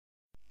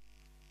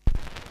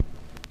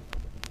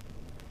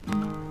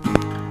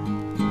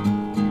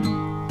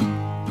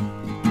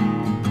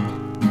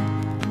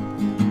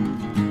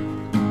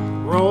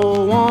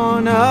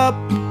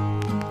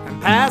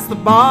the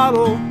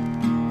bottle.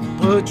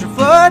 Put your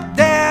foot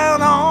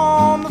down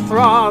on the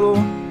throttle.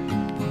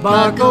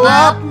 Buckle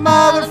up,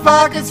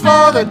 motherfuckers,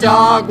 for the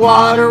Dog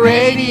Water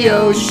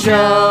Radio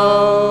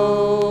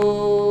Show.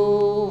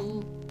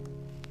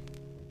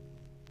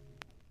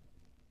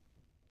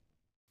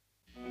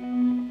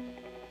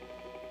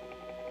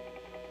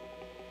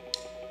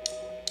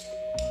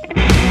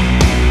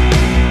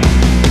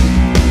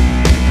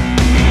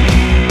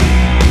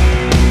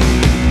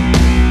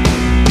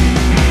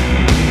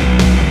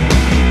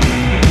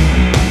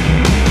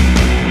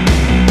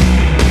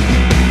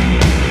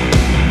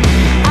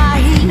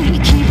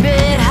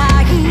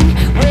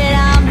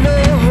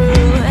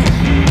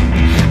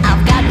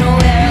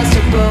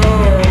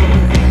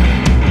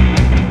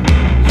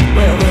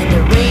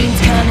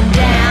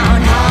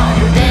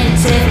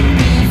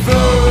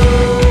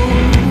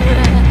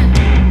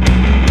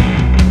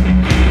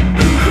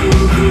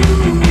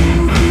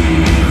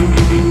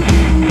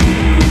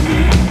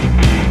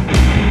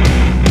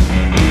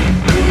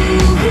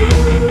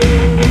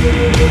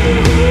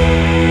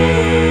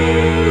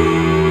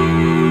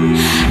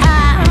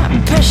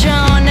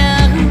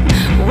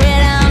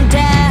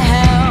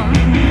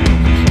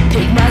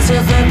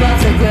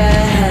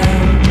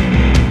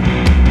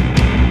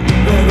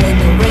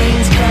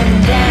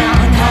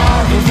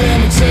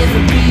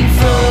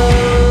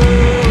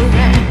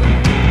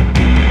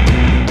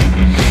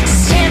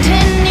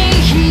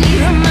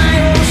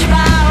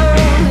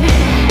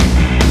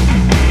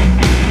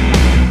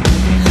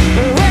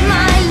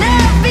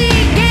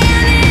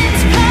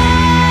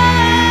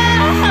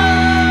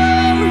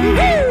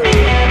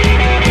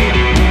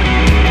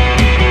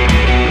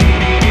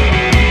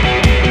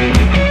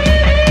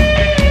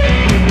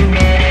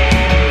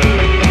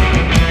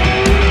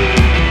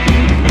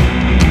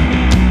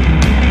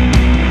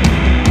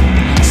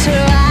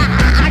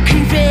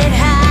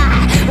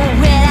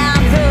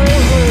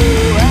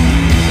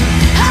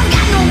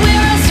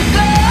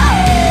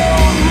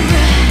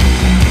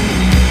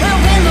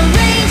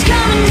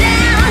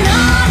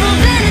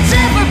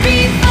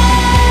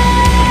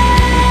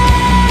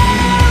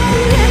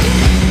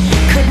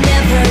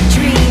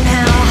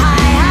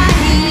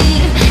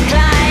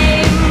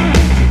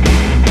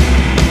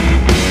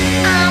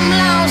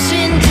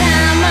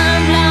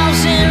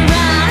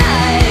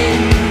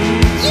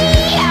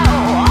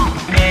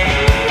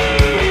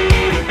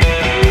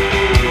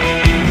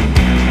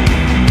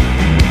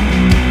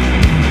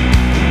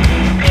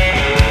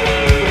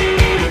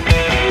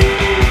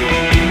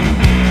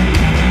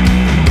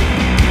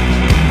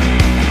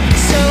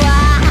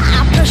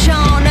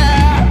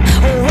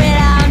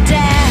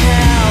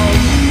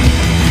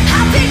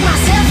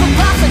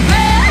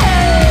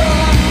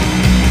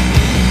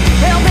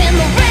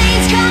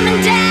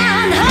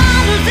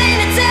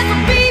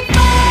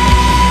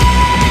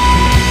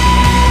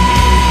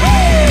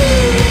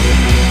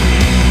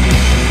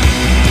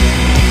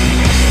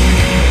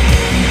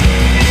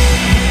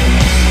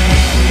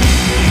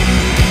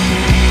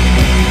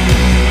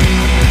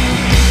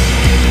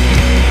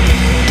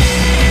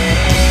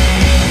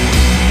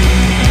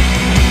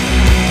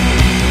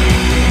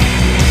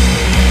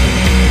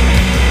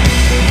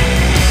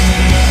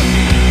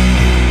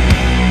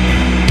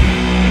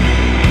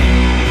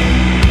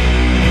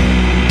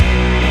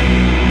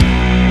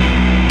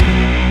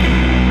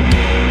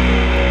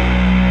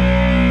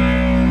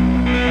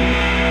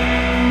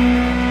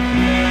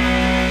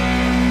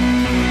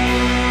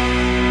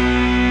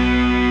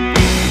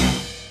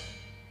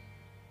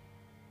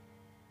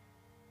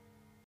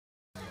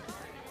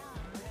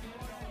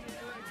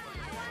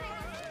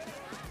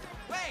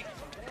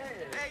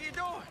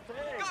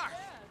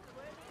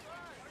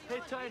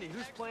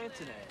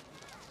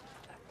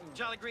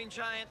 Jolly Green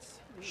Giants,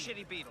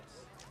 Shitty Beatles.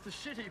 The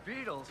Shitty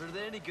Beatles, are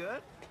they any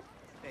good?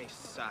 They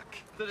suck.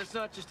 Then it's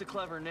not just a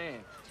clever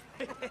name.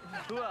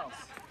 Who else?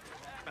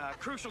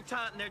 Crucial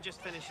Taunton, they're just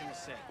finishing the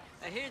set.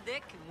 I hear they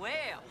can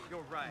wail.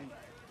 You're right.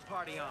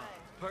 Party on.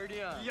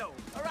 Party on. Yo.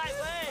 All right,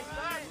 legs.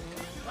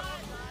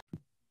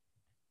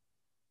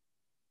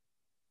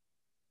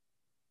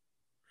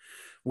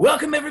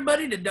 Welcome,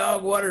 everybody, to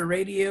Dog Water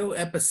Radio,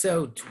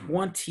 episode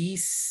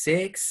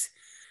 26.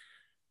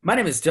 My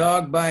name is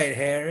Dog Bite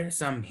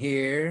Harris. I'm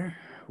here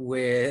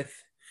with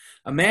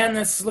a man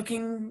that's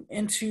looking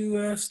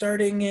into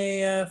starting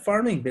a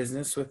farming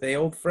business with an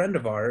old friend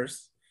of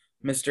ours,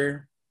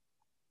 Mr.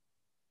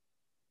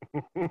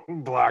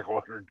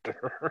 Blackwater.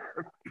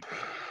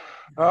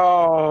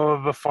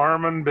 Oh, the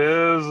farming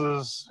biz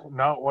is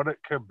not what it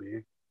could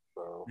be.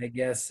 So. I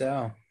guess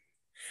so.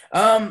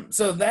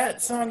 So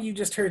that song you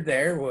just heard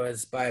there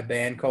was by a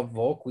band called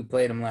Volk. We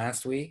played them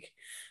last week.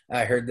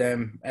 I heard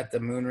them at the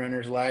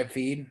Moonrunners live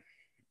feed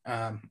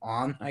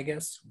I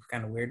guess.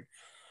 Kind of weird.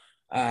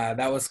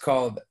 That was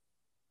called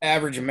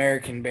Average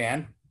American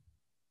Band.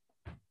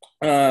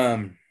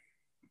 So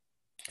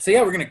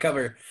yeah, we're going to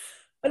cover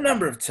a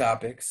number of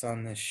topics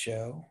on this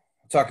show.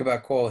 We'll talk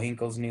about Cole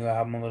Hinkle's new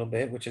album a little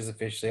bit, which is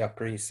officially up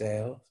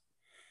pre-sales.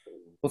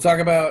 We'll talk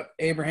about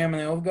Abraham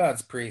and the Old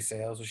Gods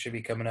pre-sales, which should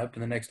be coming up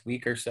in the next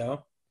week or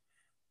so.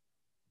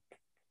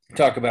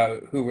 talk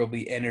about who we'll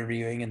be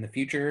interviewing in the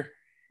future,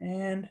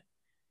 and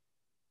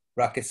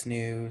ruckus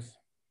news.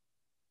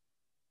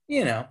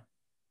 You know, a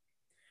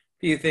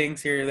few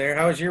things here or there.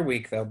 How was your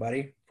week, though,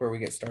 buddy, before we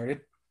get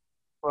started?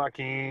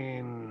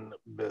 Fucking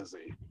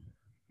busy.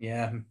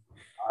 Yeah.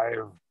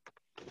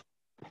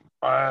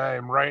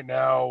 I'm right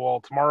now.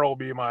 Well, tomorrow will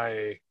be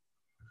my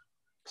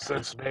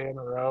 6th day in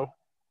a row.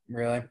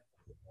 Really?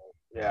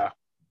 Yeah.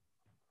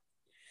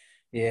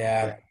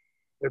 Yeah.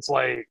 It's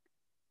like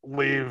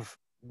leave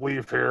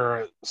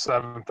here at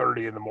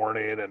 7:30 in the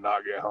morning and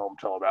not get home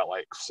till about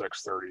like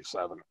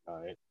 6:37 at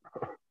night.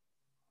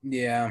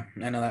 Yeah.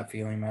 I know that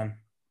feeling, man.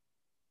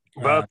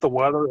 But the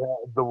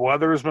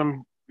weather's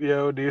been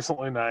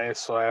decently nice,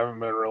 so I haven't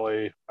been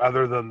really,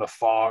 other than the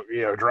fog,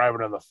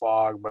 driving in the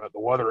fog. But the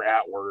weather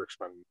at work's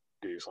been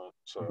decent,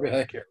 so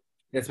Really? I can't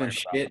It's been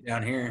complain about it. shit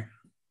down here.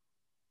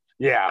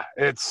 Yeah,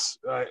 it's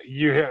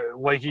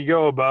you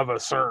go above a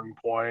certain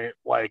point,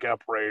 like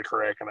up Ray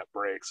Trick, and it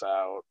breaks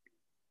out.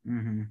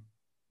 Mm-hmm. Yeah.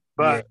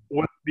 But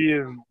with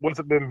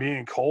it been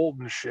being cold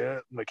and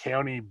shit, and the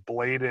county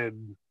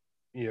bladed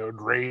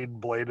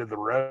the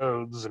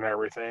roads and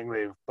everything,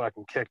 they've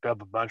fucking kicked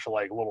up a bunch of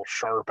like little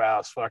sharp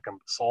ass fucking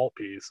salt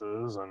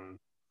pieces, and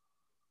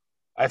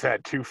I've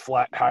had 2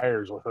 flat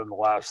tires within the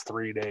last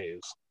 3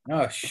 days.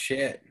 Oh,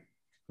 shit.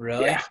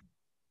 Really?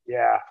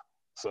 Yeah.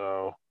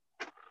 So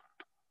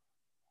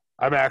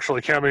I'm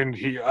actually coming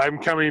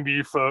to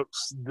you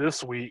folks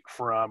this week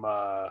from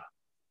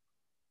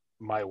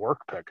my work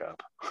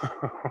pickup.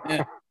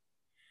 Yeah.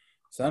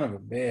 Son of a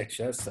bitch.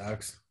 That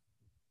sucks.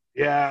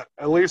 Yeah,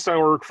 at least I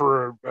work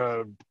for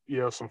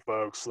some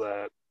folks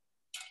that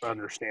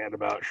understand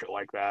about shit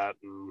like that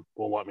and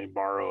will let me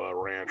borrow a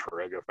ranch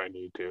rig if I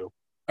need to.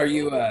 Are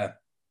you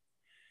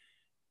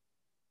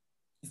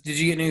did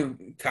you get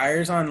new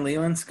tires on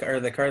Leland's car, or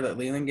the car that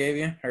Leland gave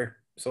you or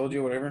sold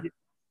you, whatever?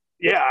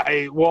 Yeah,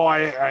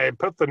 I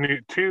put the new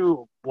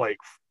 2 like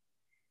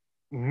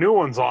new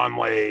ones on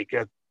like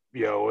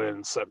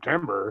in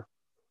September.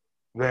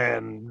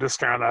 Then just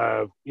kind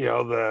of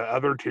the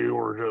other 2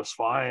 were just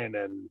fine,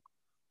 and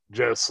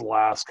just the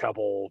last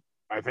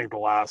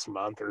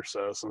month or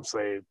so, since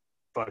they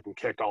fucking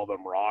kicked all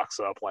them rocks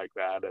up like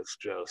that, it's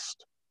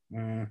just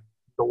the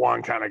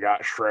one kind of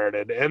got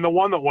shredded, and the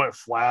one that went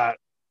flat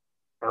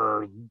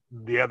or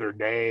the other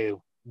day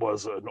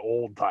was an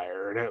old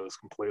tire, and it was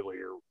completely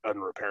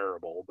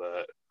unrepairable.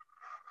 But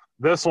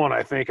this one,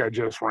 I think I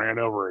just ran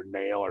over a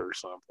nail or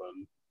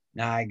something.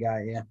 Nah, I got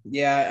you.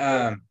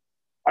 Yeah.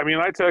 I mean,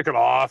 I took it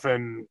off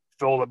and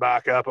filled it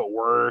back up at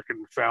work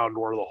and found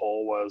where the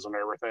hole was and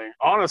everything.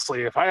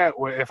 Honestly, if I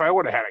would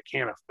have had a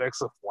can of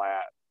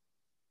Fix-A-Flat,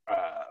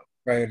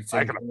 Right.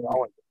 I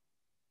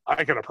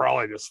could have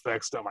probably just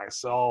fixed it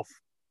myself,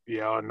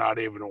 and not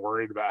even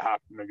worried about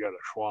having to go to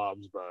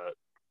Schwab's. But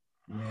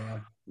yeah,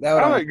 that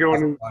would only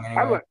last so long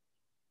anyway.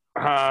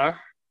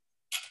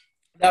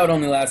 That would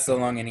only last so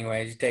long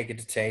anyways. You take it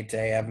to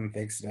Tay, have him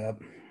fix it up.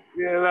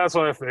 Yeah, that's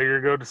what I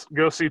figured.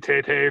 Go see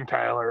Tay and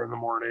Tyler in the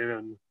morning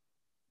and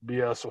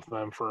BS with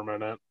them for a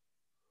minute.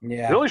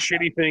 Yeah. The really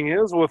shitty thing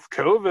is, with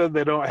COVID,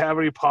 they don't have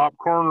any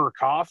popcorn or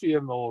coffee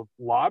in the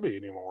lobby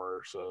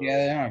anymore. So yeah,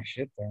 they don't have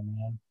shit there,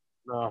 man.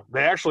 No,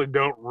 they actually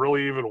don't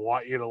really even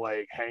want you to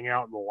like hang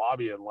out in the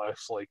lobby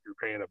unless like you're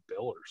paying a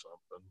bill or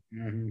something.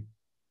 Mm-hmm.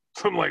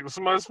 So I'm like,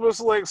 am I supposed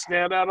to like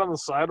stand out on the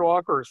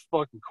sidewalk or it's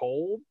fucking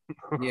cold?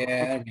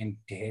 Yeah, I've been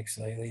dicks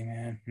lately,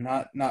 man.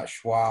 Not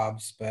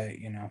Schwab's, but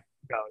No,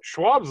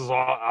 Schwab's is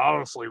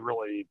honestly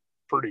really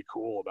pretty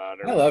cool about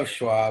it. I love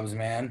Schwab's,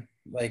 man.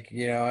 Like,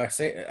 I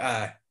say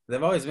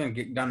they've always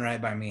been done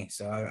right by me,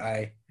 so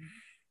I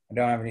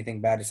don't have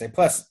anything bad to say.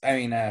 Plus, I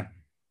mean,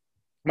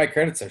 my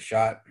credits are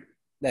shot.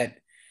 That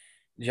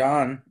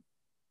John,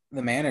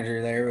 the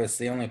manager there, was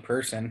the only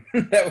person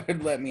that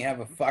would let me have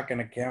a fucking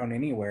account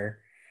anywhere.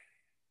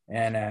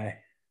 And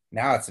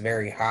now it's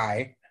very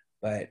high,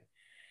 but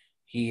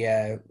he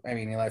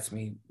lets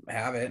me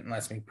have it and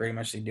lets me pretty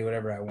much do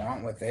whatever I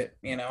want with it.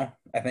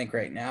 I think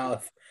right now,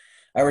 if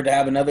I were to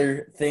have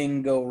another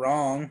thing go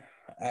wrong,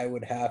 I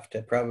would have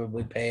to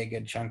probably pay a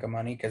good chunk of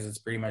money because it's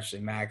pretty much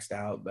maxed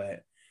out.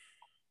 But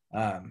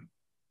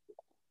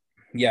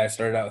yeah, I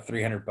started out with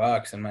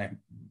 $300 and my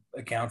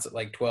account's at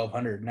like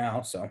 $1,200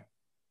 now. So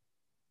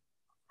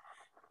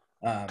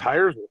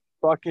tires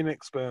are fucking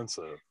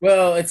expensive.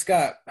 Well, it's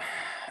got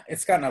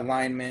an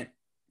alignment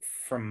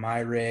from my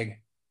rig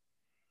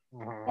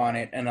on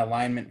it, an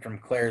alignment from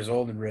Claire's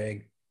old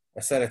rig,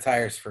 a set of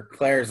tires for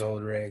Claire's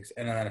old rigs,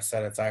 and then a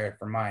set of tires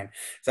for mine.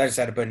 So I just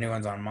had to put new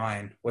ones on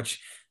mine, which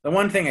the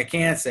one thing I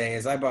can say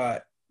is I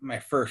bought my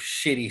first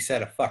shitty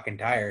set of fucking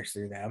tires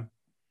through them.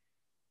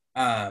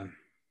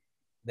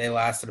 They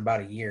lasted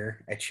about a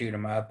year. I chewed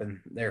them up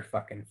and they're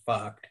fucking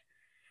fucked.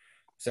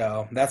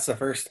 So that's the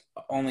first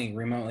only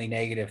remotely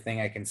negative thing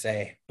I can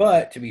say.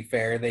 But to be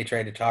fair, they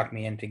tried to talk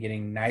me into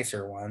getting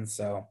nicer ones.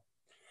 So,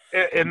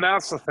 and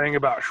that's the thing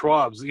about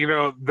Schwab's.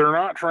 They're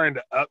not trying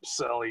to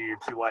upsell you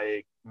to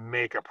like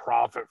make a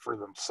profit for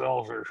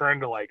themselves. They're trying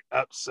to like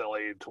upsell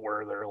you to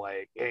where they're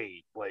like,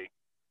 hey, like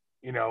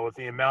with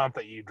the amount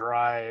that you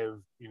drive,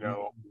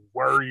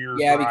 where you're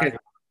Yeah, because driving,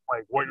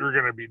 like what you're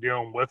going to be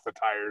doing with the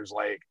tires,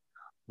 like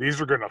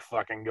these are going to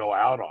fucking go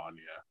out on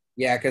you.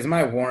 yeah, because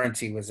my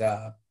warranty was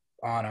up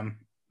on them.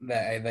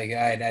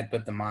 That I'd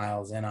put the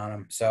miles in on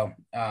them. So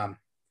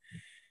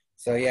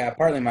yeah,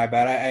 partly my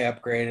bad. I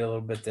upgraded a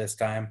little bit this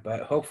time,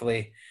 but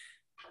hopefully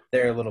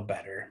they're a little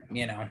better,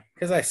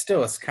 because I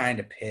still was kind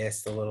of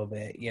pissed a little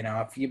bit.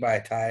 If you buy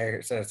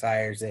a set of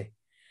tires, they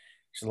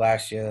should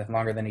last you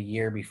longer than a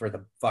year before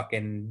the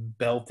fucking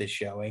belt is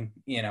showing,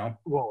 Well,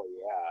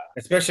 yeah.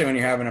 especially when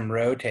you're having them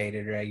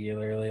rotated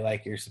regularly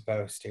like you're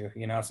supposed to.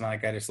 It's not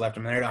like I just left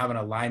them there. I don't have an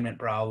alignment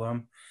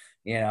problem,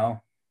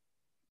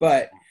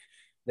 but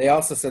they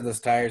also said those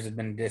tires had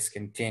been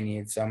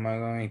discontinued, so I'm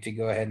going to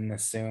go ahead and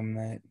assume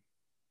that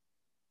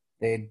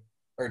they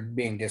are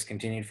being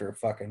discontinued for a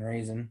fucking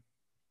reason.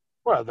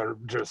 Well, they're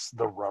just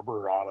the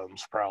rubber on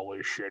them's probably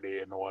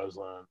shitty and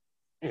wasn't.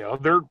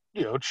 They're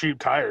cheap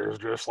tires,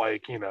 just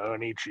like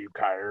any cheap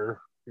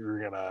tire.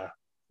 You're gonna,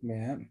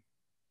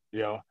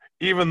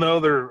 even though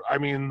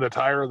the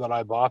tire that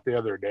I bought the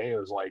other day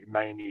was like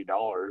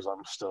 $90.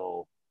 I'm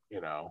still,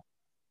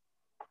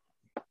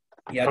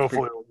 Yeah,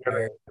 hopefully we'll get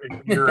a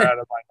year out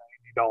of my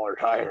 $90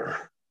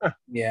 tire.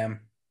 Yeah.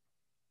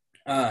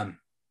 But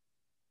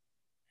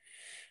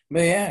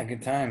yeah,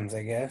 good times,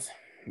 I guess.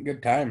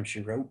 Good times,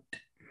 she wrote.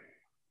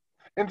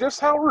 And just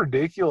how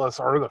ridiculous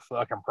are the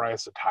fucking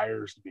price of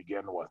tires to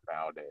begin with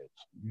nowadays?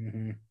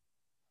 Mm-hmm.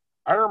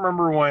 I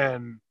remember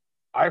when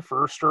I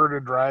first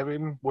started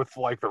driving with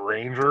like the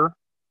Ranger.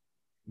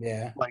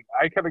 Yeah. Like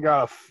I could have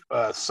got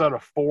a set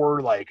of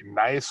 4 like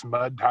nice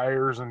mud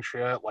tires and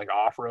shit, like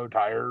off-road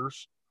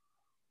tires,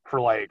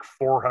 for like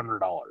 $400.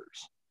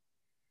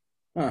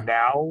 Huh.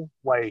 Now,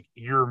 like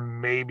you're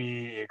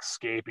maybe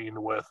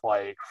escaping with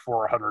like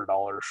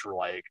 $400 for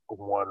like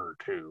 1 or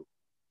 2.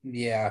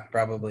 Yeah,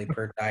 probably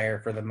per tire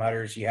for the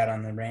mudders you had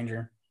on the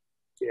Ranger.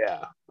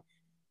 Yeah.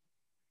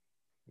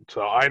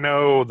 So I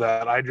know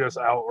that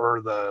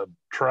or the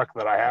truck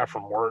that I have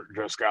from work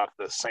just got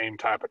the same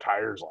type of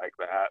tires like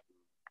that.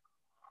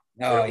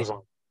 Oh, it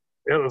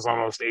was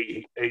almost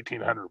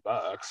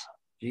 $1,800.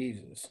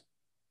 Jesus.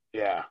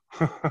 Yeah.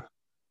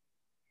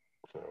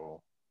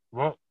 So,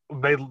 well,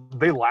 they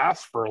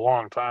last for a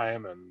long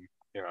time, and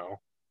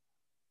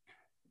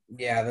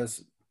Yeah,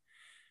 those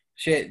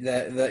shit.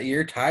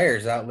 Your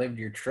tires outlived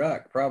your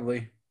truck,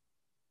 probably.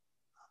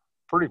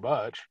 pretty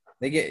much.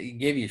 They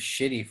give you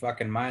shitty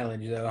fucking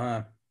mileage though,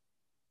 huh?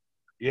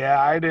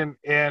 Yeah, I didn't,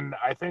 and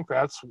I think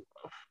that's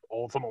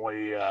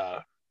ultimately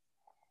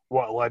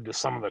what led to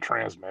some of the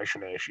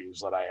transmission issues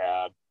that I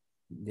had.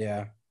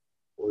 Yeah.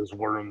 Was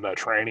when the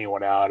training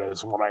went out,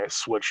 is when I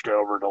switched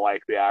over to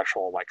like the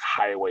actual like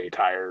highway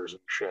tires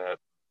and shit.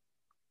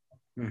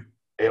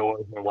 It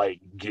wasn't like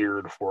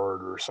geared for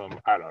it or something.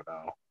 I don't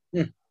know.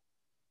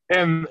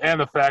 And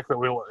the fact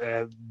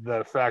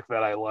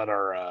that I let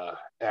our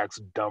ex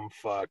dumb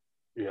fuck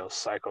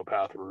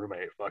psychopath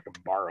roommate fucking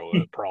borrow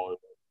it probably.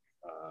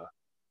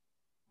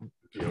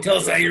 Tell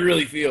us how you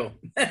really feel.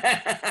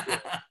 Yeah,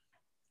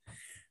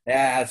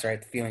 that's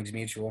right. The feeling's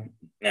mutual.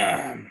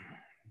 Yeah.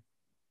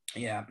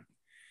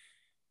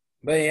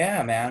 But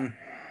yeah, man.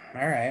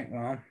 All right.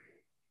 Well.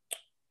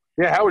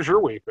 Yeah, how was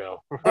your week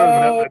though?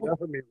 Oh,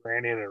 Nothing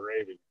ranting and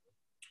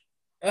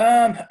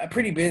raving.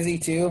 pretty busy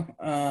too.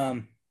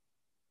 I'm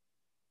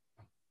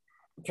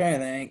trying to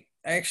think.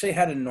 I actually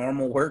had a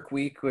normal work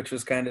week, which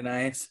was kind of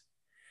nice.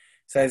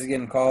 So I was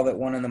getting called at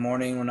 1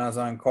 a.m. when I was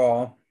on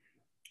call.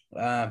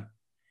 Did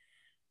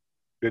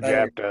you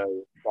have to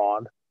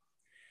respond?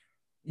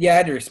 Yeah, I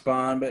had to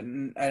respond, but I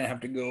didn't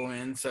have to go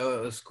in, so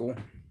it was cool.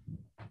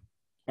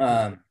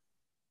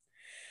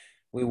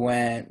 We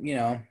went,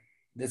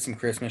 did some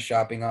Christmas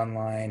shopping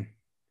online.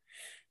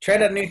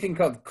 Tried out a new thing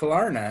called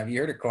Klarna. Have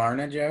you heard of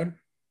Klarna, Jode?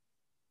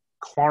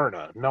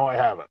 Klarna? No, I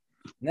haven't.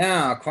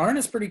 No,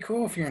 Klarna's pretty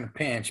cool if you're in a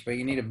pinch, but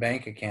you need a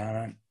bank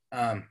account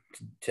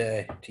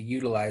to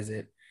utilize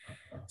it.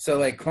 So,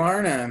 like,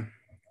 Klarna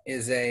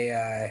is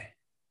it's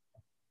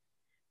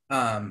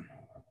a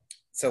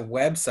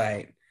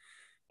website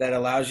that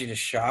allows you to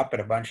shop at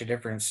a bunch of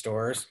different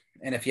stores,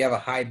 and if you have a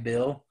high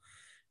bill,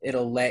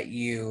 it'll let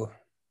you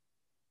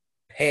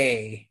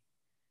pay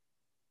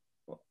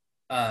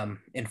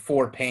in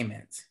 4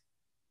 payments.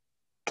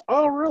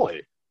 Oh,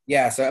 really?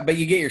 Yeah. So, but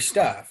you get your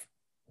stuff.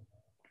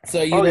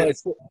 So you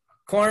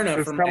Klarna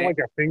it's kind of like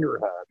a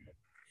fingerhut.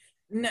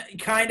 No,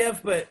 kind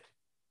of, but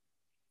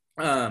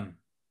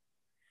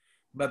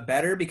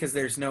better because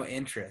there's no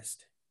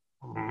interest.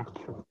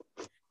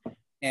 Mm-hmm.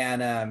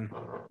 And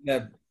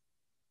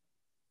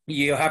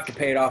you have to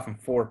pay it off in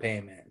 4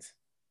 payments.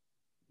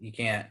 You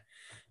can't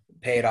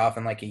pay it off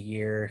in like a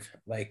year,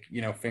 like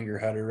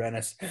Fingerhut or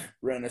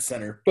Rent a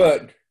Center,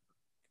 but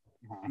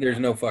there's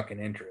no fucking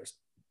interest.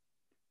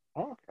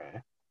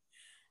 Okay.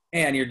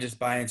 And you're just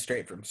buying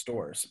straight from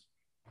stores.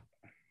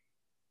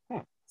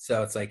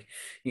 So it's like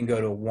you can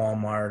go to a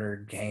Walmart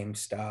or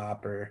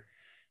GameStop or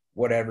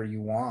whatever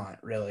you want,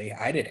 really.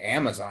 I did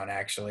Amazon,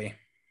 actually.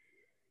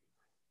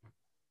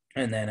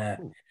 And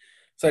then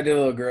So I did a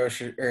little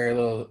grocery or a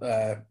little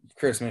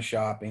Christmas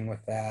shopping with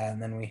that, and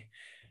then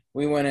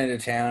we went into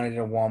town and did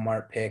a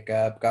Walmart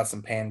pickup, got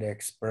some Panda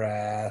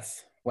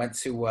Express, went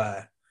to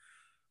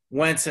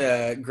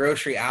a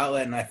grocery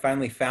outlet, and I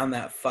finally found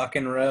that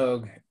fucking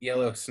Rogue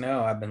Yellow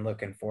Snow I've been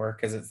looking for,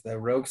 because it's the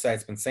Rogue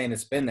site's been saying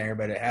it's been there,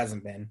 but it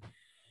hasn't been.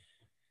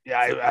 Yeah,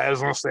 I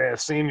was gonna say I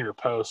seen your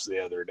post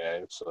the other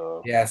day,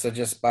 so Yeah, so I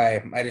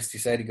just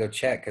decided to go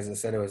check because it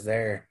said it was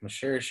there. I'm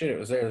sure as shit it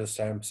was there this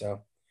time.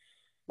 So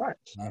nice.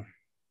 uh,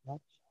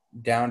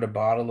 downed a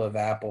bottle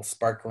of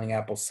sparkling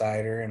apple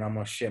cider, and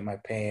almost shit my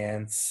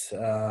pants.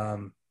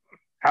 How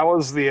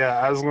was the?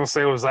 I was gonna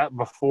say, was that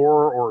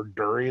before or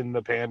during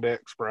the Panda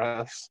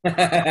Express?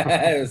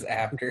 It was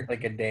after,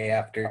 like a day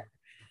after.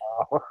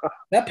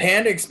 That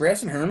Panda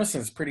Express in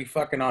Hermiston is pretty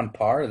fucking on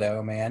par,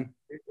 though, man.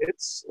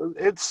 It's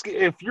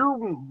if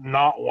you're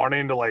not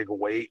wanting to like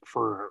wait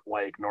for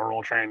like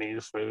normal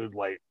Chinese food,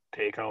 like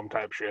take home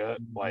type shit,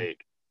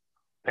 like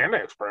Panda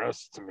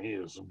Express to me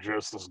is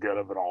just as good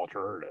of an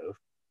alternative.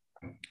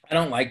 I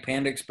don't like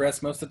Panda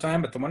Express most of the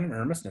time, but the one in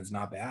Hermiston is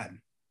not bad.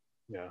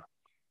 Yeah.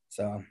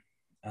 So,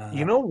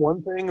 You know,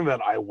 one thing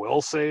that I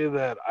will say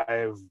that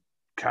I've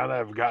kind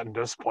of gotten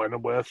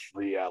disappointed with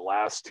the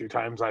last two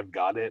times I've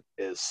got it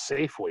is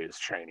Safeway's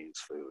Chinese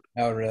food.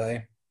 oh,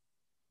 really?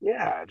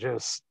 Yeah,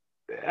 just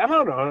I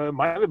don't know. It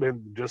might have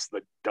been just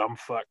the dumb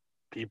fuck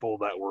people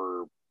that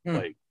were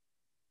like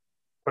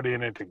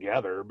putting it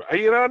together, but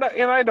you know,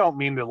 and I don't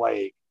mean to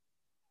like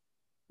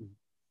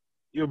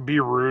be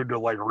rude to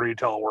like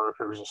retail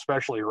workers,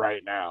 especially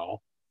right now.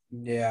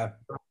 Yeah.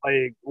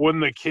 Like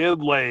when the kid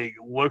like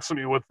looks at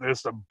me with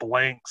this a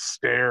blank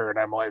stare, and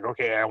I'm like,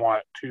 okay, I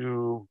want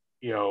two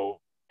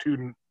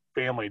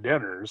family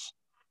dinners.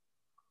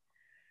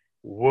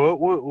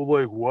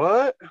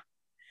 What?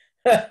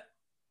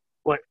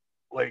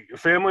 like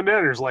family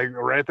dinners, like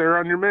right there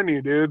on your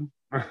menu, dude.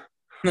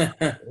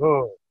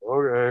 Oh,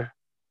 okay.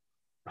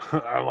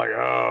 I'm like,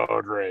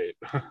 oh, great.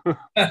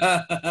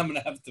 I'm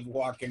gonna have to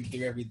walk him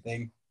through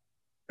everything.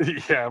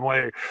 Yeah, I'm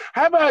like,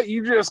 how about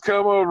you just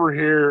come over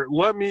here,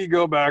 let me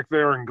go back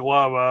there and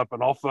glove up,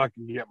 and I'll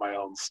fucking get my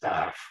own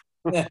stuff.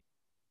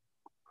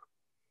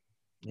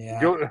 Yeah.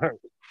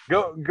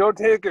 Go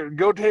take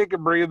a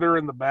breather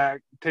in the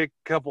back, take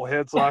a couple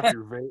hits off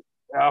your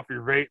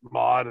vape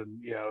mod,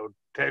 and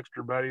text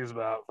your buddies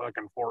about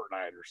fucking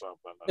Fortnite or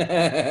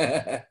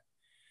something.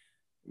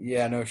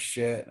 Yeah, no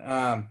shit.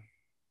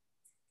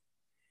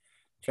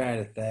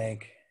 Trying to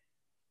think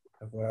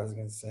of what I was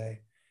gonna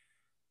say.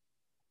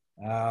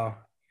 Oh,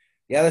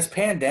 yeah, this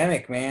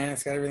pandemic, man,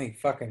 it's got everything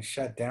fucking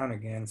shut down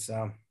again.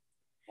 So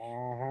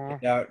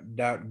I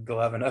doubt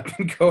gloving up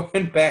and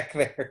going back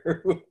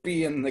there would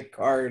be in the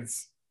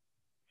cards.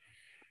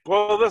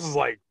 Well, this is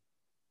like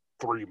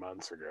 3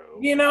 months ago.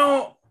 You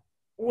know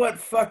what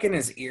fucking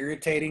is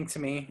irritating to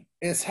me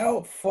is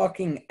how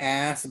fucking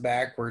ass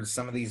backwards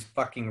some of these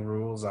fucking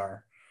rules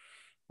are.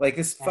 Like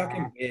this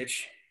fucking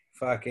bitch,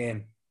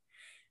 fucking,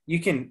 you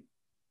can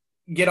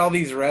get all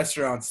these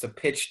restaurants to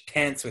pitch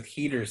tents with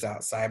heaters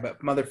outside, but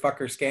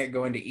motherfuckers can't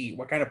go in to eat.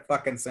 What kind of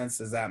fucking sense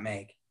does that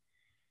make?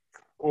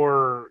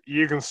 Or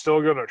you can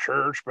still go to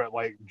church, but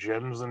like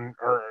gyms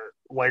are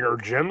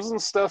gyms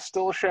and stuff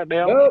still shut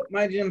down? Nope,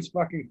 my gym's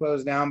fucking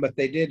closed down, but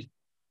they did.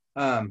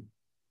 The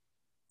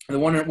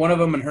one of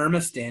them in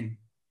Hermiston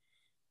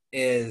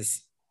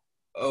is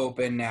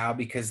open now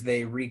because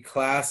they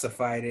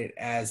reclassified it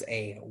as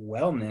a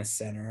wellness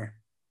center.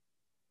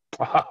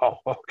 Oh,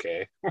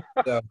 okay.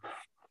 So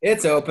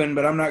it's open,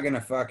 but I'm not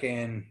gonna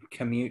fucking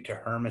commute to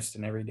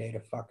Hermiston every day to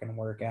fucking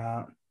work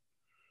out.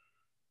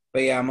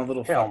 But yeah, I'm a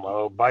little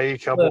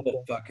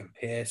fucking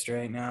pissed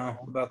right now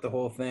about the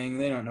whole thing.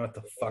 They don't know what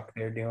the fuck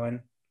they're doing.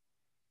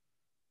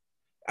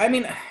 I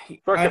mean,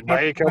 I'm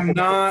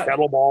not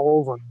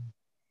kettlebells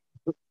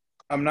and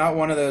I'm not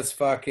one of those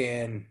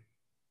fucking,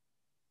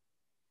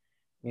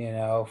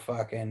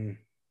 fucking,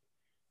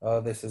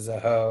 oh, this is a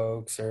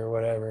hoax or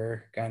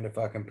whatever kind of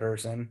fucking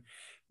person.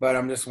 But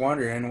I'm just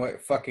wondering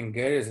what fucking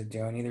good is it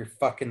doing? Either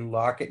fucking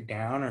lock it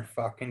down or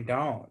fucking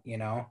don't,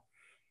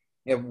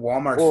 If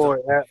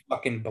Walmart's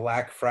fucking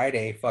Black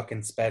Friday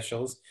fucking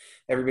specials.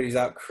 Everybody's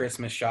out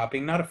Christmas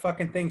shopping. Not a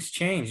fucking thing's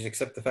changed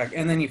except the fact.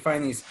 And then you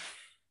find these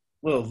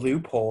little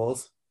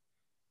loopholes.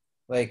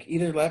 Like,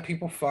 either let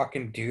people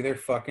fucking do their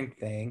fucking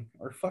thing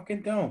or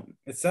fucking don't.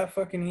 It's that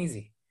fucking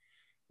easy.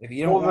 If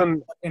you don't want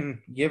to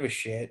fucking give a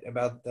shit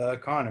about the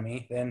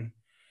economy, then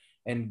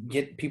and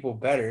get people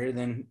better,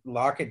 then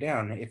lock it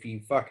down. If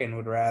you fucking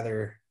would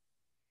rather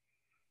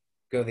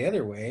go the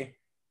other way,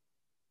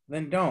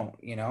 then don't.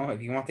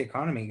 If you want the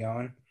economy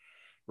going,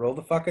 roll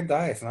the fucking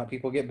dice and let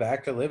people get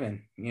back to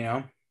living.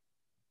 Yeah,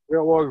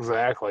 well,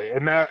 exactly,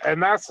 and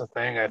that's the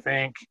thing. I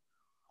think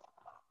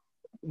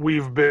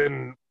we've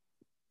been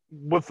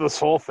with this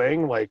whole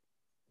thing, like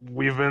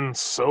we've been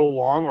so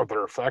long with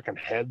our fucking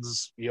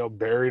heads,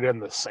 buried in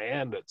the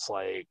sand. It's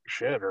like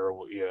shit, or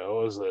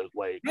is it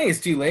like? I think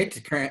it's too late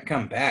to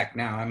come back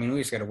now. I mean,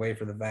 we just got to wait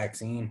for the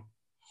vaccine.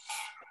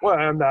 Well,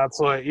 and that's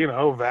like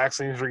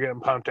vaccines are getting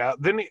pumped out.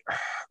 Then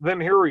then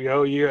here we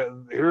go.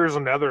 Here's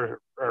another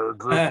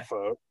group of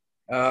folks.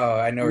 Oh,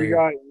 I know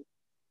where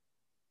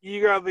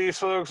you got these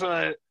folks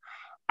that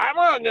I'm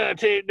not gonna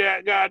take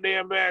that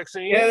goddamn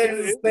vaccine. Yeah,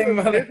 there's the same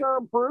mother. It's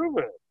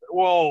unproven.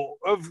 Well,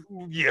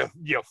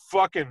 you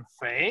fucking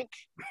think?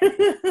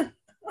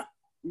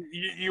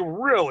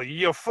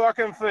 you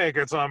fucking think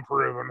it's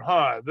unproven,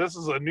 huh? This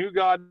is a new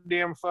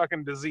goddamn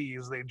fucking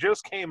disease. They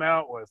just came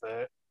out with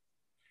it.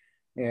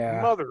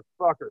 Yeah.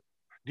 Motherfucker.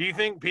 Do you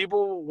think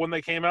people, when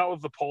they came out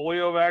with the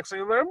polio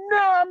vaccine, they're, no,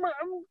 I'm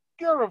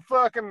gonna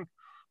fucking,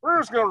 we're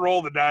just gonna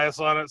roll the dice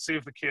on it, see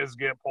if the kids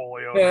get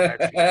polio the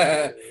next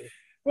year.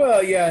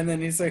 Well, yeah, and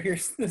then so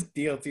here's this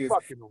deal too.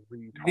 Fucking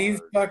retard. These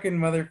fucking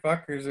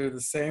motherfuckers are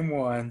the same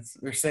ones,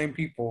 or same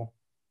people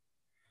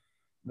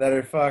that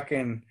are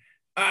fucking,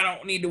 I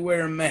don't need to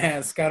wear a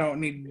mask, I don't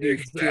need to do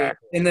shit.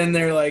 And then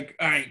they're like,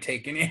 I ain't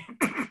taking it.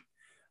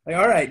 Like,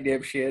 all right,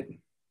 dipshit.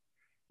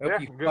 Hope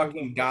you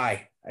fucking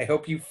die. I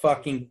hope you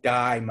fucking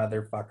die,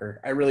 motherfucker.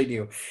 I really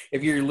do.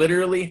 If you're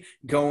literally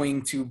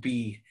going to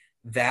be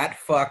that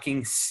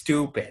fucking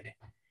stupid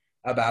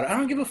about it, I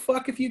don't give a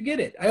fuck if you get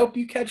it. I hope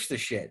you catch the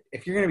shit.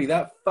 If you're going to be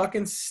that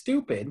fucking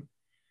stupid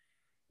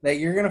that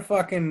you're going to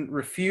fucking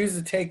refuse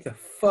to take the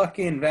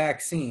fucking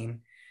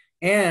vaccine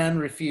and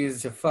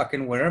refuse to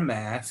fucking wear a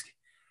mask,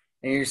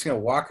 and you're just going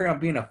to walk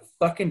around being a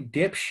fucking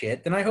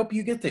dipshit, then I hope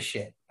you get the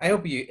shit. I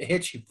hope it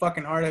hits you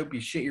fucking hard. I hope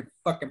you shit your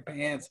fucking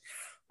pants.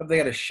 I hope they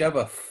got to shove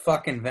a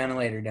fucking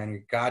ventilator down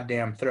your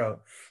goddamn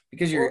throat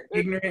because you're an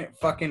ignorant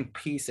fucking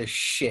piece of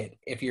shit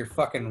if you're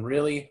fucking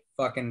really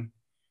fucking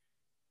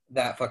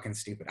that fucking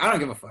stupid. I don't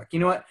give a fuck. You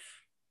know what?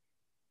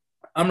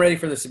 I'm ready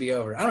for this to be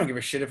over. I don't give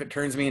a shit if it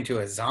turns me into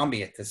a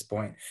zombie at this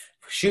point.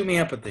 Shoot me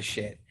up with this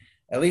shit.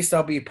 At least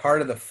I'll be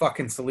part of the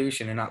fucking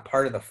solution and not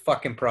part of the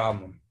fucking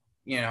problem.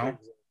 You know?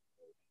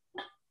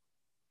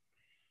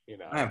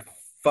 I'm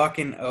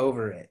fucking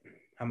over it.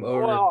 I'm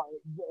over it.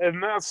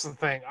 And that's the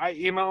thing.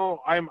 I'm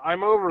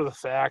over the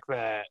fact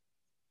that,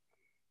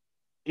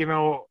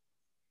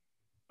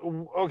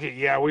 okay,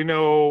 yeah, we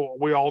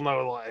all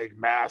know like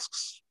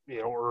masks,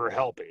 are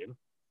helping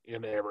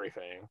in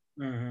everything.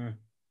 Mm-hmm.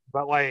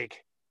 But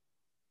like,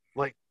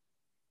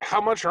 how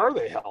much are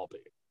they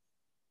helping?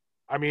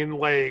 I mean,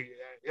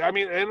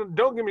 and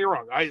don't get me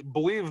wrong, I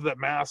believe that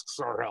masks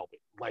are helping.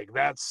 Like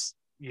that's,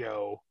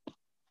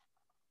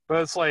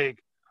 but it's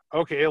like,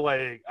 okay,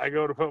 like I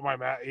go to put my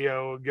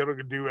go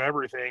to do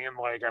everything, and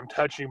like I'm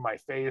touching my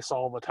face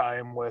all the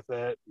time with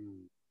it.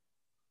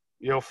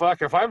 And,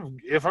 fuck, if I'm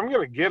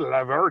gonna get it,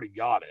 I've already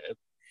got it.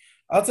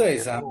 I'll tell you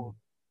something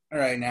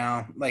right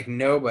now. Like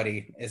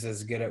nobody is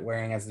as good at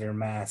wearing as their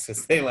masks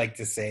as they like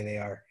to say they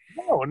are.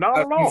 No, not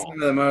at all. Some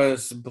of the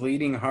most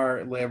bleeding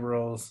heart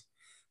liberals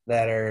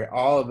that are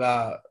all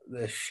about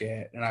this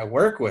shit, and I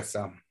work with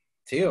some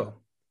too,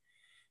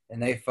 and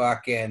they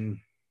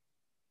fucking.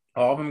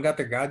 All of them got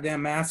their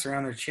goddamn masks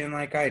around their chin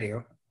like I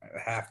do.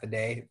 Half the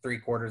day,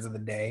 3/4 of the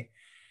day.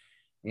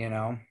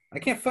 I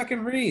can't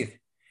fucking breathe.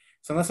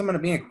 So unless I'm going to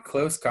be in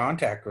close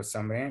contact with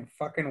somebody, I ain't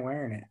fucking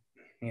wearing it.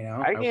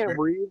 I can't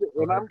breathe,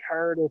 and I'm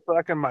tired of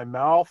fucking my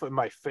mouth and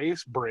my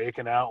face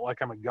breaking out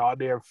like I'm a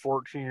goddamn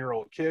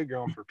 14-year-old kid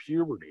going for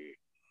puberty.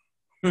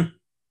 Like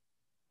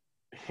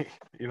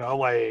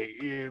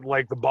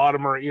the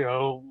bottom are,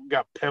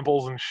 got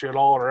pimples and shit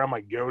all around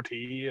my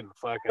goatee and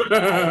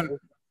fucking...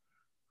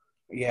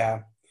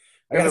 Yeah.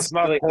 It's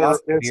not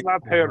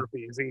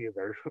therapies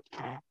either.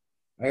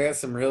 I got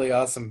some really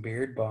awesome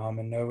beard balm,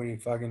 and nobody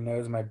fucking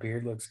knows my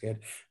beard looks good.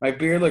 My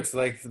beard looks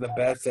like the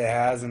best it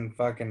has in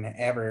fucking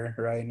ever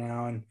right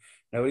now, and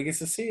nobody gets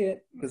to see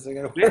it because I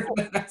got to wear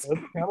it. It's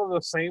kind of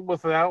the same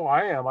with how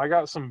I am. I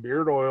got some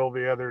beard oil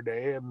the other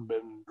day and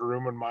been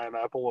grooming mine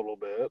up a little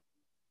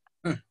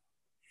bit.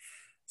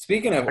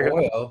 Speaking of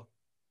oil,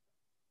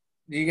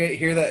 do you guys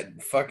hear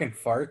that fucking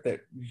fart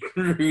that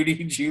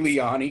Rudy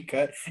Giuliani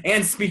cut?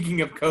 And speaking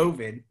of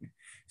COVID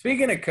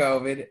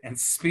and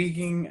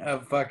speaking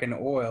of fucking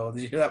oil,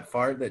 did you hear that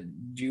fart that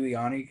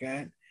Giuliani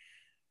cut?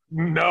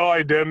 No,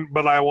 I didn't,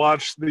 but I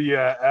watched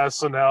the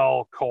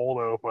SNL cold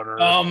opener.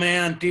 Oh,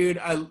 man, dude.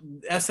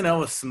 SNL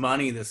was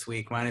money this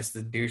week, minus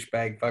the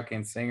douchebag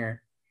fucking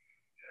singer.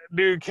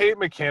 Dude, Kate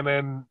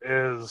McKinnon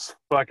is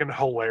fucking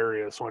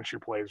hilarious when she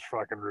plays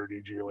fucking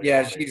Rudy Giuliani.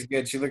 Yeah, she's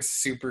good. She looks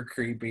super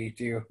creepy,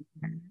 too.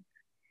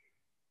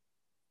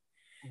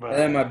 But, and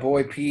then my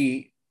boy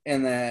Pete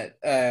and that...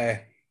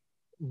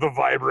 the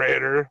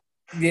vibrator.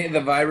 Yeah,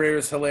 the vibrator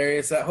was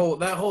hilarious. That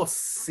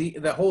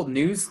whole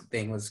news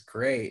thing was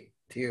great,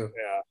 too.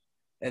 Yeah.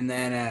 And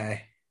then...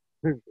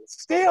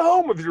 stay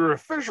home with your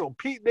official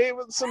Pete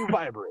Davidson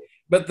vibrator.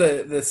 But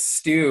the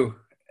stew,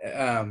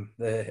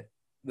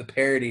 the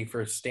parody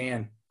for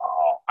Stan.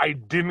 Oh, I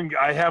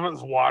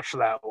haven't watched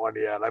that one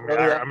yet. I'm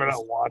gonna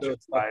watch it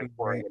tonight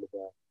before I go to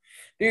bed.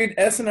 Dude,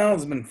 SNL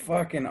has been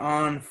fucking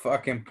on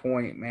fucking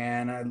point,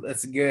 man.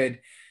 It's good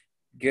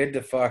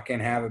to fucking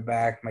have it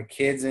back. My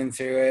kid's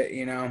into it,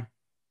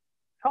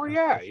 Hell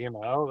yeah,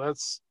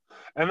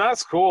 And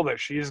that's cool that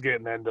she's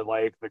getting into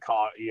like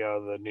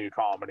the new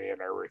comedy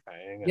and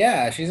everything.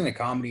 Yeah, she's into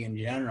comedy in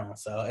general,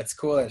 so it's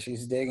cool that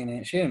she's digging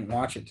it. She didn't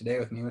watch it today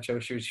with me, which I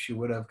wish she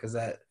would have, because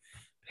that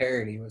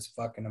parody was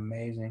fucking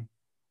amazing.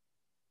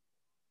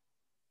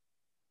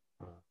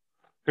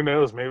 Who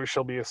knows? Maybe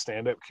she'll be a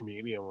stand-up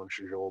comedian when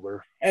she's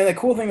older. And the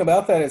cool thing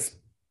about that is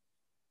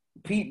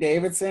Pete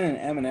Davidson and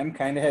Eminem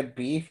kind of had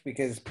beef,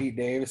 because Pete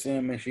Davidson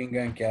and Machine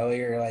Gun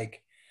Kelly are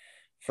like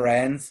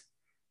friends.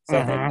 So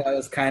I think that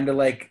was kind of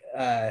like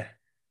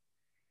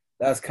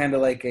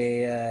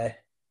a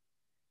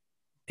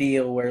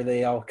deal where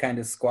they all kind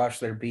of squashed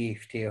their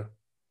beef too.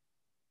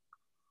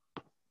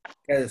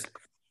 Because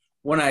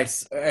when I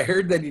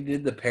heard that he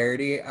did the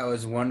parody, I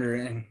was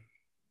wondering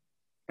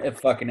if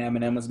fucking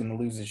Eminem was gonna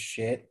lose his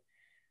shit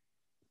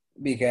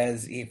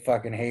because he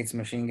fucking hates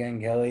Machine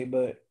Gun Kelly,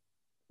 but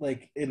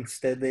like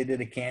instead they did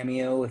a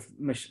cameo with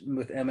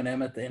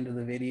Eminem at the end of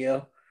the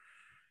video.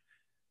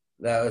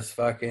 That was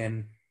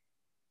fucking.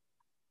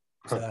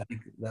 So I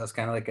think that was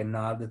kind of like a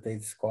nod that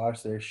they'd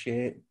squash their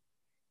shit.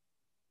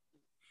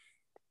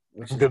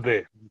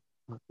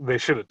 They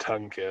should have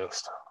tongue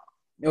kissed.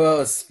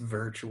 Well, it's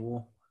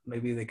virtual.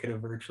 Maybe they could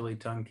have virtually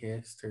tongue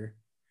kissed or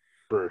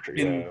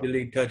didn't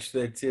really touch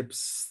their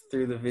tips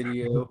through the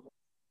video.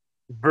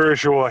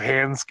 Virtual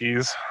hand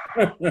skis.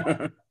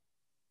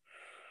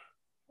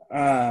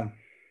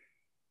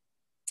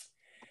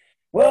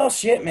 Well,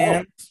 shit,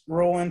 man. Let's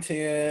roll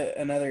into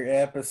another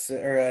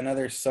episode or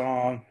another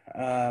song.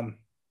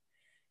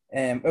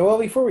 And well,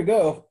 before we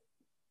go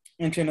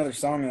into another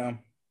song, though,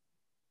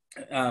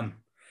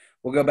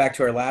 we'll go back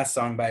to our last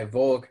song by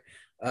Volk.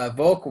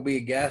 Volk will be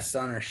a guest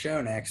on our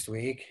show next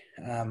week.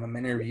 I'm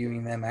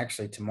interviewing them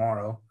actually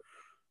tomorrow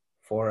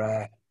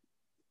for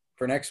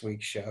next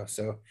week's show.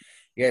 So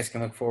you guys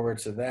can look forward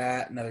to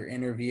that. Another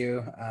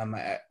interview.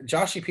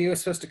 Joshy P was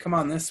supposed to come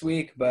on this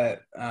week,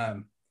 but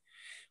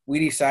we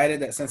decided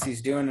that since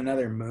he's doing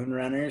another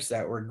Moonrunners,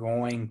 that we're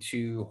going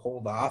to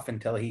hold off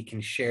until he can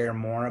share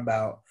more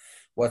about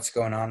what's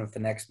going on with the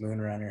next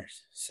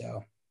Moonrunners.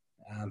 So,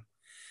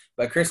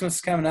 but Christmas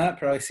is coming up.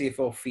 Probably see if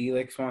old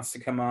Felix wants to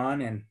come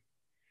on and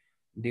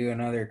do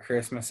another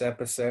Christmas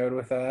episode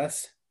with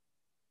us.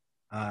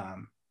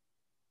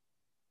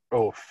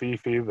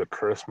 Fifi the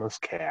Christmas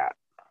cat.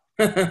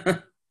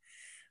 But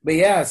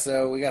yeah,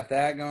 so we got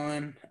that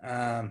going.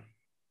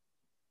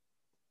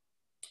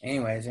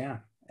 Anyways, yeah.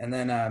 And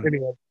then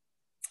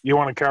you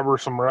want to cover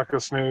some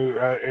Ruckus new?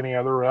 Any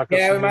other Ruckus?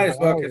 Yeah, we might as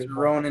well, because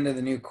we're rolling into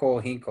the new Cole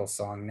Hinkle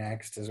song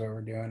next. Is what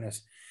we're doing.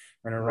 Is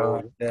we're gonna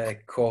roll the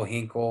Cole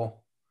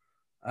Hinkle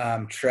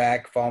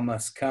track. "Fall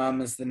Must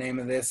Come" is the name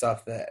of this,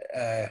 off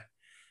the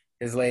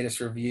his latest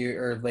review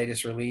or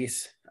latest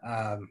release.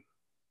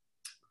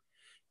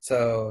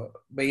 So,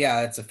 but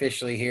yeah, it's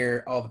officially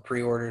here. All the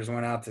pre-orders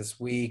went out this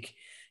week.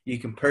 You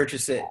can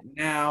purchase it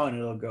now, and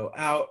it'll go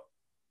out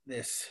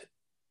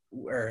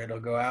it'll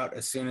go out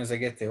as soon as I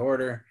get the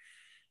order.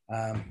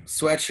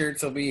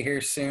 Sweatshirts will be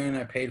here soon.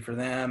 I paid for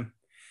them.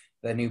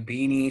 The new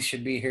beanies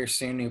should be here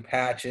soon. New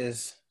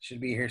patches should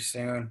be here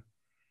soon.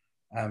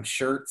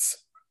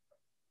 Shirts.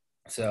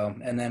 So,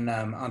 and then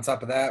on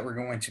top of that, we're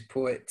going to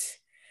put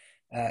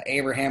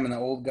Abraham and the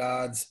Old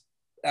Gods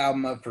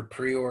album up for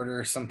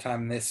pre-order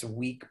sometime this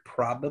week,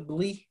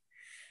 probably.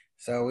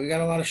 So we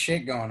got a lot of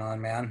shit going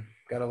on, man.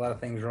 Got a lot of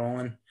things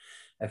rolling.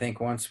 I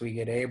think once we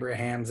get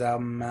Abraham's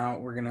album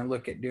out, we're going to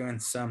look at doing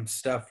some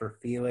stuff for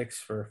Felix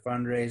for a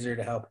fundraiser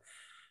to help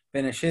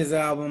finish his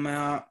album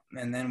out.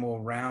 And then we'll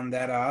round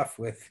that off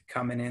with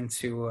coming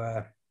into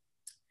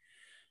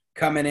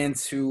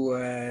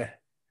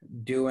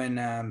doing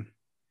the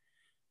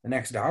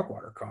next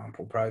Dogwater comp.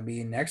 Will probably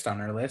be next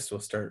on our list. We'll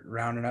start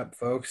rounding up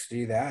folks to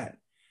do that.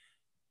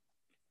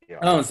 Yeah.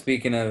 Oh,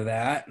 speaking of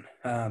that,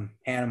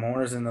 Hannah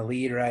Moore's in the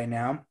lead right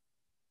now.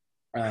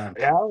 I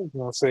was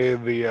going to say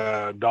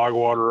the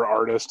Dogwater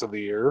Artist of the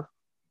Year.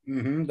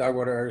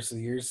 Dogwater Artist of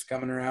the Year is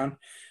coming around.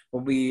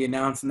 We'll be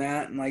announcing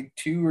that in like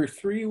 2 or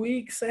 3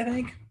 weeks, I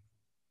think.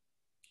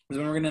 Is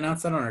when we're going to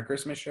announce that on our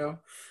Christmas show.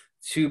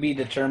 To be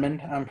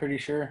determined, I'm pretty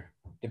sure,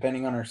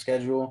 depending on our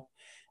schedule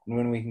and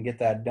when we can get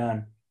that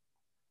done.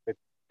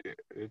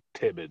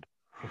 Timid.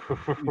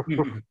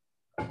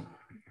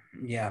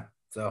 Yeah,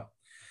 so.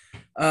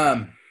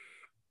 But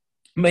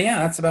yeah,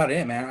 that's about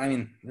it, man. I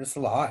mean, there's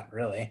a lot,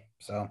 really.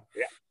 So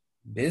yeah,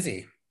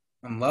 busy.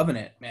 I'm loving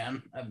it,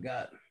 man. We've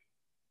got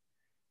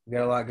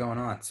a lot going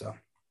on. So,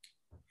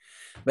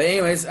 but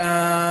anyways,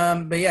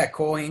 but yeah,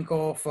 Cole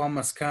Hinkle, "Fall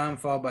Must Come,"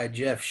 followed by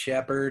Jeff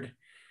Shepard.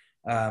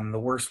 "The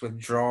Worst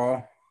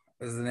Withdrawal"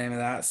 is the name of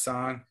that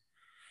song,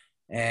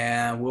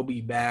 and we'll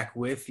be back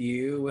with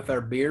you with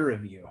our beer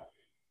review.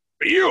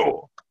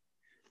 View.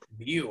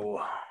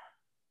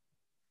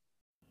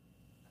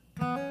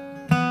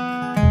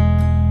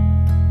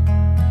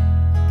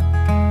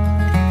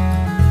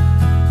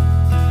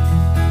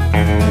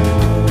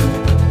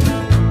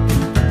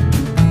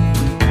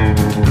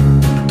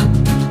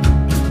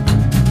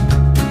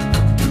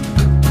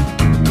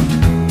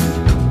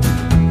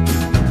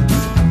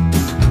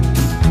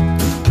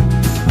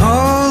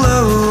 All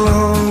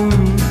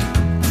alone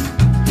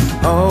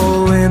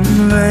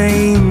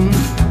lane.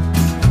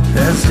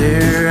 I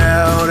stare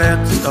out at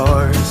the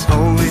stars,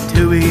 only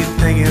to be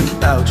thinking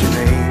about your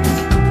name.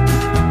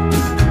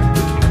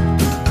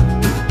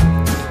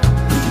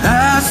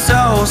 I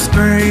saw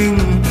spring,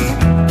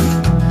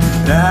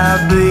 I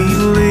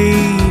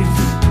believe,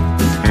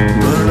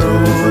 but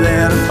oh,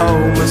 that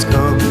fall must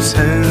come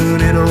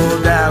soon,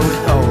 it'll die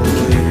with all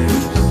the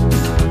leaves.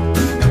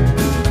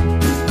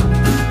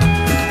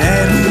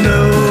 And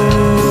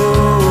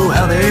oh,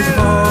 how they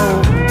fall,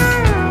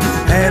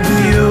 and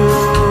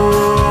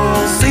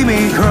you'll see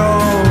me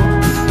crawl,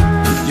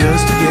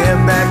 just to get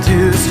back to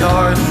the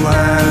starting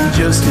line,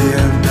 just to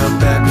end up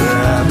back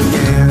where I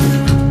began.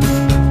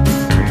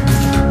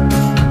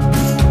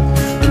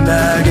 And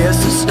I guess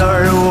I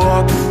started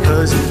walking,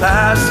 'cause if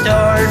I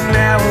start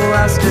now,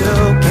 I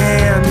still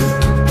can.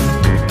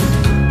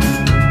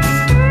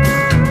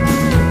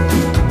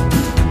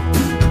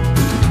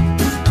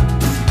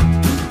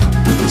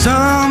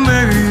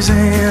 Summer's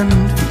end,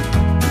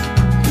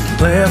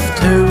 left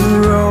to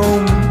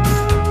roam,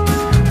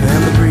 and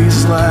the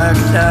breeze like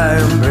a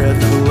dying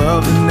breath of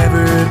love that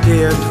never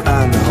did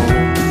find a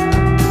home.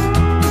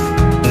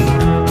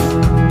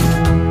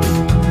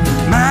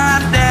 My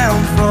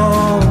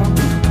downfall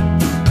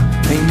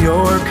ain't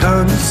your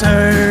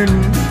concern,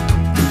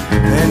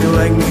 and you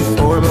like me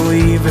for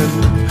believing,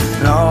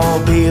 and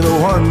I'll be the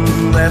one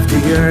left to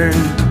yearn.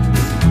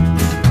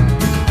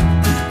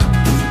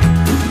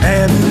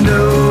 And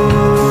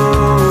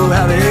oh,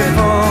 how they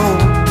fall,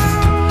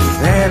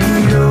 and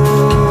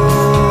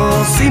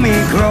you'll see me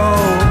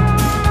crawl,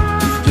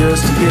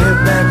 just to get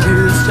back to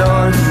the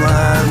starting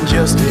line,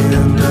 just to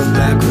end up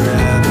back where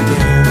I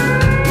began.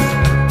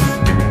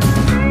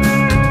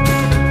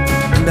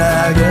 And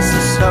I guess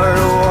I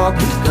started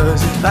walking,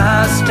 'cause if I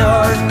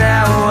start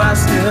now, I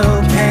still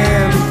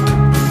can.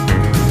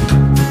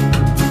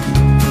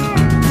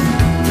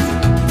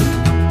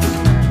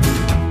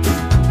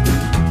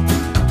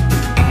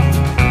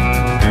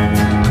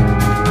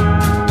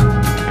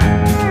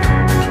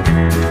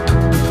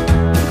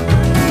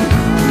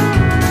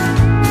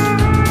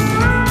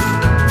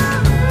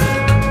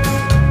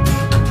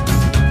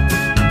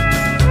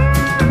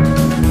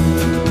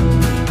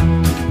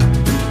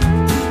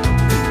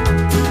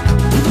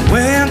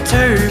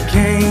 Winter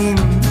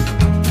came,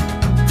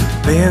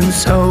 been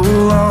so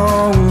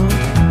long,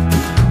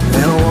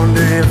 and I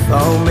wonder if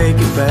I'll make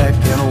it back,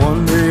 and I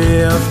wonder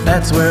if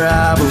that's where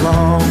I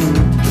belong.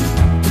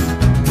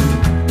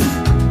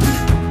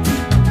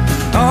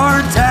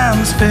 Hard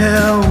times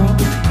fell,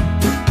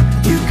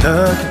 you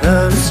cut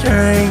the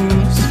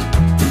strings,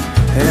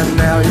 and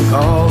now you're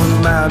calling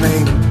my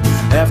name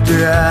after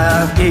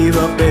I gave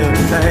up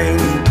everything.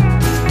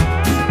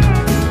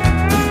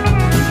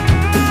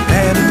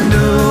 And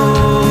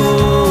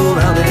oh,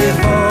 how they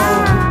fall,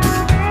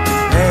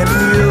 and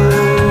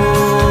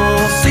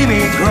you'll see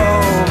me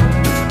crawl,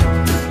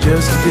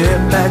 just to get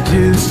back to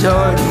the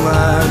starting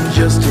line,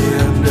 just to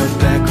end up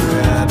back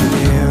where I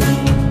began.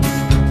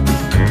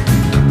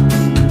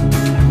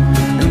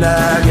 And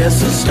I guess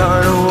I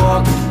started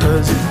walking,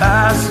 'cause if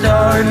I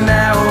start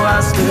now, I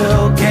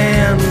still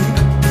can.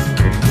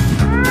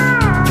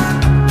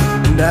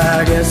 And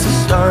I guess I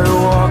started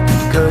walking,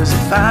 'cause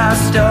if I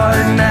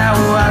start now,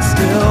 I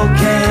still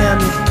can.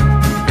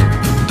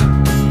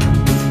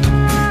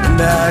 And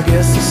I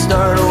guess I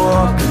started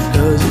walking,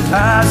 'cause if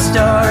I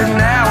start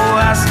now,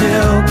 I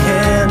still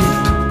can.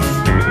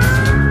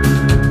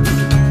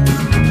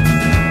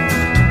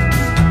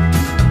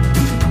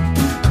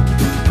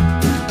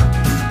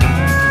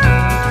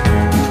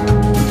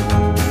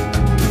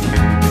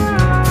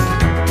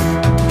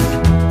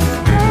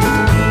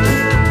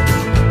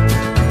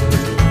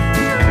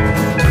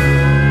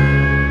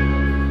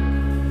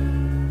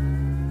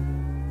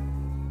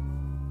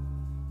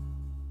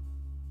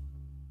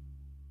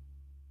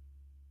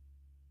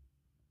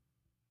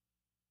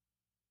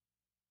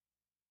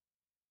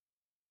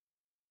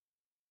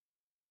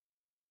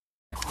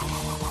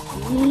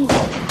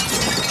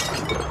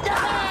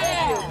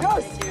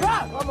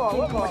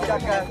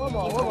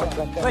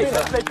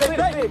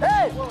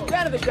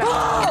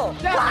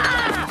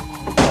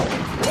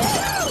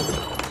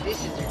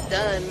 Dishes are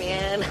done,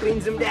 man.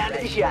 Cleans them down to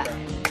the shot.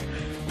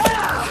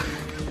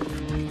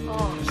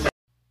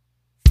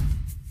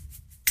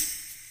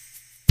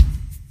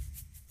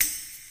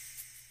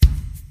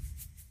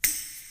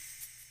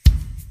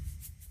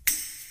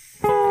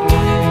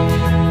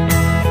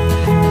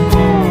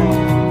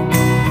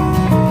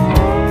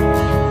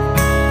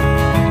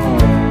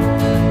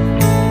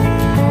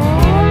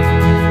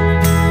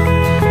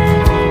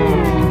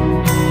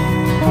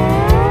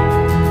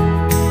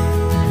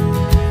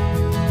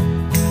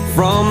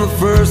 From the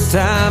first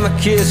time I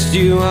kissed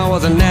you, I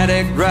was an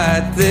addict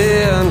right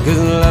then. 'Cause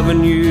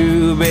loving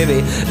you, baby,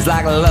 is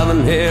like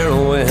loving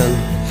heroin.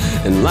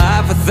 And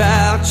life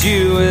without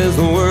you is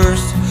the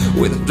worst.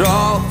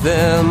 Withdraw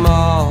them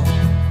all.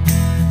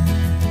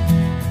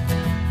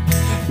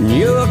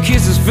 Your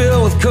kisses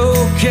filled with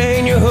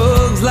cocaine, your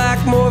hugs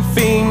like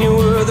morphine. You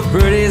were the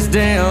prettiest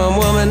damn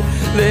woman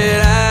that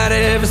I'd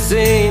ever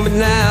seen. But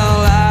now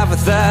life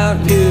without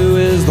you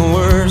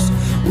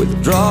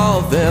withdraw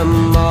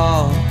them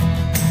all.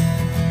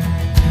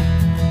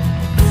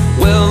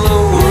 Well,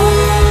 the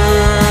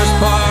worst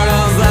part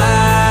of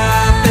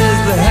life is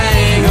the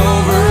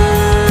hangover.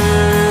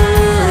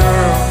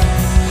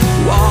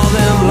 All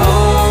them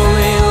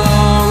lonely,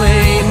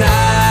 lonely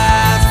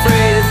nights,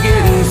 afraid of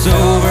getting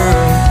sober.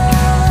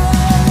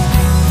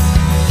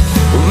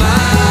 My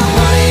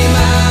honey,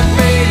 my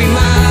baby,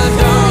 my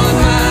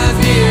darling, my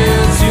dear,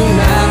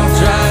 tonight I'll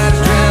try to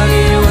drown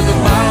you with a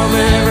bottle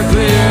of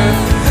Everclear.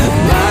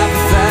 Life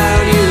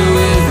without you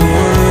is the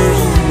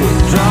worst,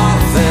 withdraw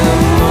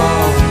them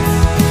all.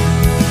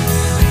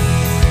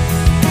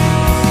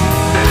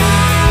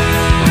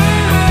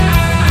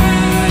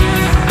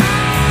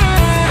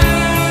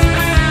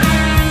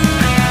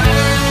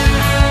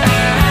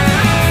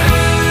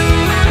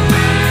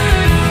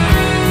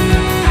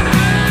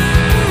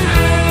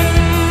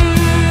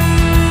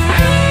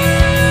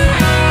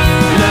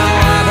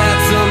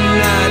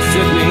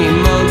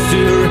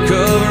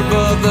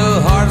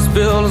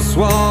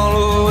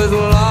 Swallow is the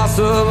loss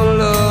of a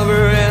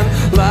lover,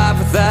 and life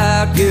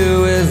without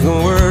you is the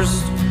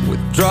worst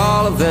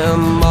withdrawal of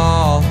them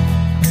all.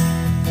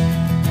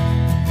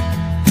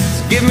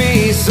 So give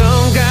me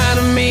some kind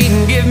of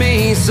meeting, give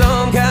me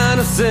some kind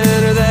of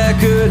center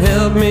that could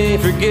help me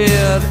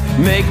forget,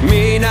 make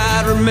me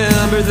not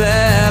remember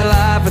that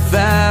life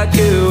without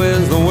you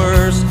is the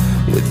worst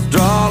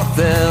withdrawal of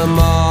them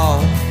all.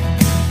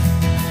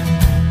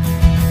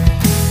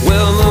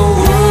 Well, the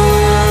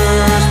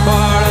worst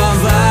part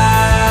of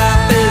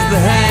life is the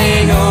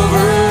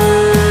hangover.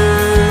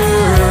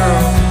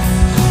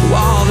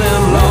 All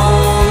them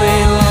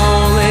lonely,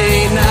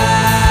 lonely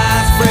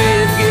nights,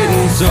 afraid of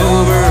getting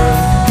sober.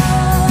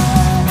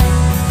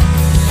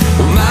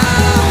 My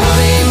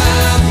honey,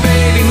 my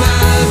baby,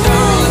 my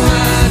darling,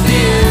 my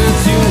dear,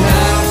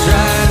 tonight I'll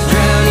try to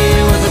drown you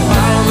with a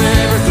bottle of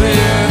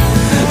Everclear.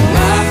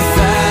 Life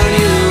without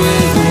you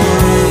is the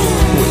worst,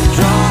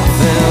 withdraw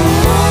them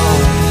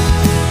all.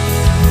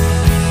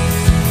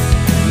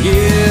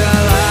 Yeah,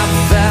 life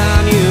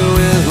without you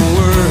is the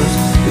worst,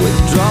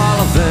 withdrawal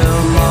of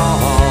them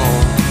all.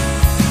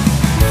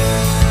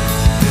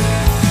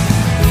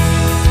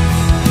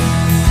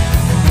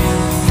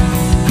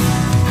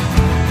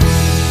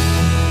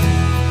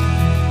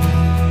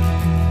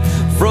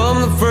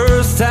 From the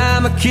first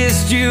time I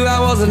kissed you, I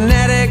was an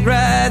addict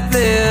right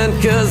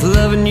then, 'cause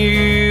loving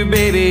you,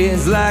 baby,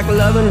 is like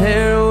loving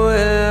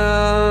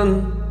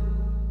heroin.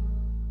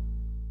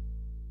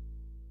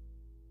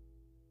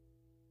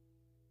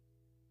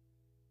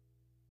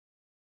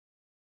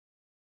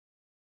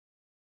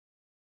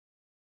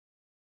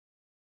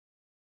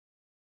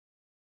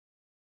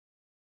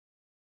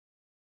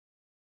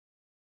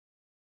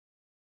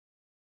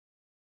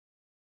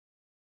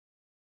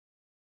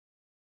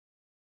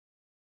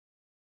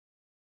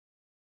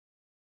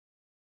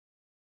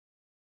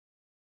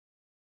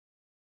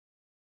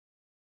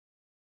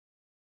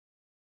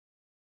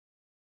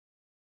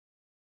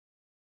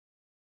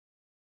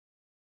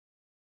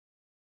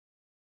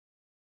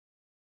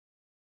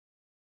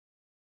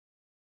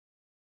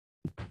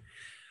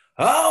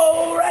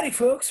 Alrighty,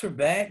 folks, we're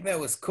back. That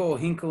was Cole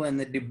Hinkle and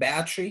the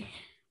Debauchery.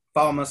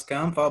 Fall Must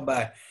Come, followed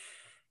by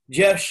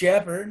Jeff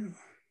Shepard,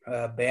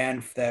 a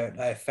band that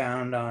I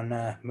found on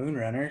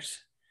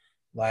Moonrunners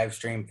live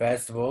stream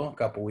festival a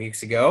couple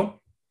weeks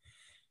ago.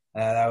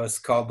 That was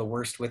called The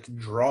Worst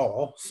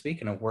Withdrawal.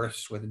 Speaking of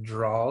worst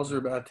withdrawals, we're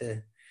about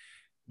to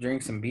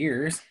drink some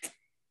beers.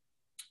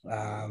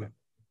 What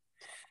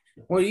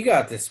do you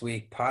got this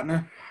week,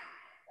 partner?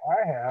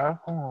 I have.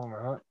 Hold on a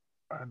minute.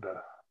 I had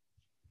to.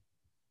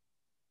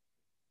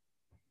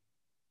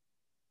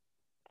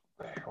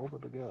 Where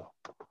did it go?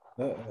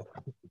 Uh-oh.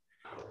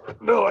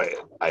 No,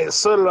 I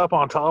set it up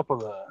on top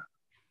of the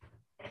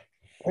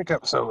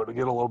pickup so to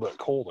get a little bit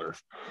colder.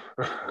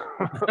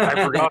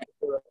 I forgot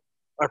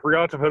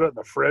to put it in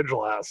the fridge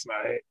last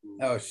night.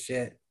 Oh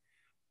shit!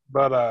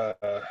 But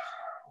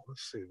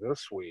let's see.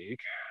 This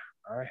week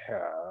I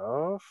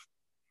have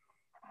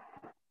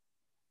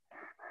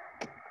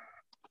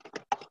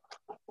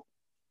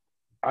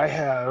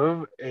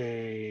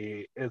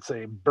it's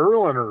a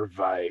Berliner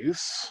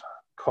Weiss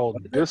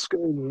called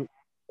Disco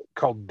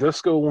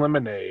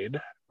Lemonade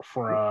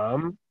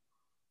from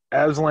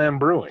Asland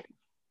Brewing.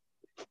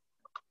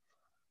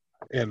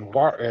 And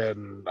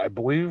I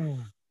believe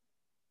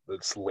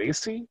it's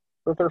Lacey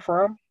that they're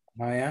from.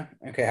 Oh yeah.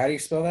 Okay. How do you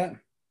spell that?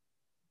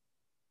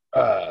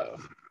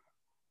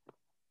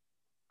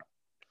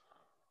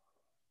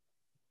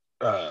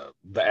 The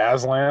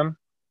Aslan.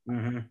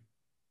 Mm-hmm.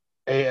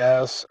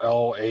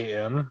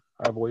 Aslan,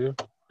 I believe.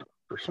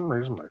 For some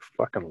reason, my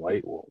fucking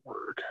light won't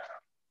work.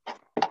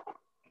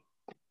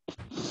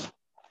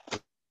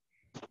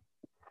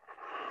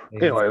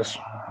 Anyways,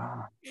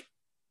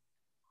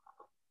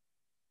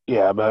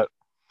 yeah, but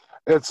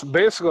it's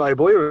basically, I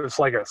believe it's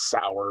like a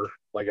sour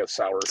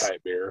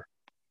type beer.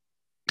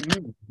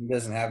 It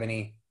doesn't have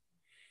any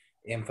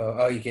info.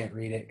 Oh, you can't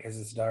read it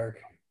because it's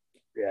dark.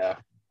 Yeah,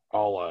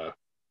 I'll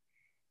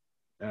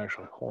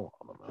actually hold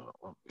on a minute.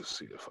 Let me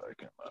see if I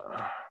can.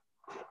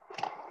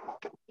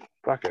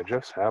 Fuck, I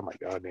just had my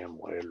goddamn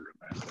lighter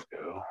a minute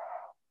ago.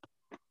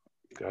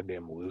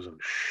 Goddamn losing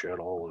shit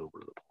all over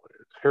the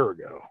place. Here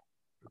we go.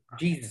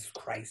 Jesus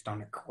Christ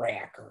on a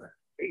cracker.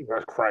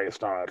 Jesus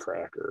Christ on a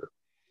cracker.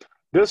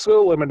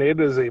 Disco Lemonade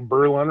is a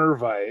Berliner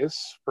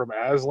Weiss from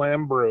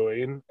Asland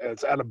Brewing.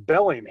 It's out of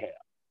Bellingham.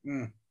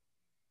 Mm.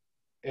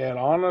 And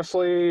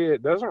honestly,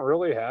 it doesn't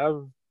really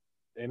have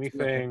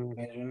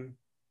anything.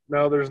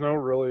 No, there's no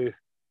really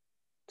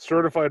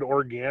certified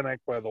organic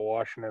by the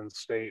Washington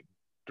State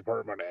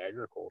Department of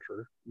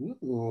Agriculture.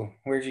 Ooh,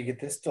 where'd you get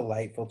this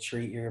delightful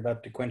treat you're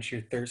about to quench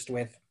your thirst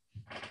with?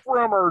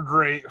 From our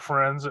great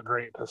friends at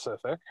Great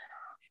Pacific.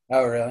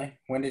 Oh, really?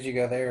 When did you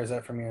go there? Is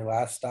that from your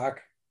last stock?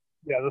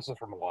 Yeah, this is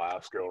from the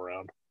last go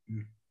round.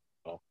 Mm.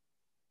 So,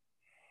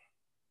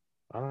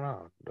 I don't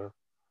know.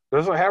 It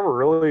doesn't have a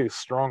really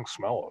strong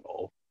smell at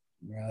all.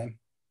 Really?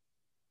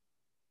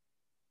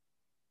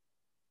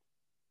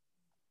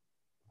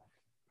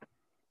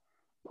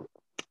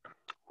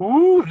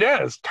 Ooh,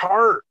 that is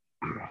tart.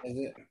 Is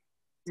it?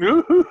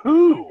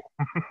 Ooh.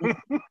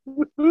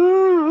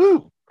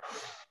 Ooh.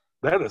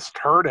 That is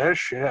tart as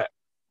shit.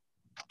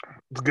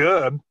 It's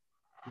good.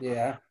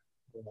 Yeah.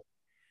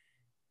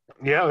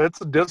 Yeah, it's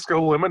a disco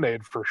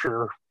lemonade for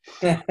sure.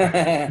 Like,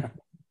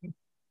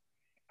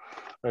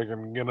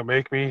 I'm gonna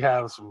make me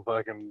have some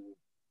fucking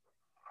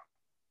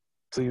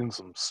seeing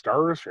some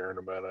stars here in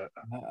a minute.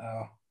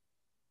 Uh-oh.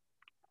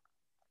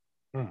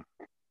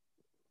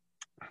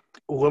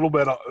 A little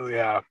bit of,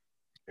 yeah.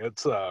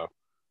 It's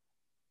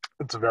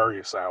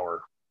very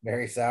sour.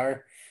 Very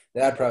sour?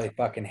 I'd probably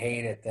fucking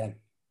hate it then.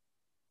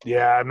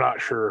 Yeah, I'm not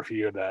sure if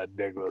you'd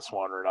dig this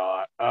one or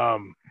not.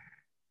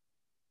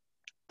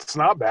 It's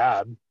not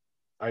bad.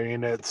 I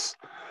mean, it's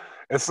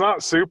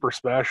not super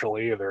special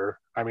either.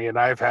 I mean,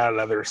 I've had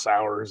other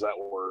sours that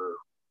were,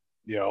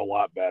 a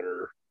lot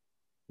better.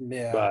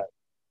 Yeah. But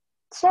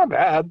it's not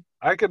bad.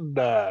 I could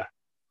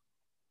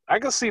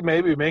see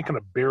maybe making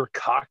a beer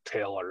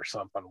cocktail or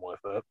something with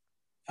it.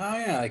 Oh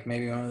yeah, like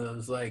maybe one of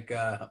those like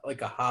a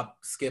hop,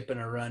 skip, and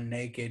a run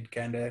naked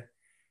kind of.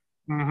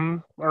 Mm-hmm.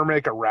 Or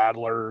make a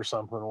rattler or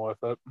something with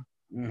it.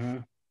 Mm-hmm.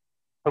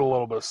 Put a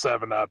little bit of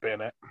 7-Up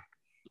in it.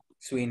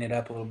 Sweeten it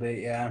up a little bit,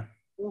 yeah.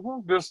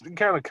 Mm-hmm. Just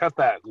kind of cut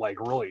that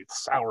like really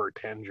sour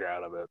tinge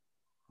out of it.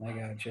 I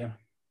gotcha.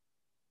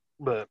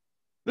 But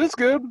it's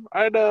good.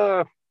 I'd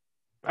buy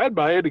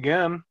it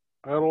again.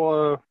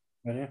 I'll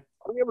give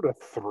it a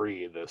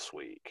 3 this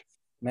week.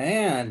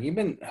 Man, you've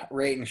been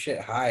rating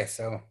shit high,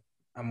 so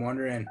I'm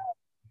wondering.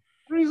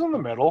 3's in the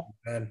middle.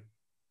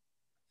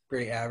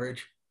 Pretty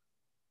average.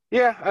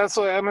 Yeah, that's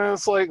like, I mean,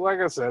 it's like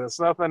I said, it's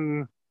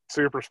nothing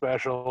super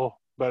special,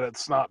 but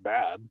it's not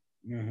bad.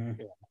 Mm-hmm.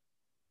 Yeah.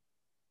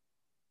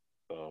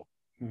 So,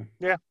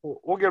 yeah,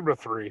 we'll give it a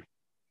 3.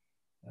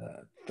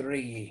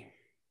 3.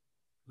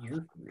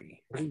 You're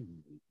 3.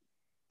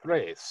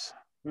 Thrace.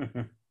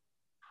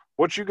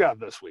 What you got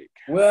this week?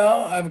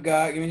 Well,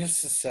 give me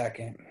just a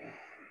second.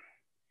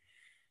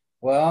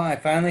 Well, I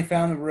finally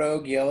found the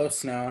Rogue Yellow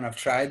Snow, and I've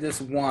tried this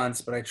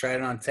once, but I tried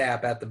it on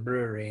tap at the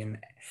brewery, and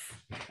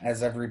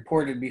as I've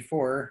reported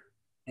before,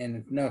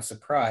 and no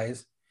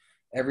surprise,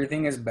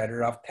 everything is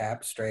better off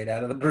tap straight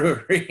out of the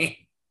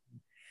brewery.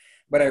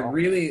 But I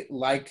really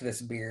liked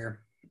this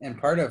beer, and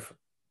part of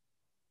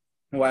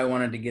why I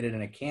wanted to get it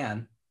in a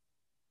can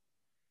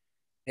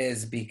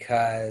is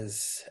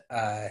because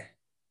I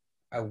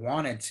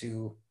wanted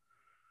to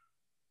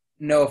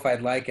know if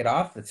I'd like it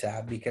off the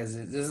tap, because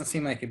it doesn't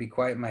seem like it'd be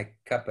quite my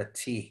cup of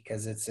tea,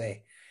 because it's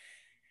a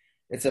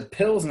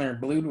Pilsner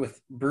brewed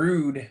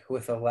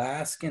with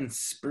Alaskan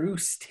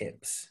spruce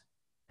tips,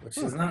 which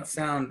does not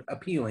sound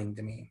appealing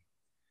to me.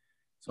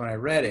 So when I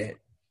read it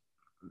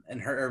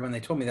and when they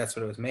told me that's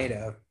what it was made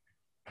of,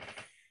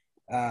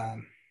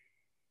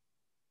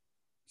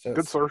 so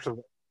good source of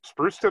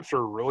spruce tips are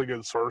a really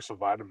good source of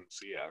vitamin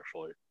C,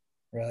 actually.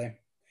 Really?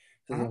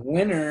 So this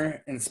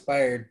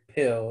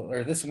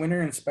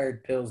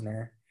winter-inspired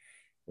Pilsner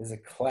is a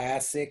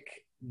classic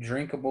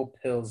drinkable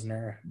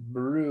Pilsner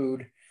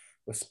brewed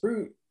with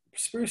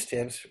spruce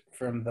tips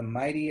from the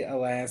mighty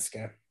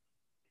Alaska.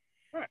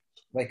 Right.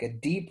 Like a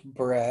deep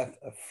breath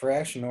of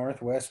fresh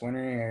northwest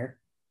winter air,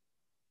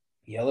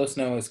 Yellow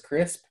Snow is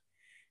crisp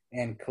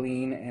and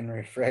clean and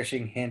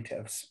refreshing hint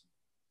of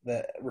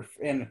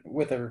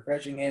with a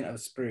refreshing hint of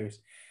spruce,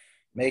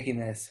 making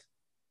this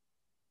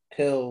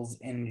Pils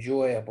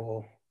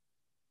enjoyable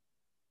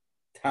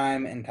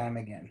time and time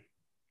again.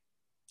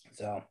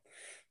 So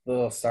the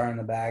little star in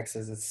the back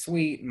says it's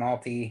sweet,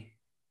 malty,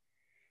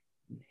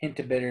 hint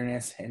of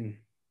bitterness, and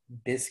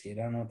biscuit.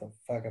 I don't know what the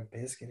fuck a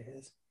biscuit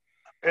is.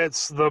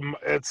 It's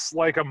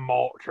like a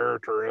malt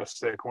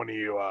characteristic when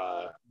you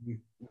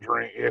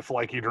drink, if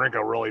like you drink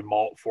a really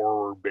malt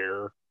forward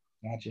beer.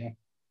 Gotcha.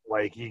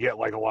 Like you get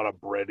like a lot of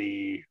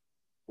bready,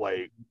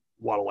 like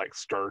a lot of like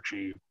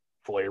starchy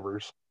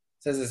flavors.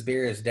 It says this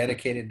beer is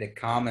dedicated to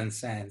common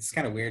sense. It's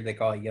kind of weird they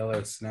call it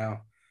Yellow Snow.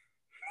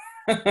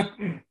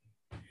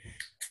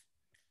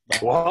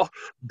 Well,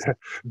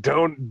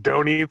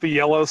 don't eat the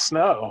yellow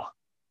snow.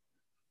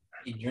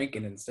 You drink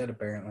it instead,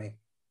 apparently.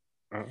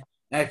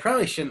 I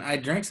probably shouldn't. I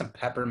drank some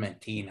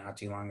peppermint tea not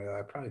too long ago.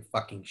 I probably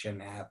fucking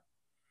shouldn't have.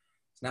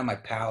 So now my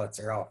palates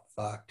are all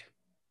fucked.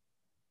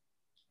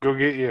 Go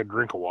get you a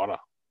drink of water.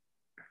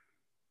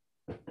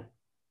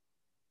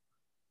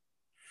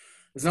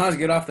 It's not as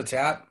good off the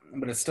tap,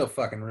 but it's still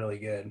fucking really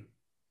good.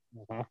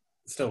 Mm-hmm.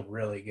 It's still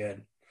really good.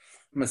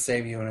 I'm gonna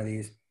save you one of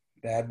these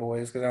bad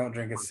boys because I don't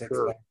drink a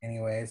six-pack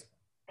anyways.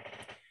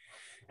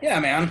 Yeah,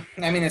 man.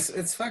 I mean,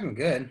 it's fucking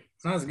good.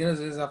 It's not as good as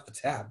it is off the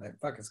tap, but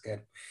fuck, it's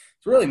good.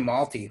 It's really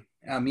malty.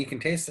 You can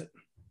taste it.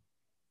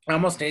 I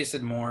almost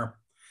tasted more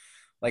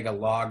like a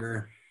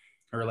lager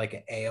or like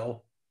an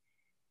ale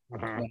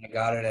when I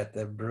got it at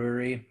the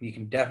brewery. You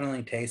can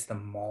definitely taste the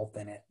malt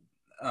in it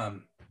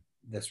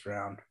this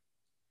round.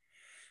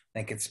 I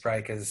think it's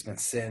probably because it's been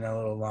sitting a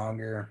little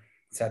longer.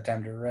 It's had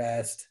time to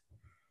rest.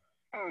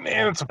 And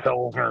it's a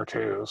Pilsner,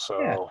 too,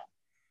 so...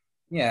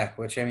 Yeah,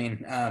 which, I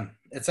mean,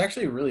 it's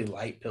actually a really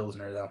light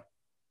Pilsner, though.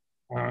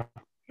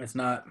 It's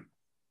not...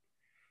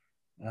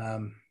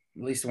 at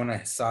least when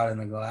I saw it in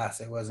the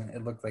glass, it wasn't...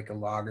 It looked like a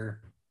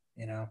lager,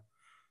 you know?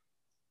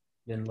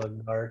 Didn't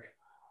look dark.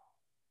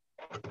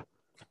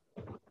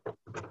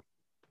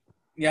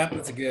 Yeah,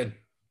 it's good.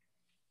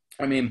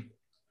 I mean,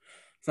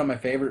 it's not my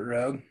favorite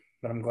Rogue,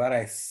 but I'm glad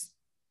I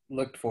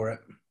looked for it.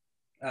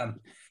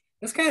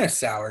 It's kind of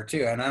sour,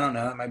 too, and I don't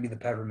know. It might be the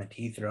peppermint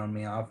tea throwing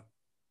me off.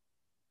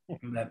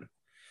 But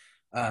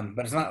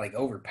it's not like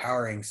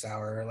overpowering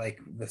sour, like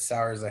the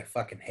sours I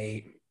fucking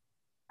hate.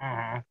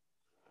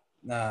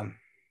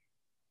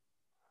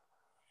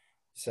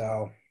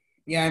 So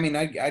yeah, I mean,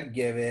 I'd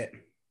give it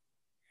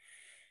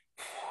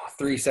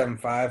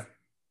 3.75.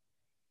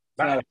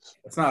 Nice.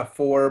 It's not a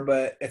 4,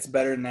 but it's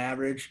better than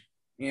average,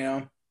 you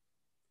know.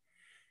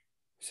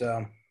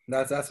 So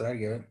that's what I'd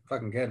give it.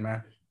 Fucking good,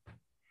 man.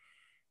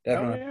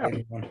 Definitely save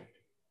you one.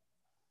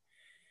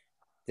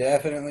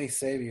 Definitely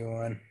save you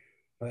one.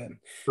 But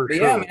Sure.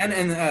 Yeah, man,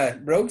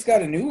 and Rogue's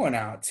got a new one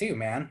out too,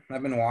 man.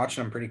 I've been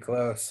watching them pretty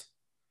close.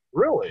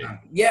 Really?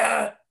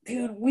 Yeah,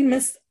 dude, we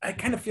missed. I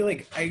kind of feel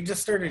like I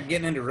just started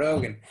getting into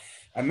Rogue, and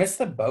I missed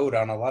the boat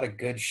on a lot of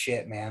good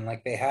shit, man.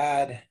 Like they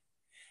had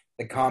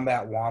the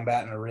Combat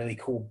Wombat in a really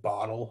cool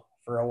bottle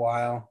for a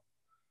while,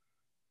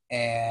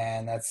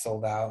 and that's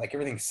sold out. Like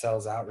everything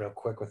sells out real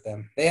quick with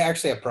them. They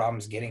actually have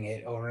problems getting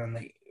it over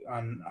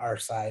on our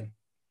side.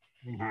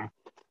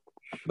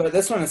 But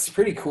this one is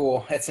pretty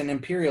cool. It's an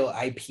Imperial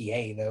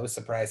IPA, though.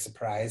 Surprise,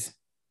 surprise.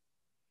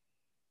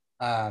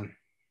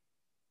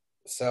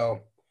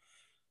 So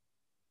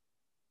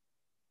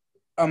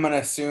I'm going to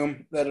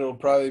assume that it'll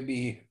probably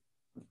be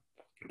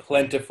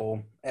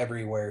plentiful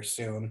everywhere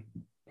soon.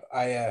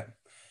 I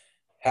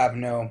have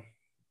no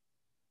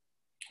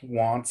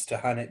wants to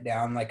hunt it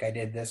down like I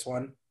did this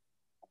one.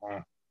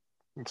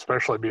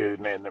 Especially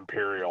being an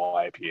Imperial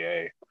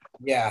IPA.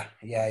 Yeah.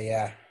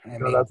 I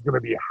mean, that's going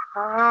to be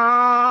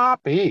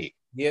hoppy.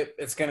 Yep,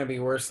 it's going to be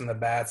worse than the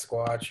Bat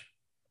Squatch.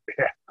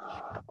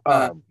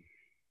 Yeah.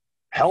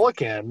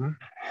 Pelican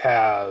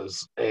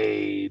has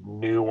a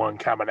new one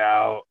coming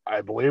out.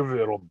 I believe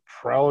it'll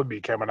probably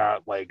be coming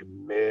out like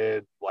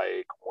mid,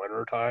 like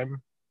winter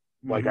time,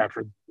 like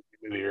after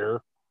the new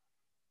year.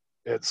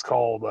 It's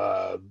called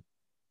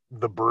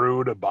The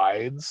Brood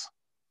Abides.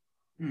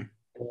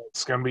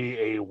 It's going to be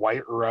a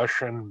White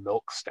Russian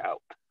milk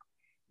stout.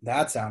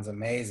 That sounds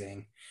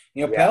amazing.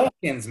 You know,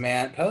 Pelicans,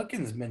 man.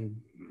 Pelican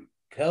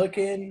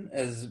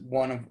is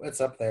one of, it's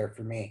up there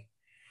for me.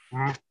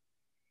 I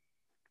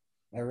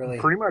really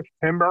pretty much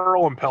Tin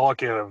Barrel and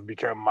Pelican have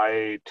become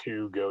my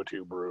two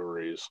go-to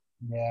breweries.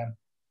 Yeah.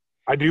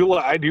 I do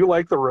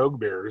like the Rogue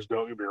beers,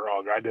 don't get me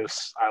wrong.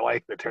 I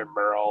like the Tin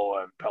Barrel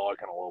and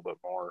Pelican a little bit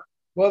more.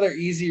 Well, they're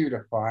easier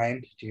to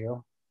find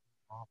too.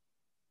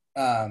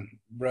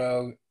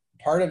 Rogue,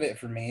 part of it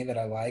for me that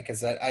I like is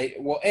that I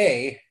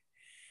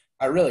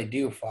really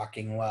do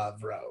fucking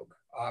love Rogue,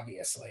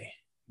 obviously.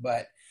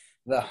 But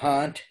the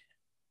hunt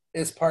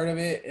is part of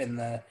it, and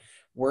the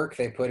work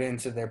they put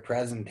into their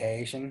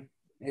presentation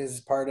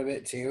is part of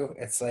it too.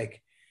 It's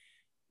like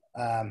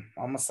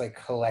almost like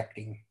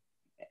collecting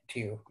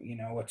too, you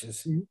know, which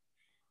is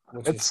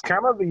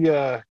kind of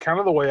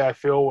the way I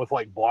feel with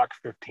like Block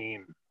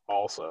 15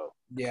 also.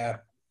 Yeah.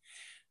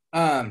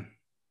 I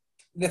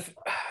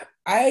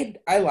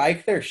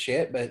like their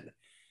shit, but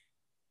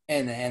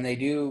and they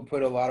do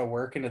put a lot of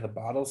work into the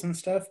bottles and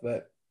stuff,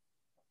 but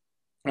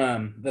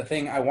the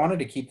thing, I wanted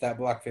to keep that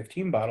Block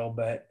 15 bottle,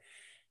 but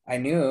I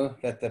knew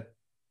that that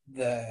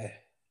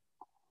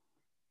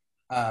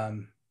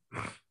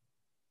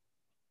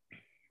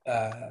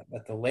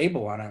the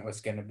label on it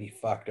was going to be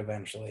fucked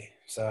eventually.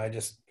 So I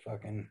just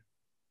fucking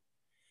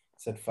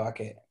said, fuck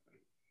it.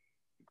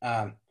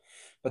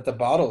 But the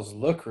bottles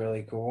look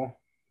really cool,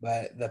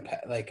 but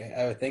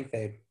I would think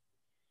I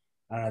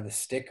don't know, the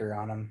sticker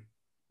on them,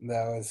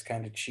 that was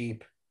kind of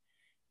cheap.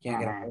 Can't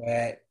get them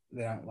wet.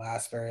 They don't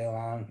last very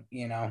long,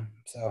 you know,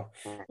 so,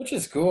 which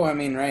is cool. I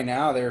mean, right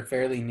now they're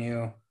fairly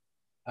new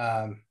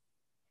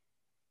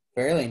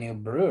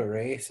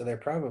brewery, so they're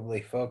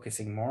probably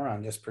focusing more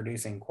on just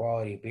producing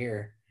quality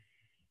beer.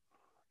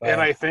 But, and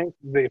I think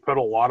they put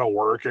a lot of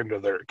work into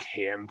their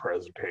can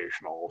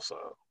presentation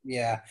also.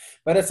 yeah,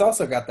 but it's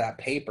also got that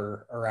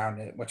paper around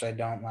it, which I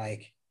don't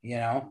like, you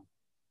know?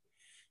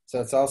 So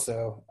it's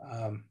also,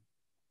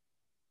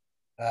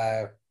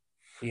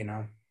 you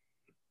know,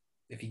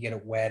 if you get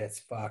it wet, it's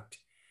fucked.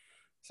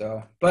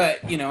 So,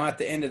 but, you know, at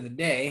the end of the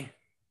day,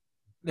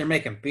 they're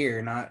making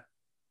beer, not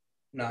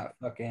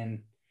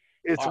fucking.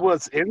 It's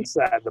what's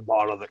inside the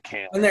bottle that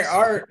counts. And their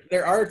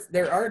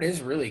art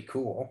is really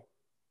cool.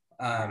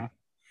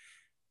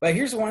 But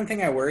here's one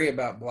thing I worry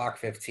about Block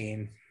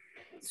 15.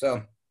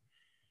 So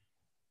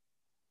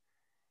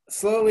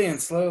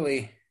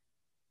slowly,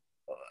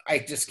 I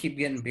just keep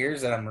getting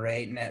beers that I'm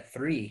rating at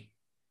 3.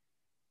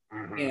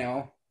 You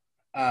know,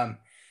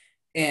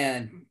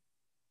 and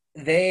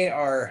they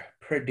are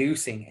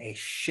producing a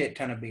shit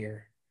ton of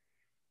beer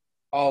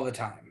all the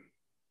time.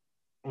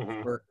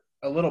 For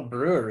a little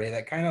brewery,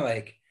 that kind of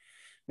like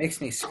makes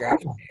me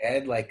scratch my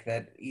head, like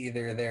that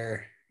either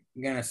they're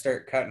gonna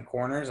start cutting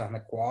corners on the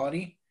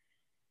quality,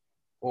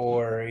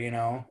 or, you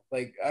know,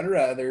 like I'd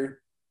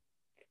rather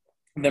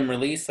them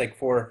release like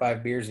 4 or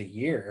 5 beers a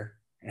year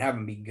and have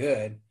them be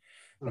good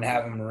than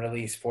have them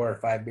release 4 or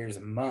 5 beers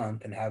a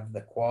month and have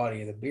the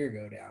quality of the beer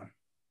go down.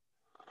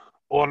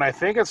 Well, and I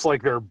think it's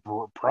like they're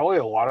probably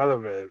a lot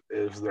of it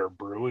is their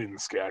brewing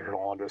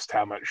schedule and just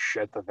how much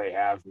shit that they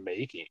have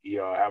making, you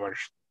know, how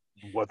much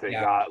what they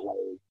got like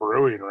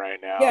brewing right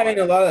now. Yeah, I mean,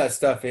 a lot of that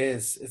stuff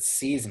it's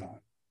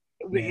seasonal.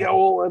 Yeah,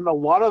 well, and a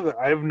lot of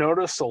I've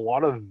noticed a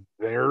lot of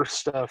their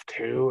stuff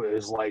too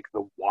is like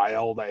the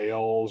wild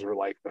ales or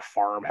like the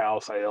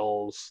farmhouse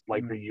ales,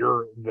 like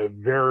the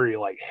very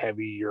like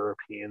heavy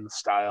European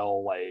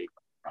style like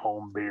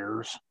home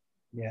beers.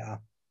 Yeah.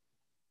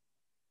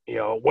 You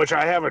know, which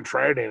I haven't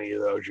tried any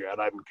of those yet.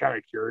 I'm kind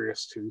of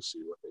curious to see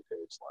what they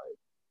taste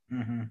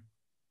like.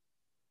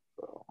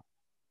 So.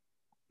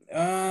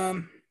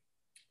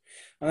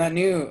 On that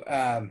new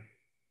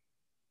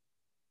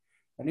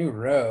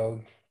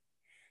Rogue,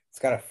 it's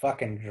got a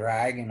fucking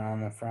dragon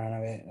on the front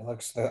of it. It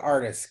looks, the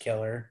artist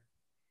killer,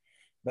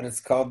 but it's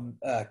called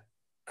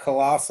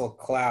Colossal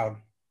Cloud.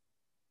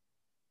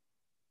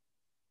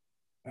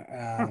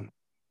 It's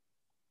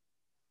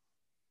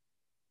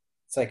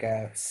like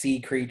a sea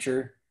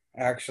creature,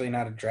 actually,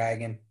 not a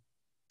dragon.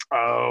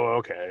 Oh,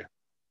 okay.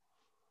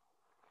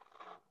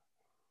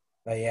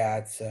 But yeah,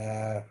 it's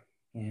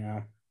you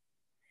know,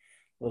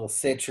 a little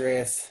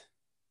citrus.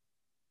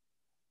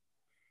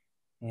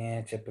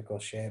 Yeah, typical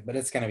shit. But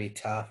it's gonna be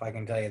tough, I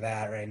can tell you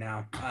that right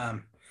now.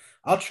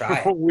 I'll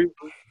try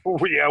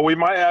it. we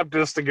might have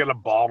just to get a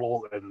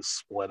bottle and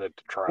split it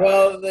to try.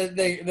 Well,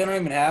 they don't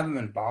even have them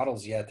in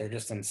bottles yet. They're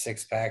just in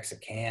 6-packs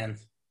of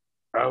cans.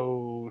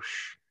 Oh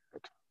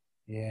shit.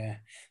 Yeah,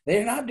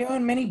 they're not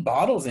doing many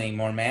bottles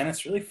anymore, man.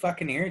 It's really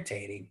fucking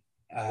irritating.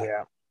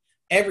 Yeah.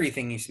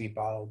 Everything used to be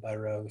bottled by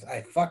Rogues.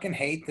 I fucking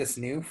hate this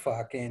new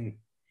fucking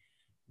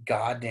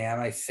goddamn.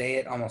 I say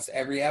it almost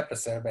every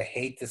episode, but I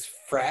hate this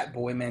frat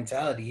boy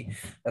mentality.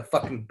 The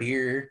fucking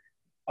beer,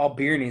 all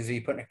beer needs to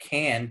be put in a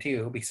can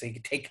too, because you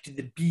can take it to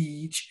the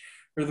beach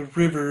or the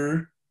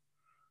river.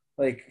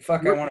 Like,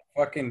 fuck, I want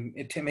to fucking,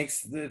 it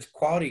makes the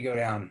quality go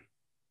down.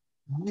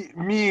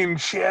 Me and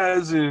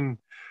Chaz and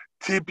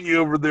Tippy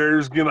over there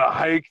is gonna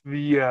hike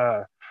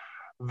the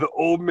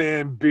Old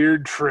Man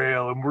Beard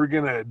Trail, and we're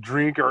gonna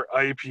drink our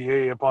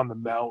IPA up on the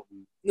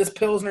mountain. This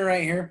Pilsner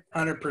right here,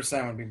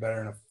 100% would be better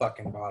in a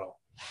fucking bottle.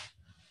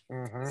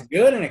 It's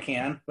good in a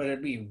can, but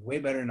it'd be way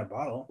better in a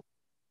bottle.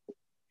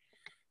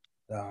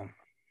 So,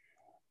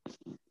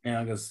 you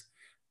know, it goes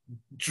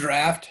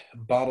draft,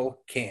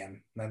 bottle,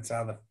 can. That's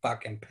how the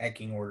fucking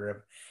pecking order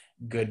of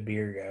good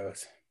beer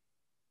goes.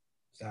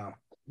 So.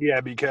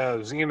 Yeah,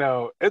 because, you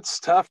know, it's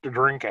tough to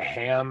drink a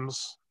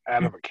Hamm's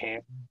out of a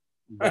can,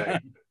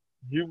 but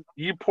you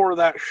pour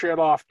that shit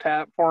off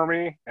tap for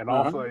me, and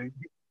also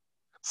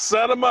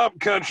set them up,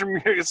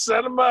 country music.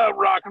 Set them up,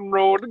 rock and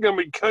roll. It's gonna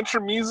be country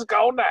music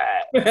all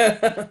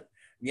night.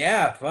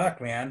 Yeah,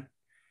 fuck, man.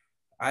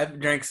 I've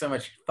drank so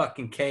much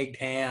fucking kegged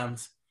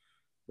Hams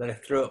that I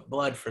threw up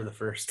blood for the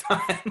first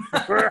time.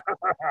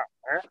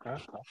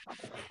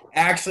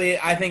 Actually,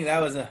 I think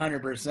that was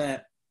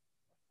 100%.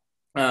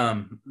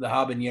 The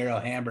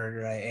habanero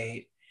hamburger I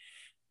ate,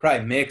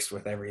 probably mixed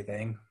with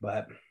everything,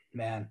 but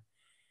man,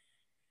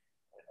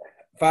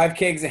 5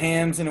 kegs of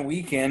Hams in a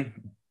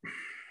weekend.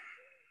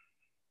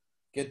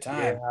 Good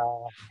time.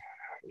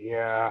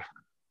 Yeah.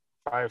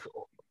 5.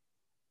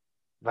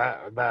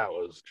 That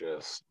was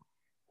just.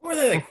 Were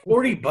they like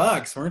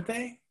 $40, weren't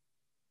they?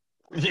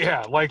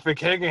 Yeah, like the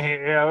keg.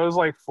 Yeah, it was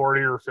like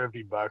 $40 or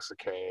 $50 a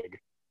keg.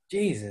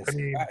 Jesus. I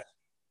mean,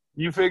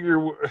 you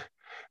figure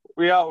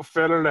we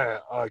outfitted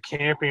a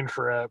camping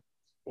trip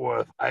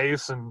with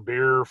ice and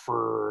beer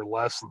for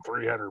less than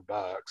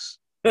 $300.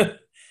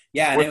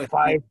 Yeah, with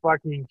 5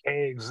 fucking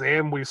kegs,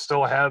 and we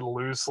still had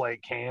loose,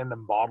 like, canned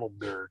and bottled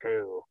beer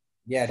too.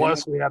 Yeah.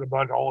 Plus, we had a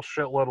whole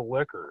shitload of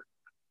liquor.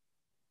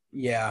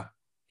 Yeah,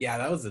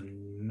 that was a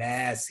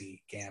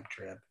messy camp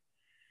trip.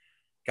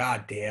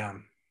 God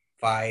damn,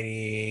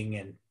 fighting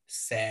and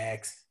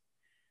sex.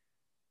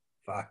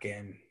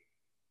 fucking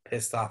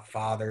pissed off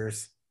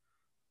fathers,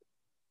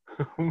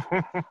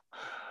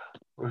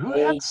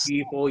 old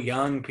people,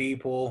 young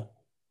people,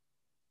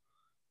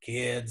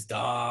 kids,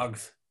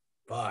 dogs.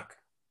 Fuck.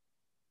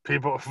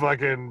 People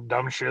fucking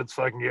dumb shits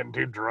fucking getting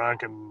too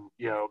drunk and,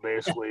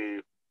 basically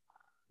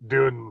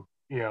doing,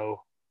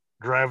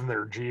 driving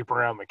their Jeep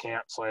around the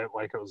campsite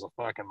like it was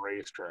a fucking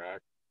racetrack.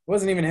 It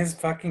wasn't even his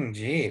fucking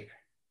Jeep.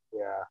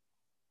 Yeah.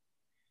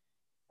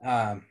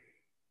 Yeah,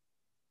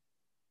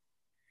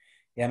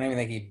 I don't even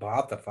think he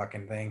bought the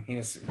fucking thing. He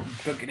was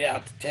took it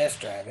out to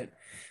test drive it.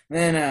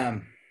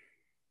 Then,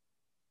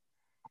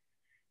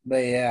 but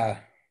yeah,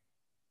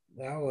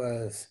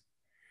 it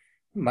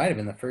might have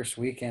been the first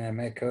weekend I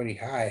met Cody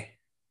High.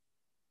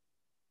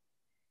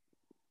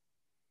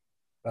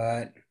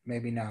 But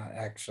maybe not,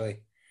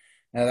 actually.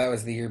 No, that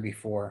was the year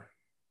before.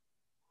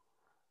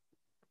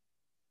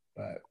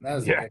 But that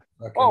was a good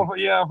fucking... Oh,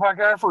 yeah, fuck,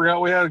 I forgot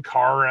we had a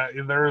car wreck.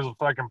 There was a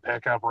fucking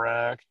pickup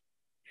wreck.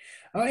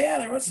 Oh, yeah,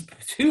 there was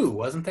 2,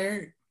 wasn't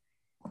there?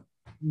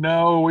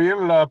 No, we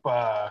ended up...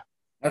 I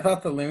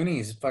thought the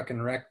Loonies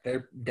fucking wrecked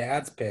their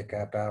dad's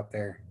pickup out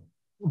there.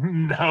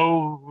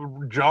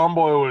 No, John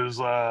Boy was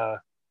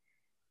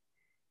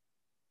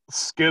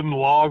skidding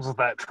logs with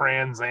that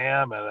Trans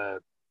Am, and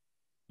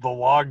the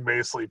log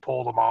basically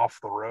pulled him off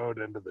the road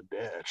into the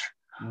ditch.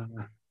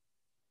 Mm-hmm.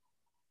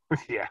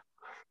 Yeah.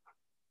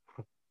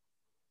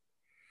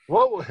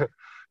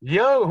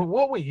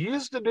 What we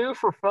used to do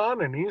for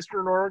fun in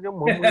Eastern Oregon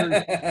when we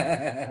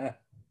were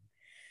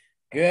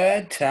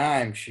good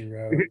time, she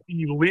wrote.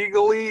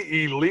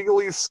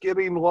 illegally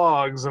skidding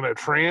logs in a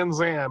Trans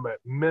Am at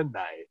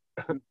midnight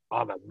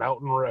on a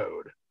mountain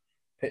road.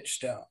 Pitch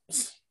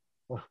stumps.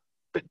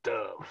 Bit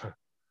dumb.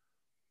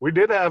 We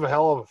did have a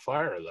hell of a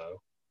fire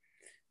though.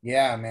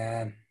 Yeah,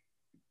 man.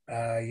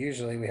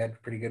 Usually we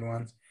had pretty good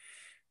ones.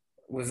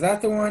 Was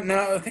that the one?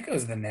 No, I think it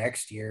was the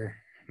next year.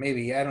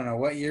 Maybe. I don't know.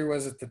 What year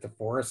was it that the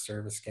Forest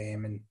Service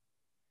came and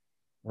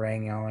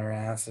rang on their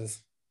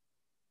asses?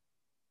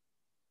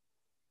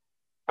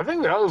 I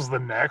think that was the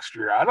next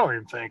year. I don't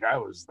even think I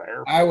was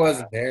there. I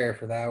wasn't there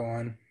for that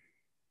one.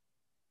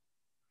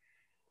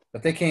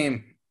 But they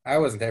came. I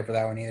wasn't there for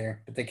that one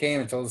either. But they came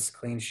and told us to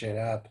clean shit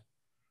up.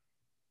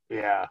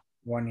 Yeah.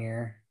 One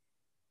year.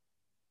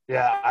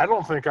 Yeah, I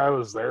don't think I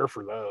was there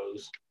for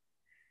those.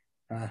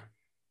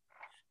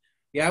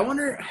 Yeah, I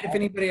wonder if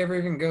anybody ever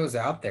even goes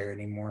out there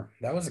anymore.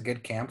 That was a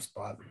good camp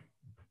spot.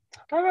 I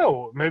don't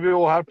know. Maybe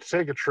we'll have to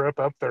take a trip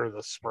up there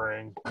this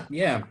spring.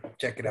 Yeah,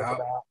 check it out.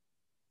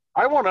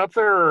 I went up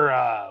there,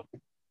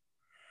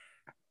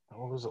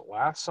 what was it,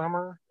 last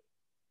summer?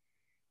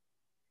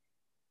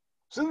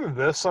 It was either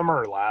this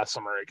summer or last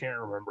summer. I can't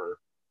remember.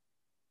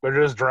 But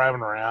just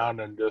driving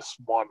around and just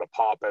wanted to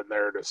pop in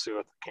there to see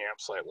what the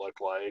campsite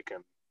looked like.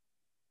 And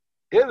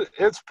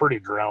it's pretty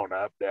grown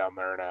up down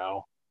there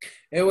now.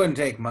 It wouldn't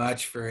take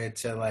much for it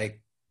to like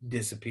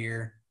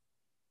disappear,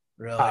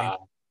 really.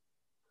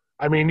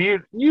 I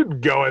mean,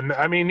 you'd go in.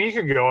 I mean, you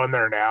could go in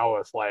there now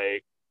with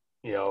like,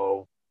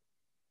 a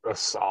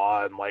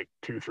saw and like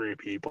 2-3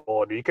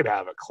 people, and you could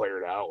have it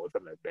cleared out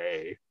within a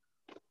day.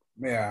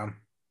 Yeah,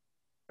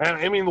 and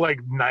I mean, like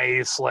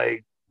nice,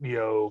 like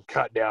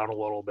cut down a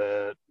little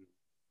bit,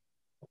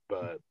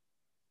 but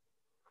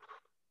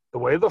the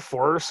way the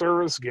Forest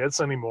Service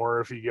gets anymore,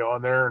 if you go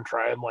in there and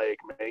try and like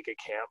make a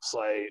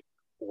campsite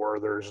where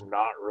there's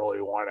not really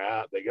one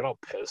at, they get all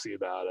pissy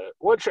about it,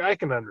 which I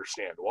can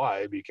understand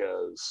why,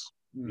 because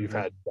you've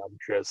had dumb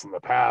shits in the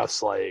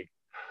past, like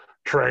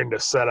trying to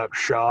set up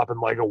shop in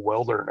like a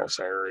wilderness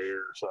area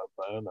or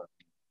something.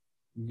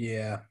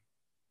 Yeah.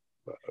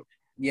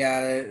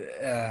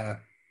 Yeah,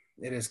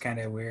 it is kind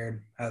of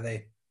weird how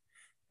they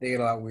get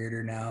a lot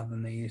weirder now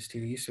than they used to.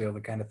 You used to be able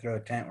to kind of throw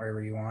a tent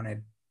wherever you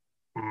wanted.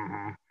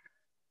 Mm-hmm.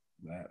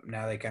 But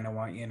now they kind of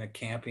want you in a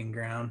camping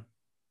ground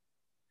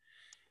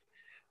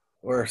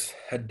or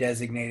a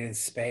designated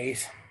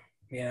space,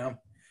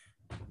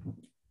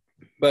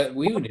 But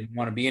we didn't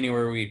want to be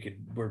anywhere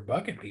we're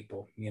bucking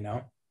people,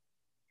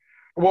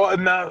 Well,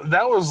 and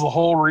that was the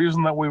whole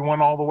reason that we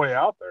went all the way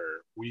out there.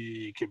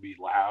 We could be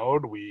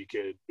loud, we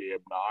could be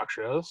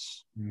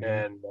obnoxious,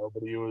 and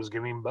nobody was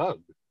getting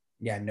bugged.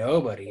 Yeah,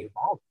 nobody.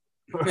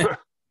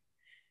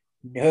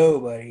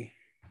 Nobody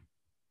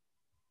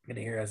could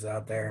hear us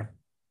out there.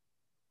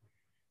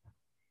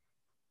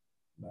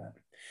 But,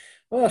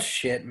 well,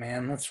 shit,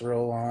 man. Let's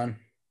roll on.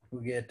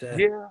 We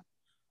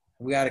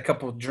got a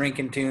couple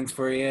drinking tunes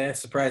for you.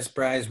 Surprise,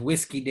 surprise.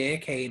 Whiskey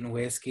Dick hating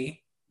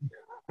whiskey.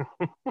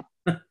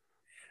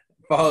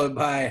 Followed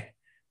by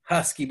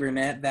Husky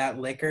Burnett, That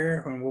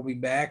Liquor. When we'll be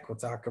back, we'll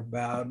talk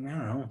about,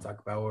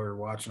 what we're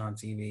watching on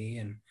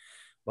TV and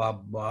blah,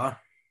 blah, blah.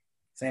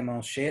 Same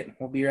old shit.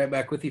 We'll be right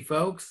back with you,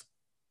 folks.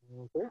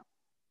 Okay.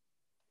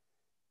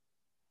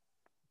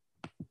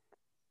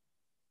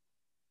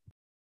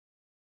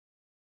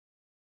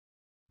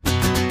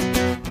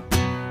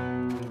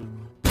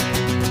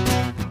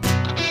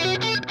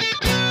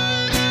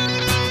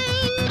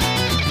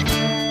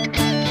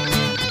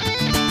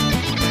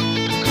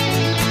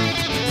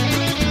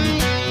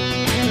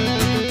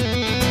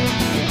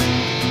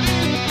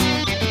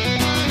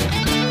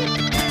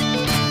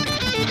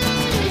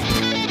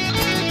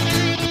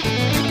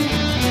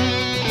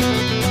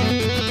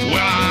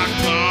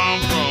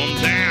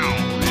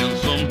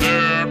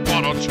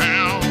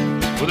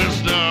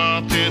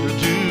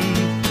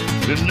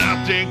 and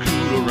nothing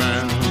cool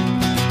around.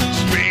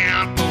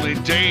 Spent only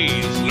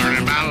days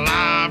learning my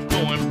life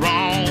going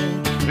wrong.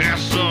 That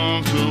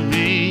sung to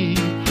me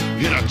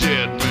in a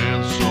dead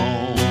man's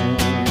song.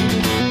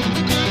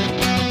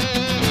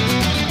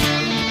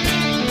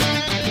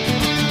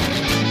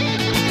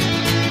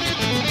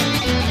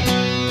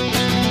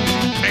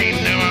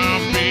 Ain't never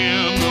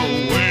been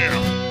nowhere,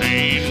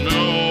 ain't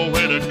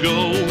nowhere to go.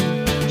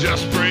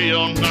 Just pray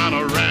I'm not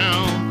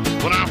around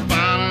when I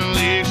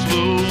finally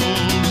explode.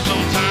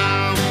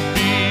 Sometimes it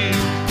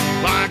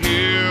feels like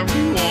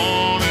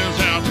everyone is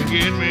out to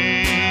get me.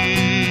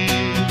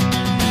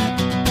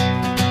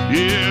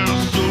 Yeah,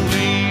 so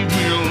leave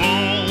me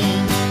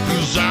alone,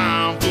 'cause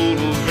I'm full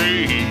of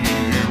hate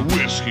and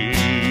whiskey.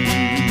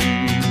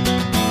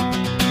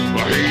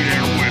 Hate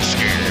and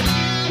whiskey.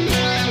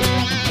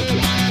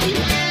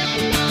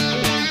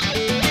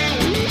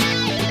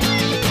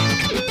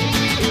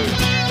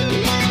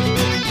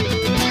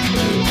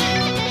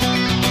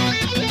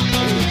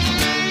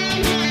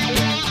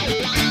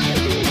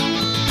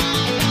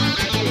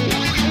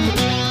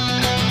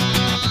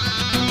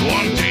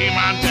 One day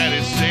my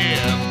daddy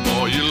said,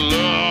 boy, you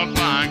look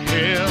like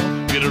hell.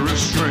 Get a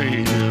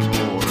restraining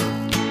order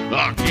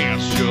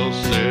against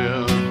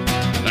yourself.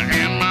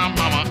 And my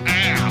mama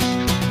asked,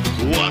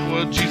 what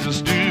would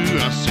Jesus do?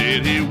 I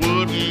said he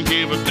wouldn't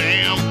give a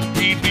damn.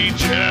 He'd be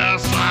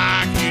just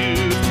like you.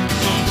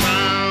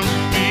 Sometimes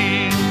it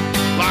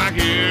feels like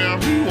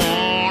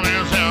everyone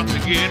is out to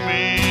get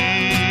me.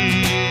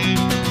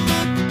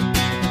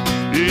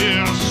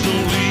 Yeah, so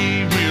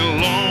leave me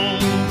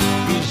alone,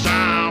 'cause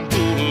I'm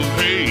full of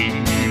hate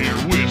and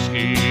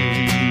whiskey.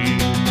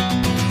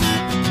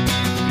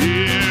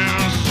 Yeah,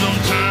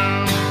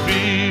 sometimes it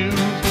feels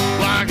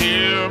like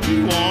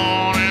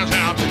everyone is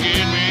out to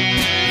get me.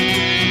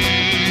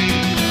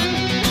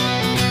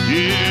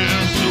 Yeah,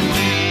 so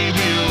leave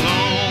me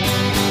alone,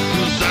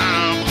 'cause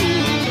I'm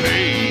full of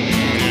hate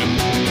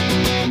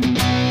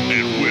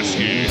and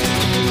whiskey.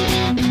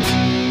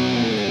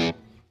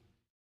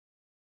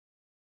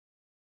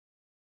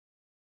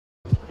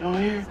 You don't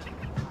hear?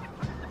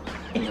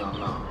 Hell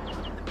no.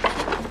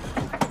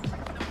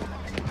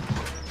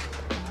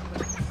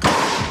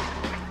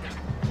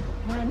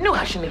 I knew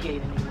I shouldn't have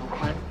gave him no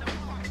money.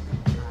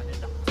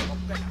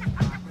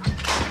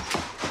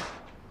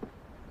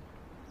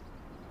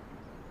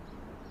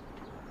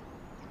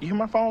 You hear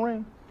my phone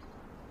ring?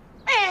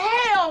 Man,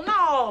 hell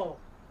no!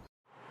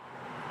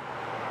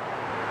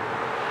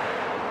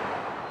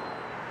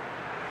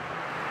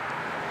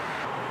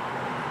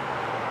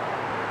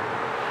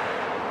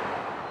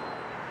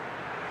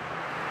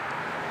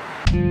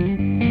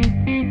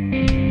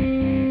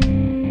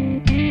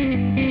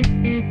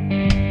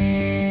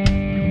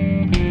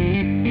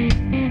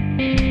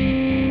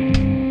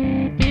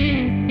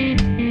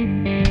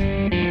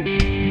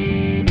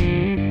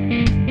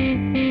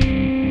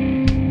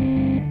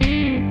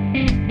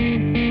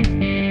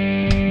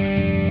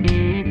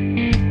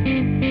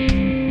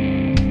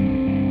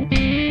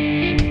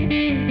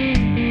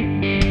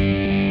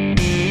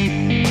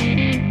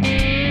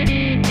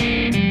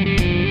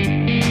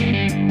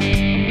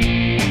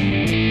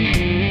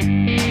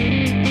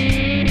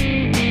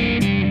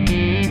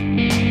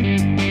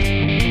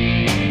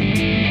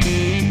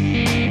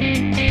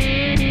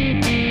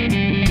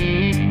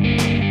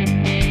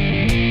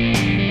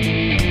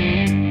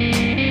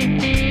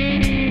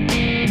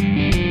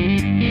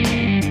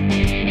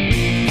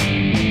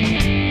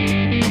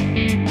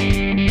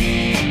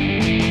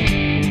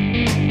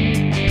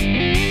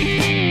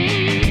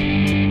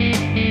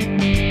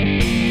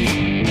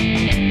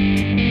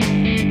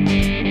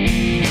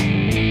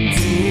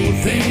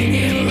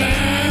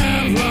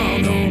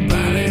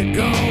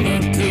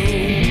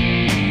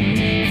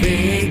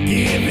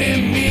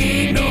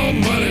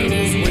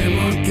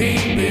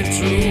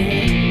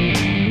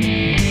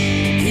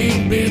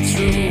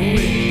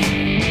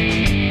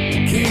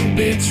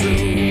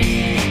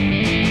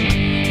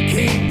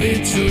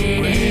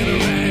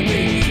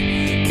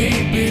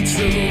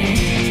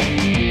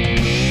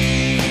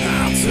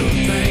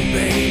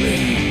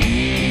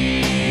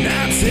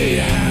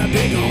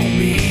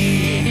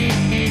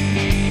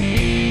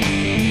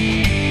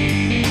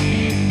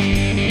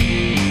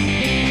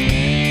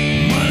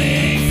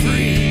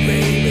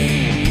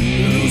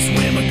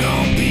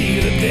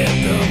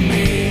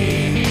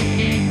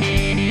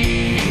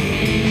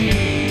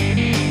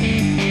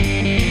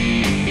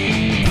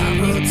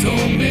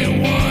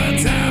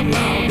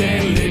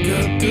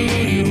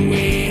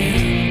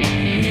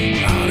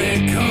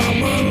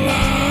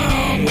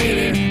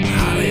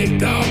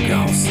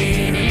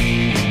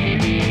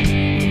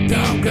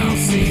 Doggone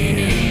sin.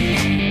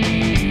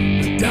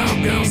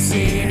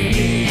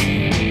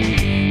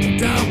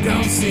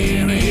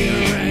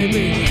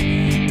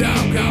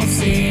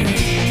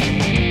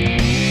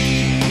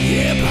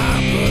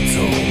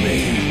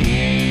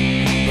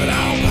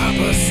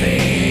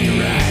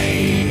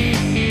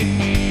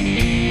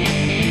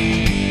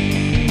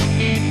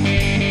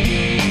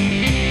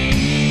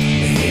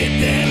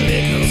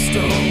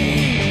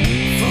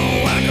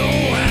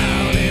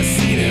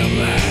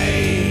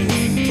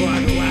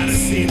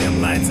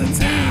 of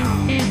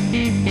town.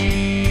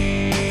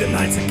 The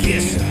nights of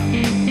kissing,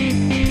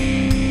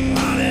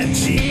 all that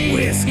cheap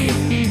whiskey,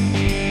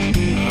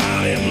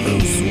 all them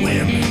loose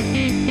women.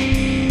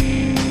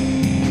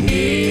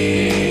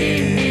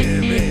 Yeah,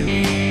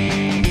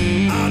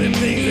 baby. All them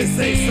things they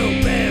say so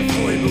bad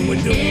for you, but we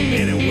do them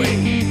anyway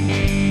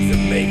to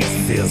make us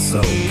feel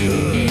so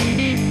good.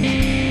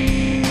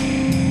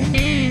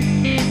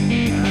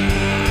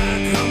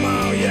 Come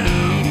on,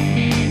 y'all.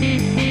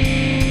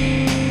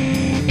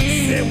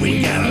 Said we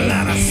got a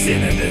lot of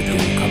sinning to do.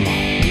 Come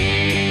on.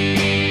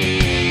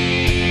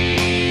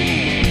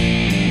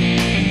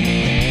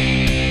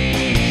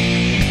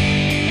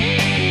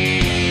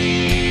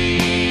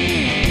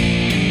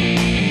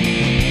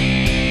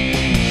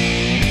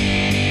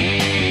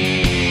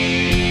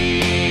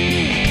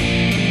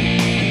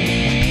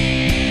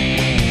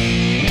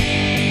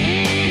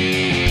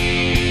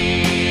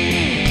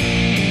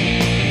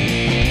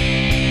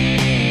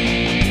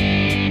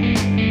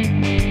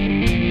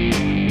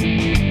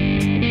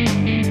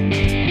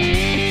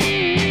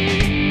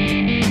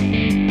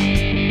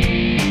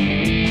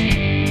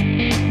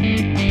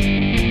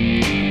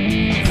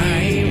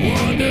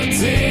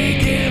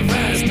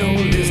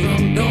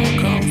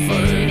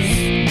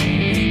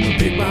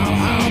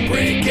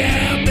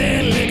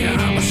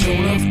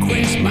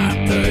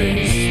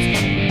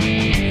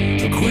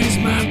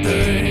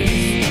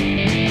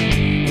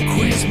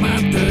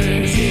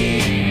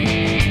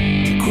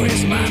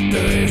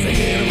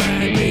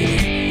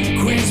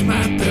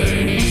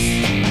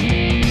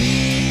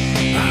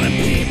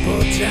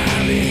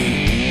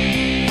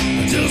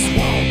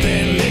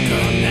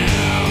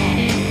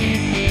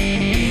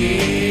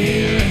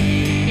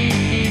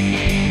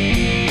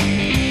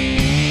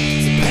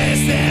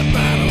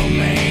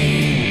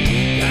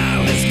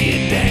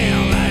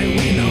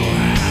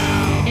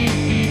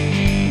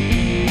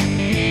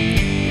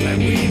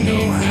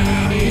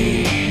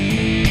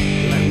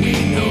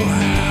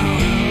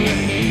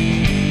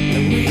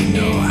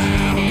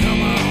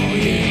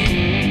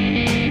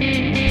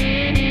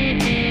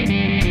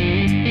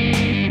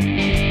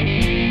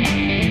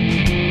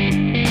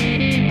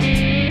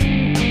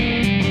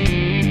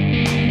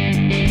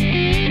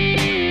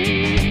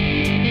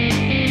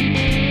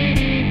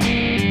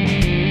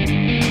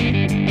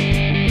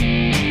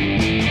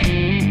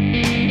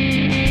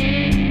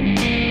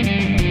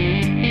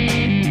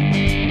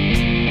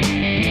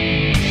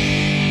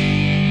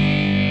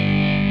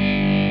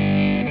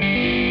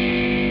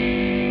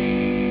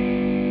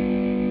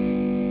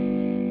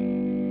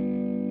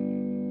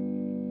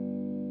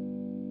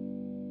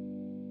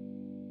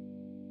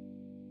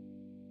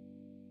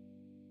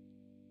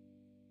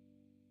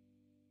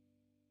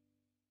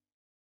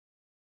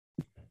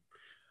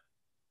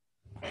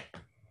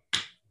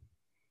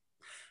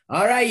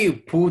 All right, you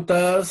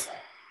putas.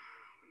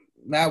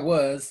 That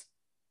was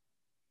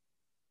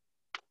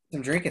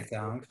some drinking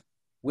songs.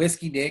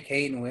 Whiskey Dick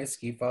hating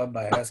whiskey, followed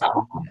by Husky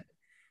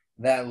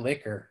that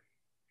liquor.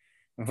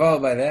 And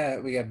followed by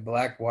that, we got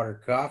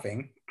Blackwater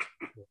coughing.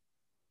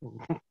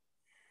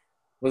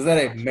 Was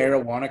that a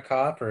marijuana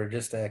cough or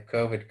just a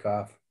COVID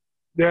cough?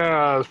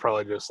 Yeah, it was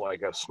probably just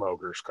like a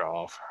smoker's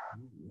cough.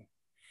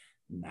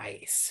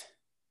 Nice.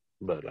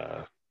 But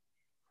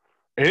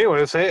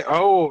anyways, hey,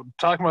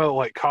 talking about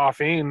like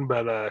caffeine,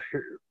 but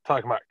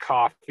talking about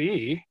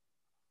coffee,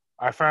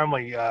 I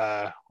finally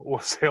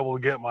was able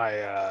to get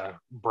my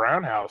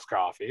Brown House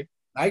coffee.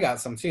 I got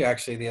some too,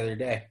 actually, the other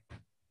day.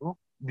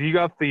 You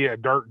got the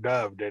Dark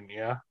Dove, didn't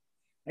you?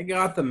 I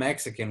got the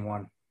Mexican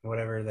one, what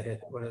is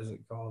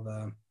it called?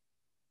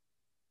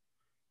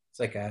 It's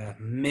like a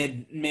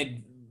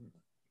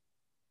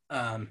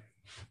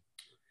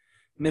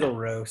middle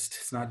roast.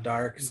 It's not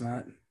dark. It's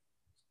not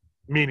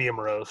medium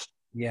roast.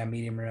 Yeah,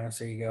 medium roast.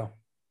 There you go.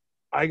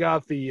 I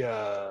got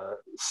the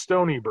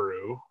Stony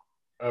Brew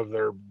of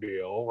their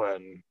deal,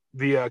 and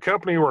the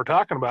company we're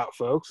talking about,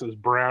 folks, is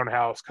Brown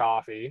House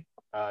Coffee.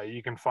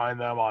 You can find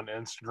them on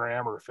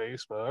Instagram or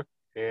Facebook,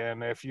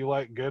 and if you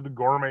like good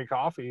gourmet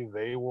coffee,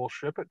 they will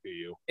ship it to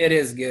you. It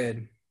is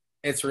good.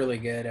 It's really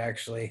good,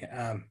 actually.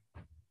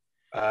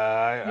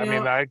 I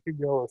mean, I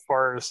could go as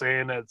far as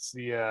saying it's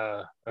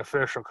the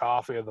official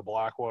coffee of the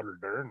Blackwater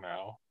Dern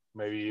now.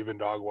 Maybe even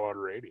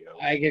Dogwater Radio.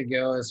 I could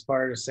go as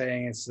far as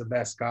saying it's the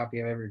best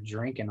coffee I've ever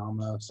drinking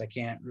almost. I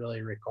can't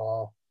really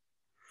recall.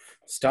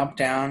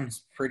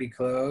 Stumptown's pretty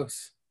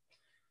close.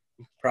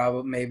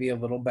 Probably maybe a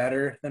little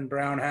better than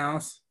Brown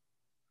House.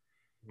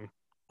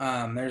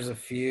 There's a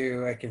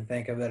few I can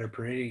think of that are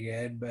pretty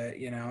good, but,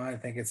 I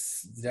think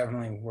it's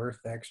definitely worth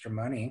the extra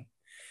money.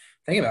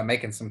 Think about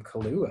making some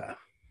Kahlua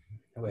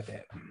with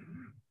it.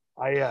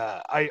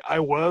 I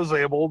was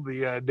able,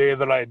 the day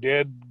that I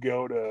did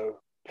go to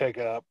pick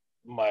up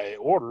my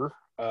order,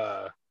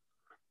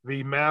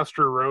 the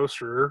master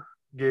roaster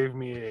gave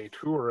me a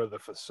tour of the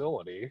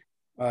facility.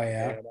 Oh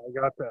yeah, and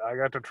I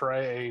got to try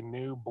a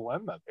new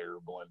blend that they were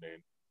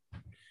blending.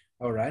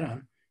 Oh, right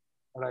on.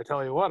 And I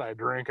tell you what, I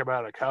drank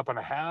about a cup and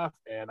a half,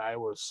 and I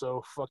was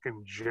so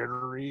fucking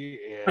jittery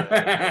and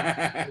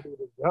ready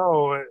to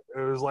go. It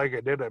was like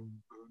it did a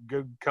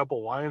good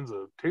couple lines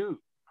of toot.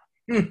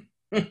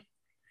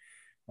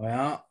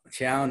 Well,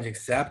 challenge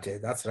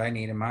accepted. That's what I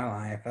need in my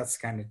life. That's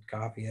the kind of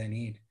coffee I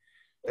need.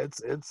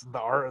 It's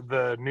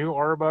the new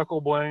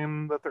Arbuckle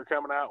blend that they're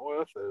coming out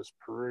with is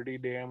pretty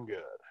damn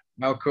good.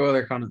 Oh, cool.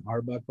 They're calling it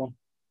Arbuckle.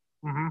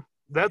 Mm-hmm.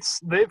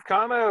 They've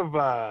kind of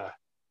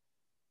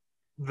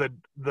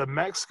the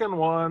Mexican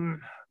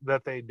one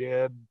that they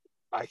did.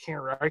 I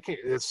can't.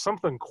 It's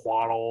something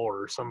Quaddle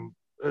or some.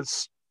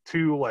 It's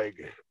two like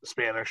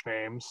Spanish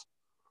names,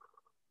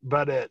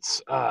 but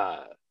it's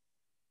the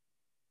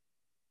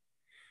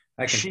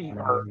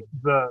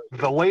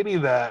lady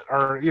that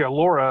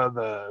Laura,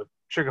 the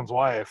chicken's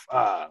wife,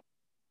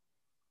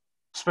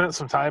 spent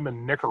some time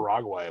in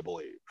Nicaragua, I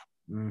believe.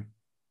 Mm.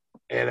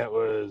 And it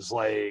was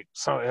like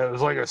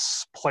a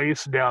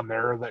place down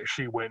there that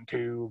she went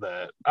to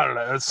that I don't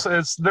know.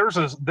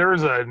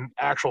 There's an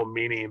actual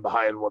meaning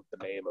behind what the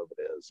name of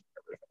it is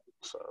and everything.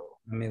 So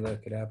let me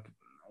look it up.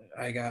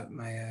 I got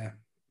my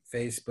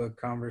Facebook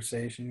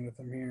conversation with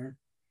them here.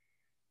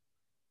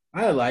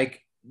 I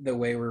like the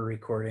way we're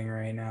recording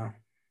right now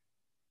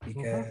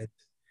because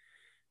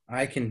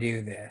I can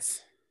do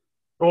this.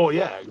 Oh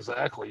yeah,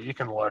 exactly. You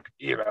can look.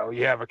 You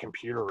have a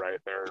computer right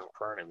there in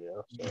front of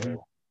you. So. Mm-hmm.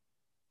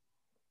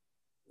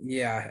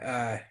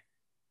 Yeah,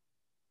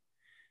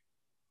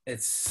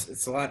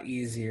 it's a lot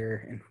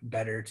easier and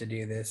better to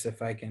do this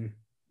if I can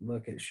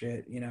look at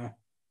shit,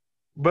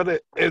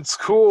 But it's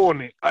cool.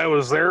 And I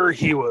was there.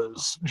 He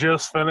was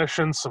just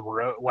finishing some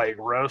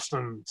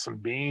roasting some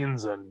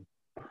beans, and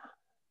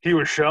he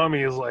was showing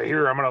me. He's like,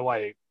 "Here, I'm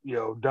gonna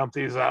dump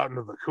these out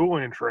into the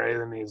cooling tray."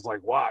 And he's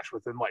like, "Watch,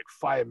 within like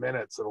 5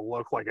 minutes, it'll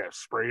look like I've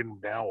sprayed them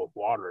down with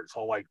water. It's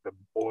all like the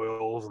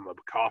oils and the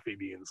coffee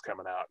beans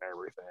coming out and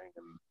everything."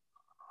 And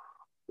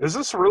is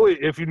this really,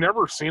 if you've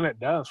never seen it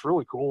done, it's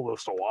really cool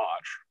just to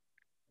watch.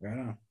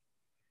 Yeah.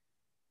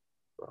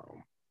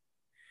 So.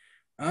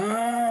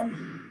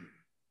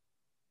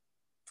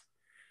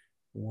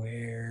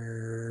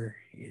 Where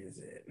is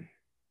it?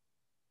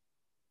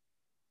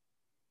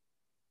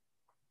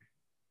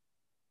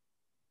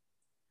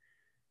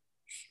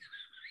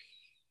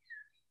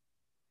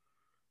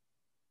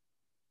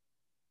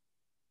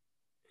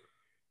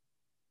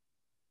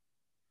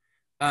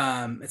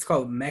 It's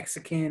called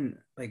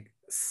Mexican, like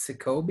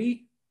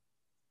Secoby.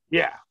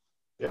 Yeah.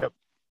 Yep.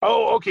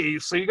 Oh, okay.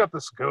 So you got the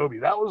Secoby.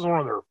 That was one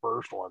of their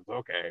first ones.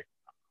 Okay.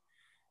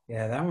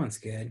 Yeah, that one's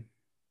good.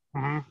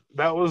 Mm-hmm.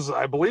 That was,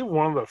 I believe,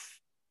 one of the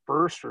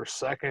first or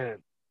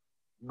second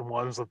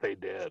ones that they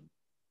did.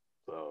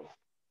 So.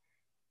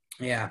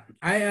 Yeah,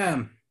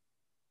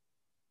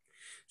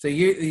 So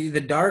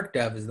the Dark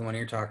Dove is the one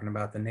you're talking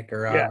about, the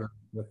Nicaragua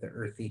with the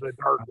earthy. The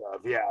Dark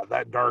Dove, yeah,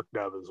 that Dark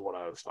Dove is what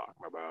I was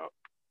talking about.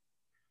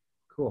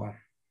 Cool.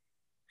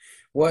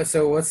 What's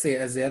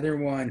the other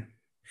one?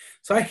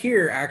 So I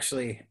hear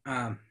actually,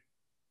 I'm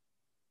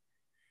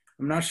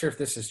not sure if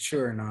this is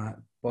true or not,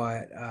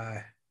 but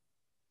I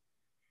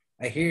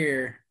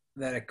hear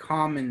that a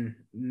common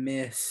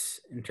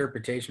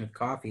misinterpretation of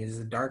coffee is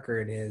the darker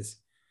it is,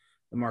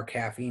 the more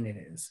caffeine it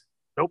is.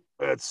 Nope,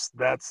 that's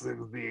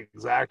the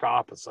exact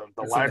opposite.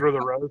 The lighter the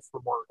roast, the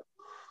more.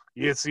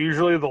 It's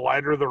usually the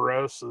lighter the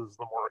roast is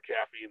the more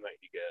caffeine that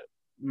you get.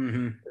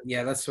 Mm-hmm.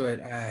 Yeah, that's what.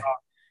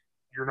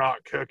 You're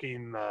not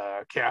cooking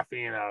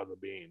caffeine out of the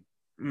bean.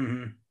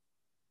 Mm-hmm.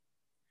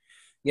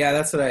 Yeah,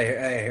 that's what I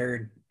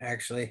heard,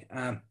 actually.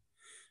 I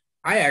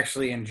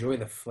actually enjoy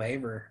the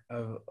flavor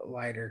of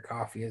lighter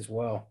coffee as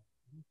well.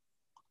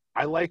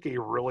 I like a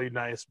really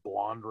nice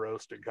blonde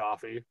roasted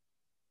coffee.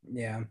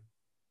 Yeah.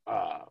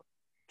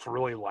 It's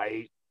really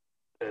light.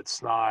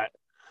 It's not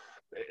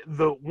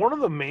one of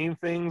the main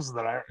things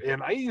that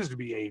I used to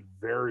be a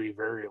very,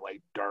 very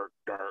like dark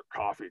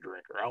coffee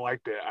drinker. I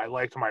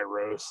liked my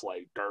roasts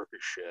like dark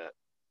as shit,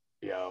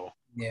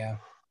 Yeah.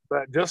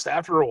 But just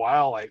after a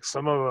while, like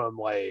some of them,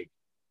 like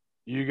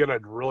you get a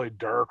really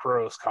dark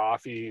roast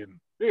coffee and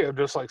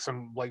just like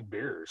some like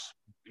beers,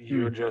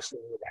 you just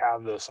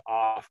have this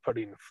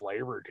off-putting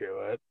flavor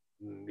to it,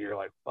 and you're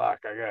like, fuck,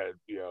 I got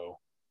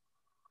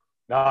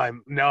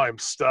now I'm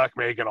stuck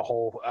making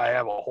I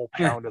have a whole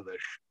pound of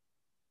this.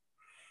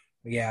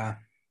 Yeah.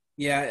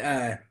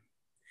 Yeah.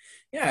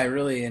 I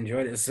really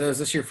enjoyed it. So is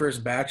this your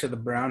first batch of the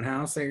brown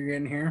house that you're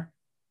getting here?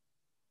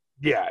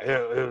 Yeah,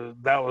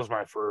 that was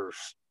my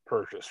first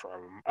purchase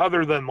from them,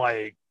 other than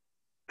like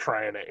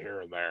trying it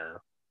here and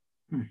there.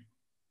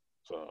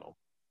 So.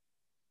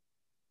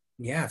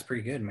 Yeah, it's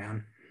pretty good,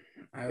 man.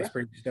 I was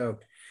pretty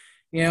stoked.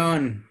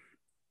 And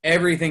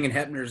everything in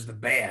Heppner is the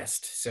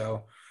best.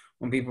 So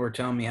when people were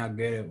telling me how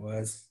good it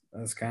was, I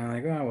was kind of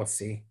like, oh, we'll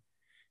see.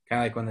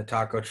 Kind of like when the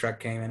taco truck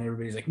came and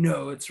everybody's like,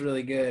 no, it's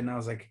really good. And I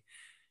was like,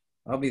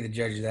 I'll be the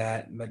judge of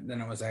that. But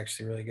then it was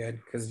actually really good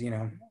because,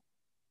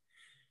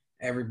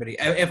 everybody,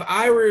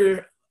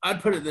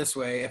 I'd put it this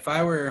way. If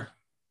I were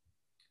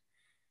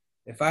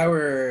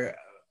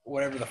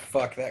whatever the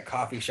fuck that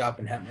coffee shop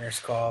in Heppner is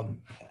called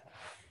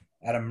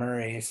out of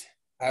Murray's,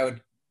 I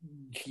would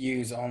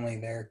use only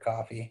their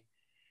coffee,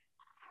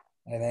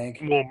 I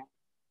think. Well,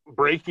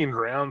 Breaking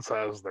Grounds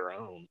has their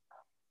own.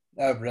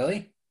 Oh,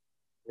 really?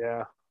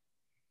 Yeah.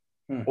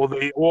 Hmm.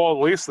 Well,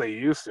 at least they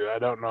used to. I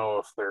don't know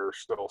if they're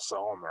still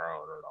selling their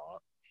own or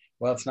not.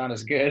 Well, it's not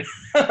as good.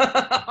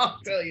 I'll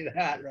tell you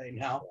that right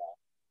now.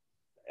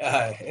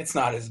 It's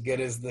not as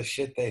good as the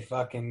shit they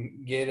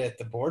fucking get at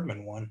the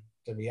Boardman one,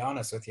 to be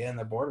honest with you. And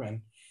the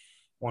Boardman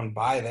one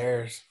buy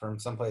theirs from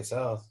someplace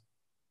else.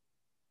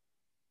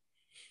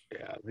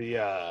 Yeah,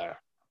 the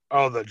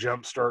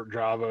Jumpstart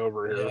Java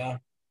over here. Yeah.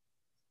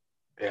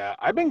 Yeah,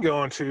 I've been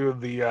going to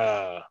the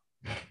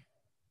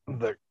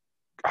God,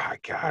 I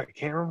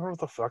can't remember what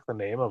the fuck the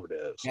name of it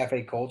is.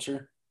 Cafe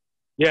Culture.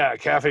 Yeah,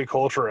 Cafe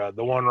Cultura,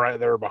 the one right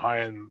there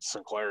behind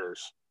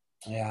Sinclair's.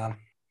 Yeah.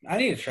 I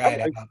need to try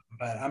it out,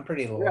 but I'm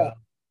pretty loyal.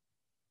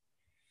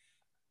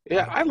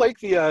 Yeah, I like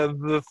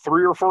the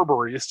 3 or 4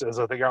 baristas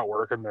that they got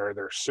working there.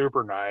 They're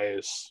super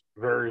nice,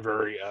 very,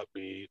 very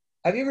upbeat.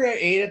 Have you ever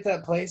ate at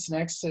that place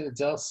next to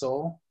Del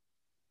Sol?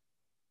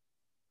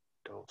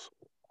 Del Sol.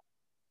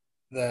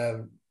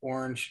 The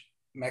orange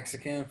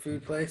Mexican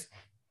food place?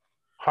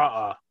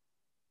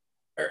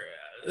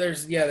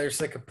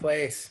 There's like a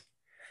place.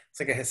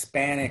 It's like a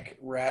Hispanic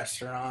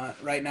restaurant.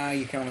 Right now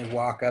you can only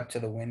walk up to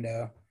the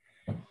window.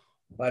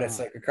 But it's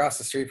like across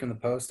the street from the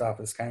post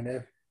office, kind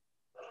of.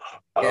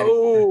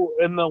 Oh,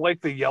 and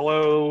the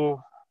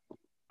yellow.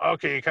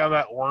 Okay, kind of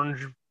that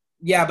orange.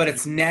 Yeah, but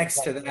it's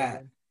next to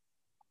that.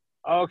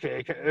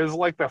 Okay, is it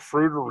like the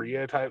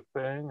fruiteria type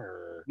thing,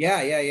 or?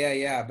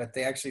 Yeah. But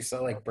they actually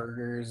sell like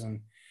burgers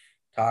and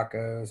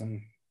tacos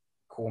and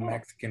cool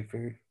Mexican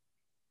food.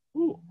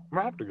 Ooh, I'm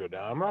gonna have to go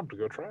down. I'm gonna have to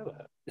go try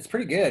that. It's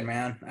pretty good,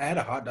 man. I had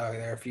a hot dog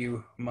there a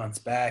few months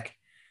back.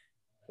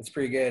 It's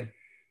pretty good.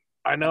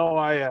 I know.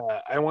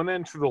 I went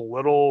into the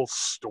little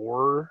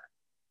store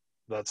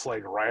that's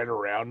like right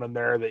around in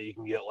there that you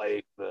can get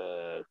like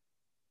the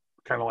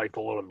kind of like the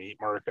little meat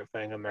market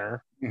thing in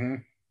there. Mm-hmm.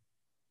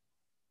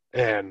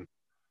 And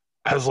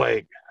I was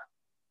like,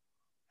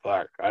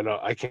 fuck,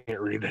 I can't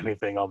read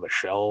anything on the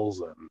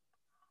shelves, and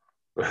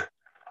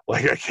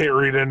like I can't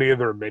read any of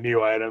their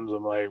menu items.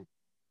 I'm like,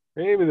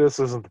 maybe this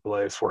isn't the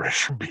place where I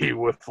should be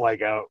with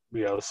like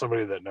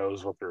somebody that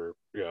knows what they're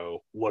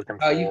looking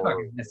for. Oh, you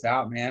fucking miss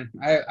out, man.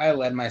 I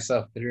led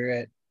myself through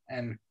it,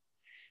 and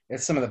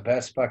it's some of the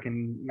best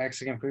fucking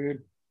Mexican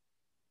food.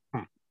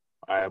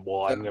 I'm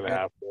gonna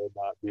have to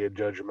not be a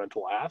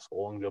judgmental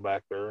asshole and go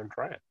back there and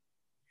try it.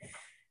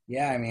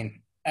 Yeah, I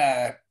mean,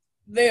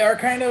 they are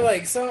kind of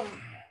like, so,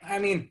 I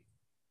mean,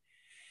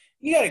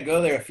 you got to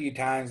go there a few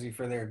times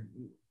before they're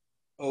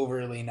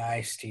overly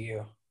nice to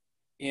you,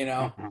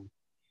 Mm-hmm.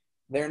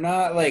 They're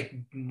not like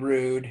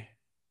rude.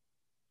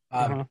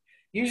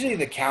 Usually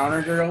the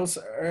counter girls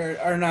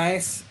are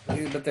nice,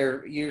 but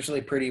they're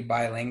usually pretty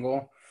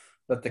bilingual,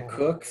 but the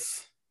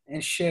cooks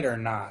and shit are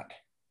not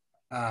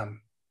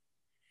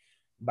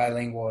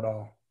bilingual at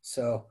all.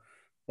 So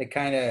they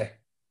kind of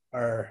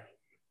are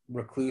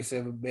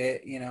reclusive a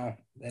bit, they don't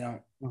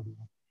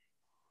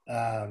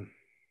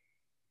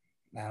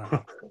I don't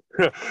know.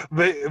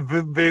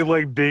 they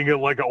like ding it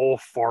like an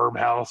old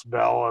farmhouse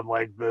bell, and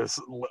like this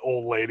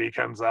old lady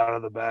comes out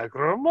of the back.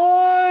 No,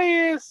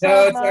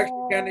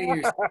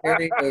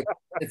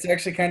 it's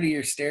actually kind of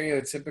your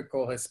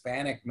stereotypical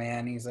Hispanic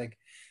man. He's like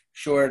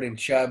short and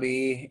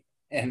chubby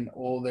and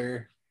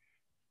older.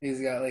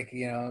 He's got like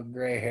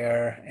gray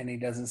hair, and he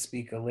doesn't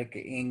speak a lick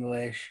of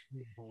English,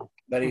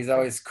 but he's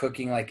always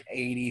cooking like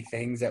 80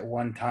 things at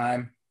one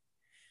time.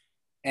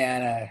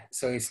 And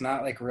so he's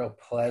not like real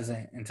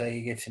pleasant until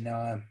you get to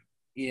know him.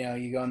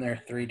 You go in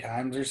there 3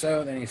 times or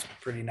so, then he's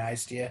pretty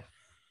nice to you.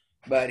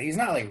 But he's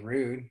not like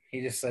rude.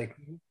 He just like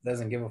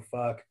doesn't give a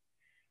fuck.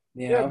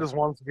 Yeah, just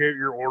wants to get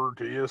your order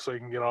to you so you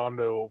can get on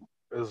to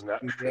his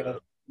next shit.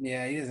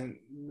 Yeah, he isn't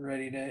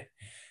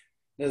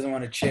doesn't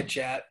want to chit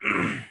chat.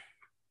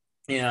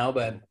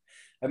 But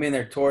I mean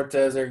their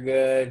tortas are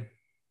good.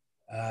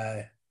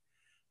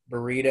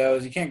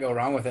 Burritos. You can't go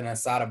wrong with an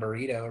asada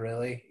burrito,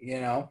 really,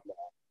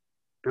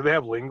 Do they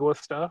have lingua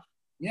stuff?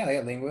 Yeah, they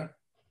got lingua.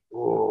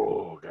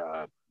 Oh,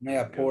 God. They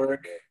got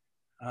pork.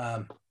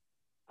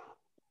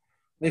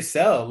 They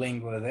sell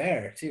lingua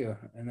there, too,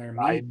 and they're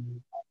meat.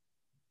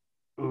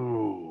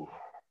 Ooh,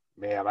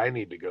 man, I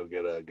need to go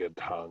get a good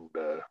tongue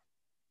to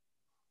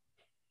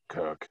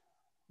cook.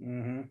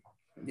 Mm-hmm.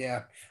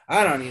 Yeah,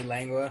 I don't eat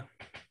lingua.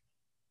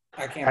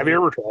 I can't. Have you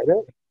ever tried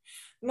it?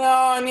 No,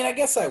 I mean, I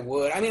guess I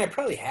would. I mean, I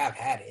probably have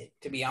had it,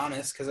 to be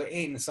honest, because I've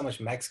eaten so much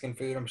Mexican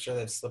food. I'm sure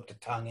they've slipped a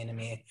tongue into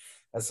me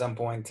at some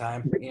point in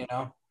time,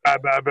 I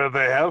bet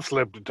they have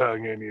slipped a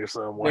tongue in you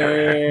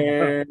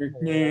somewhere.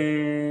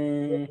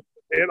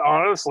 It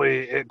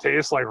honestly, it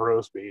tastes like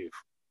roast beef.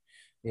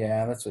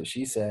 Yeah, that's what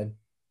she said.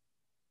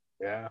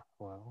 Yeah,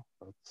 well,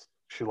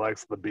 she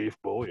likes the beef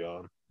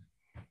bouillon.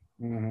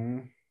 Mm-hmm.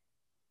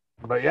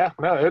 But yeah,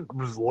 no, it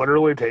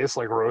literally tastes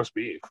like roast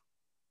beef.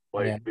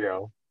 Like,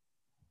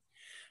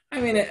 I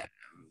mean,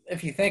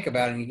 if you think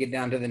about it and you get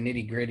down to the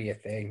nitty gritty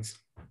of things,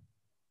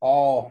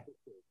 all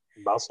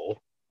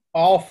muscle.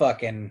 All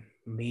fucking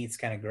meat's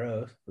kind of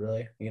gross,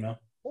 really,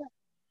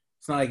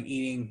 It's not like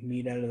eating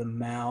meat out of the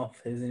mouth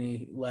is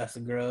any less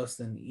gross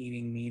than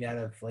eating meat out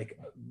of like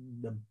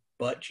the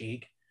butt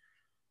cheek.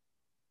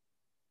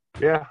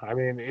 Yeah, I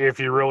mean, if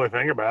you really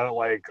think about it,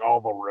 like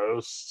all the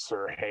roasts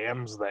or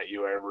hams that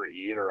you ever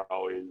eat are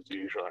always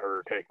usually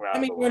or taken I out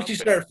of mean, the once you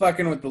rump. start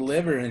fucking with the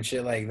liver and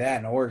shit like that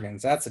and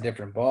organs, that's a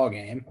different ball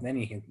game. Then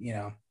you can,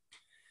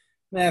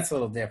 that's a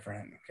little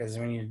different because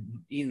when you're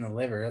eating the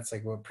liver, that's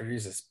like what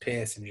produces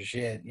piss and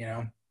shit,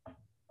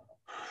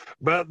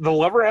 But the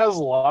liver has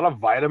a lot of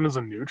vitamins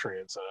and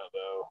nutrients in it,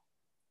 though.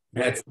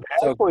 That's They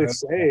so actually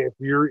gross. say if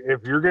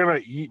you're gonna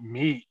eat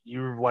meat,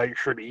 you like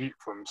should eat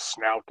from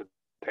snout to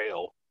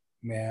tail.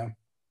 Yeah.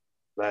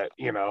 That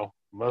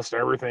most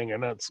everything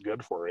in it's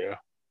good for you.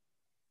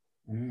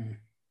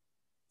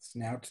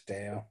 Snout to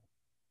tail.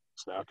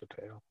 Snout to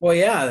tail. Well,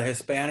 yeah, the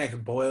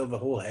Hispanics boiled the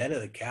whole head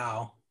of the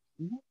cow.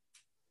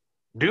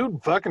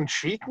 Dude, fucking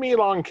cheek meat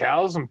on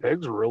cows and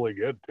pigs are really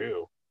good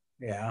too.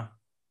 Yeah.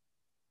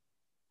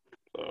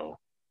 So.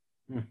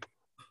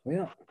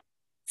 Well,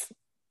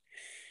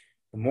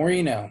 the more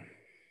you know.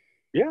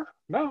 Yeah,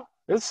 no,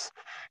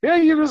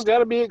 you just got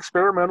to be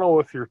experimental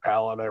with your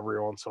palate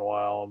every once in a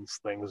while and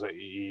things that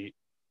you eat.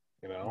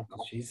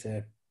 She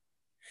said.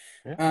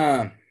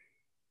 Yeah.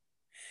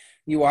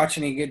 You watch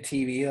any good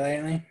TV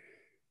lately?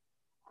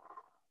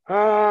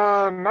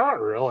 Not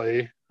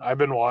really. I've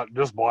been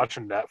just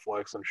watching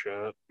Netflix and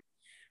shit.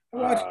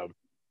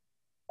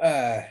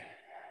 I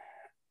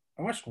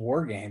watched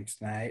War Games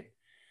tonight.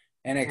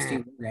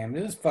 NXT War Games.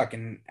 It was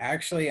fucking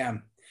actually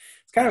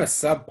it's kind of a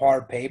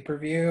subpar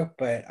pay-per-view,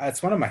 but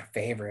it's one of my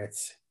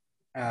favorites.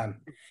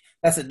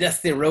 That's a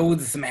Dusty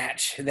Rhodes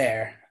match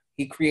there.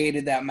 He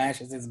created that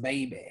match as his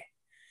baby.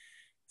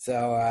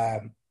 So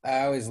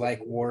I always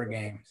like War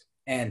Games.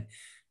 And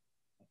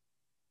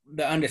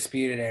the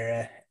Undisputed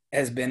Era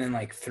has been in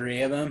like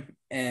 3 of them,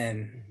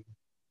 and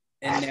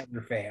it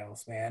never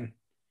fails, man.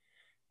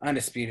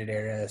 Undisputed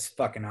Era is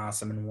fucking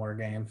awesome in War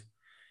Games.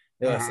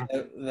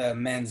 The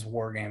men's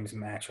War Games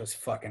match was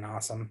fucking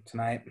awesome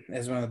tonight. It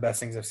was one of the best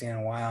things I've seen in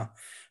a while.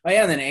 Oh,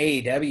 yeah, and then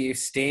AEW,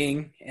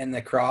 Sting, and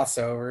the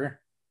crossover.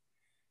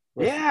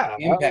 Yeah.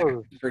 Impact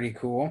was pretty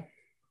cool.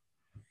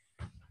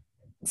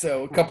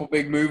 So a couple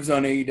big moves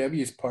on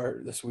AEW's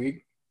part this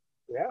week.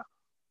 Yeah.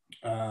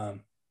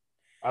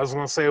 I was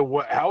gonna say,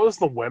 how was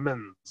the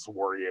women's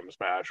War Games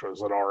match?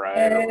 Was it all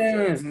right?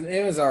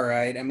 It was all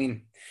right. I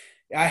mean,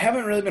 I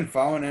haven't really been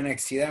following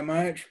NXT that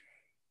much.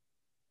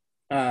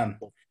 I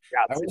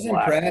was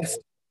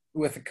impressed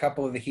with a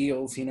couple of the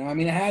heels. I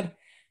mean, it had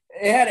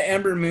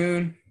Ember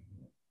Moon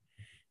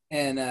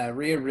and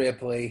Rhea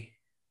Ripley,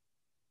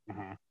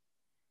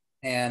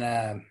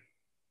 and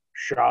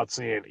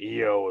Shotzi and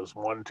Io was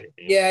one team.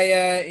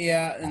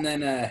 Yeah, and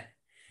then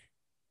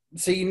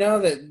so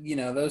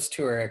that those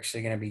two are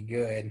actually going to be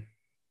good.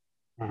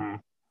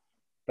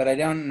 But I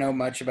don't know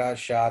much about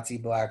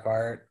Shotzi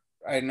Blackheart.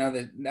 I know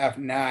that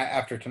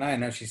after tonight, I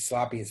know she's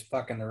sloppy as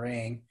fuck in the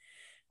ring.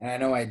 And I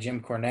know why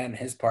Jim Cornette and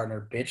his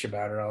partner bitch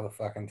about her all the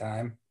fucking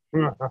time.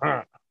 But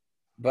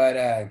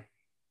well,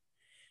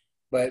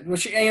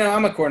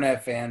 I'm a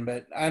Cornette fan,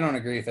 but I don't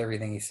agree with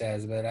everything he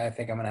says. But I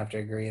think I'm gonna have to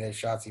agree that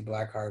Shotzi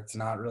Blackheart's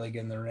not really good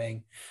in the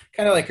ring.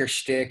 Kind of like her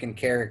shtick and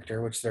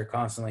character, which they're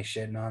constantly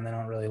shitting on. They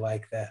don't really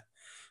like the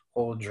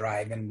whole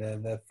drive into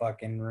the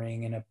fucking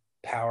ring in a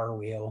power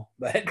wheel.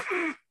 But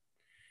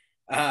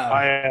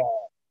I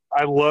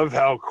love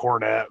how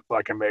Cornette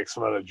fucking makes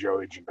fun of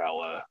Joey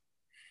Janela.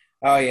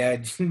 Oh yeah,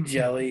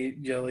 Jelly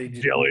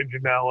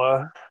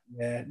Janela.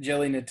 Yeah,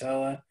 Jelly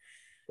Nutella.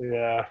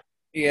 Yeah.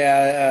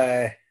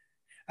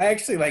 I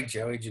actually like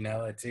Joey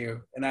Janela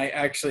too, and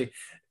I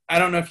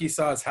don't know if you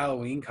saw his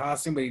Halloween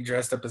costume, but he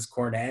dressed up as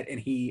Cornette and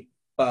he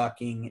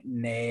fucking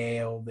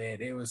nailed it.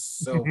 It was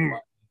so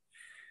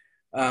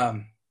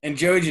fun. And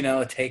Joey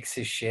Janela takes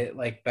his shit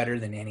like better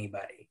than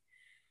anybody.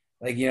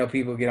 Like,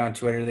 people get on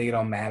Twitter, they get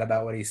all mad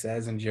about what he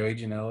says, and Joey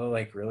Janela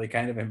like really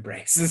kind of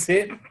embraces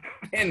it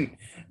and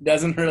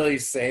doesn't really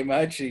say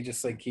much. He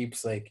just like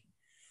keeps like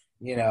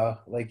he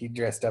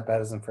dressed up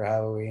as him for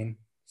Halloween.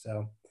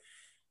 So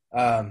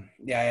I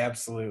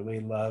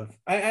absolutely love.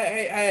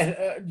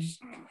 It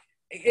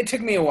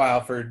took me a while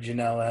for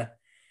Janela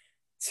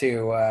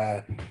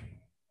to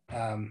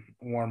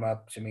warm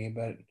up to me,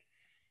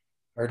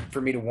 or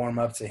for me to warm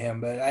up to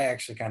him. But I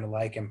actually kind of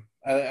like him.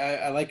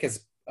 I like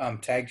his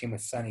tag team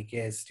with Sonny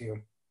Kiss too.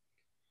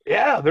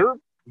 Yeah,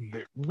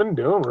 they've been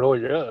doing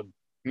really good.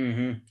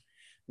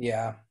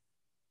 Yeah,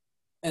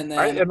 and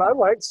then I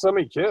like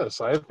Sonny Kiss.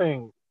 I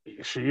think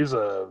she's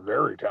a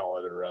very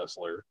talented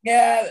wrestler.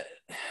 Yeah,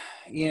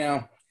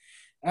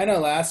 I know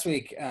last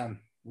week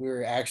we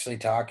were actually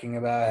talking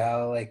about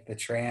how like the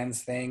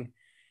trans thing,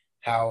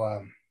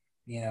 how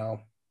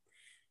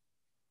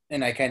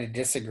and I kind of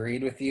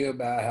disagreed with you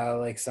about how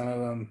like some of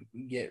them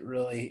get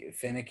really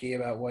finicky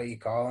about what you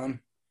call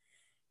them.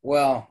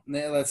 Well,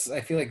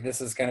 I feel like this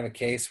is kind of a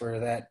case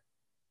where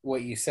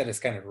what you said is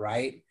kind of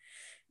right,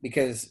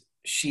 because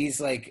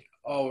she's like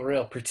all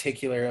real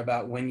particular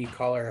about when you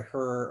call her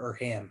or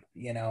him,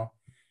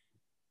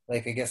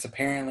 Like, I guess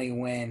apparently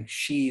when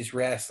she's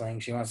wrestling,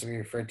 she wants to be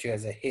referred to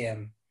as a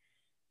him.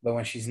 But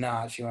when she's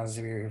not, she wants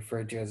to be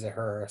referred to as a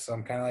her. So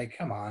I'm kind of like,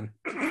 come on.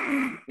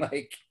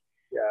 Like,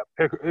 Yeah,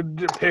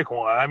 pick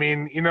one. I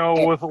mean, you know,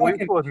 yeah, with at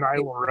least with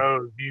Nyla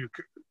Rose, you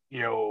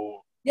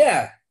know,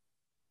 yeah,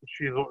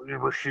 she's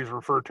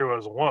referred to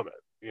as a woman.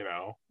 You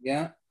know.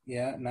 yeah.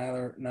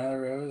 Nyla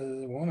Rose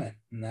is a woman,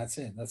 and that's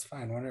it. That's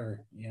fine,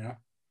 whatever, you know.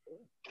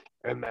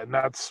 And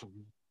that's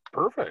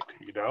perfect.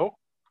 You know.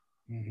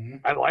 Mm-hmm.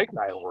 I like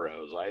Nyla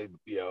Rose.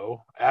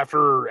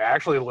 After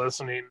actually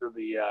listening to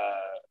the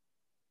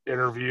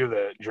interview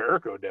that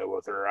Jericho did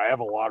with her, I had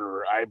a lot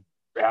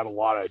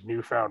of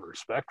newfound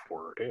respect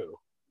for her too.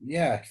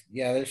 Yeah.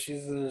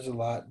 There's a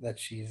lot that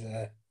she's.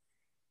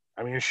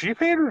 I mean, she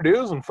paid her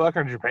dues in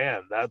fucking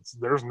Japan.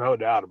 There's no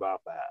doubt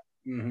about that.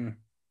 Mm-hmm.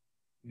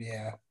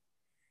 Yeah.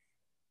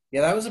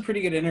 Yeah, that was a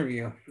pretty good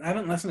interview. I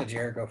haven't listened to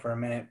Jericho for a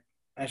minute.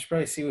 I should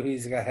probably see what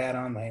he's had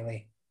on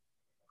lately.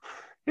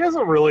 He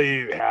hasn't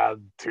really had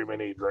too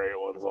many great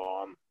ones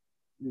on.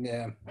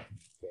 Yeah.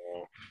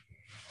 So.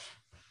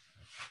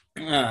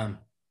 Trying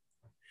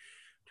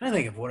to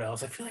think of what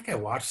else. I feel like I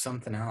watched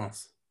something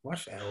else.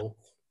 Watched Elf.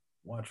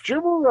 Did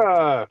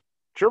you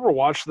ever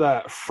watch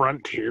that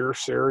Frontier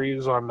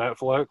series on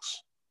Netflix?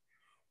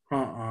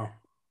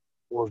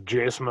 With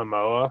Jason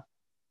Momoa?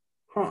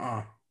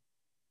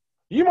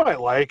 You might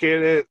like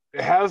it. It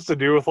has to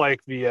do with like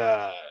the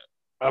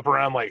up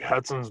around like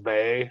Hudson's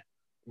Bay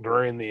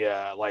during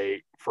the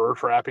like fur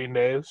trapping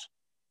days.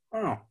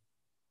 Oh.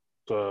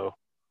 So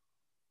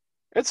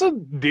it's a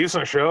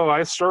decent show.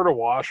 I started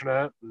watching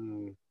it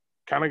and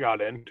kind of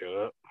got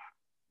into it.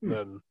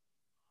 Then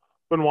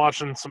been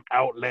watching some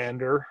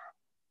Outlander.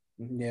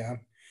 Yeah.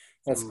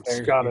 That's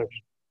Claire's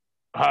Scottish.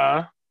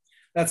 Huh?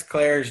 That's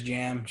Claire's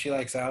jam. She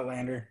likes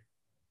Outlander.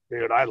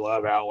 Dude, I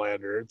love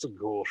Outlander. It's a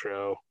cool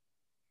show.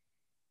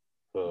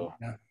 So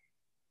yeah.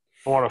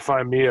 I want to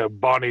find me a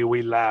bonny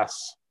wee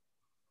lass.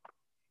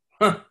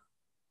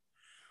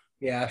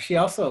 Yeah, she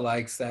also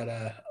likes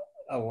that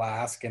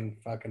Alaskan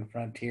fucking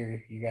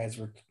Frontier. You guys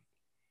were.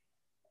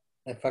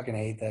 I fucking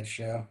hate that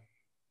show.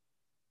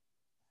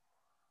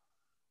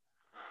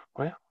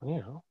 Well, you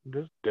know,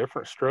 just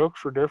different strokes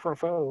for different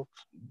folks.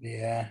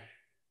 Yeah.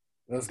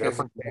 Those guys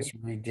are just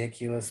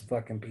ridiculous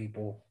fucking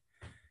people.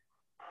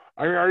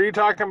 Are you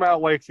talking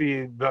about like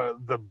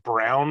the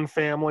Brown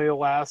family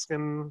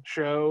Alaskan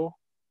show?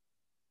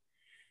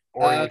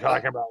 Or are you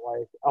talking about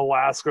like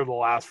Alaska, the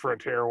Last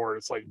Frontier, where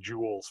it's like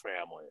Jules'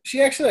 family?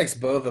 She actually likes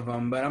both of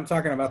them, but I'm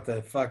talking about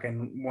the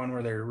fucking one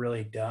where they're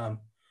really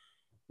dumb.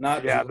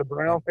 The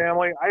Brown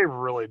family. I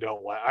really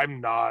don't like. I'm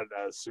not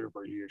a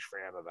super huge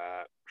fan of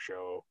that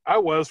show. I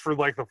was for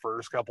like the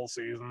first couple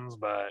seasons,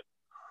 but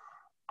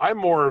I'm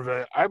more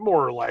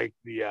like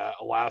the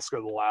Alaska,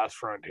 the Last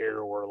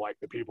Frontier, where like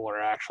the people are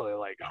actually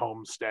like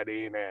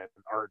homesteading and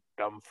aren't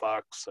dumb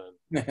fucks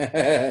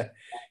and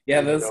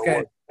yeah, those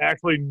guys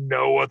actually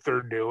know what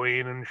they're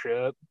doing and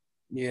shit.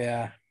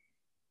 Yeah.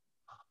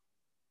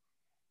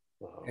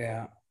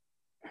 Yeah.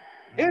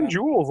 And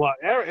Jules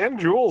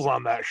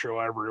on that show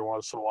every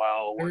once in a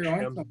while.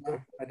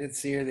 I did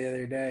see her the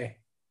other day.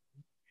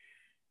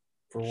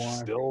 For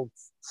one,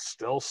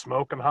 still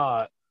smoking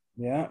hot.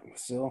 Yeah,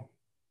 still.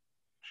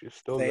 She's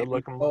still good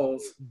looking.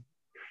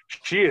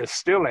 She is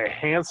still a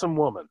handsome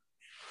woman.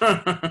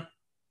 Well,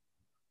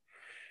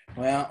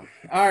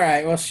 all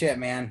right. Well, shit,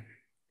 man.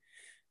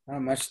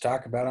 Not much to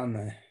talk about on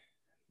the.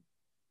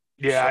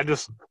 Yeah,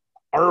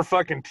 our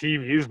fucking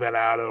TV's been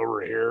out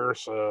over here,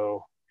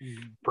 so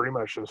pretty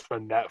much just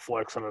been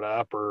Netflixing it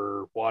up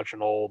or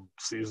watching old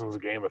seasons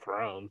of Game of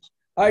Thrones.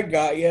 I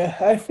got you.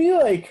 I feel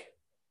like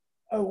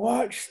I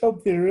watched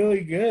something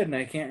really good, and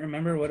I can't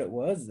remember what it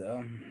was,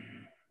 though.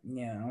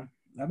 You know,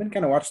 I've been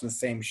kind of watching the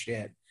same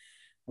shit.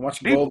 I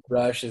watched Gold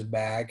Rush is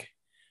back.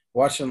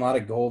 Watching a lot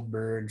of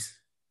Goldbergs.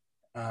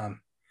 Did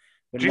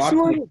you see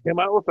when it came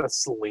out with a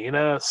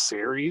Selena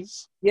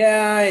series?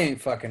 Yeah, I ain't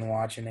fucking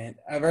watching it.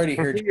 I've already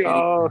heard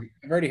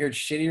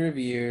shitty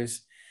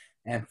reviews,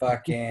 and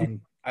fucking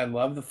I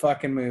love the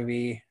fucking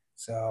movie,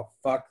 so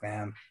fuck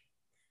them.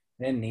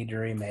 They didn't need to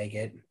remake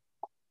it.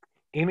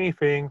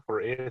 Anything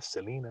for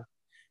Selena.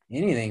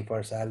 Anything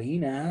for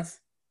Salinas.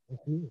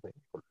 Anything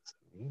for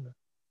Selena.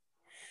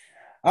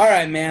 All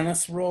right, man.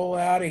 Let's roll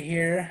out of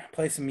here,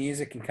 play some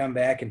music, and come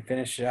back and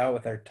finish it out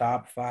with our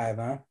top 5,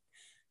 huh?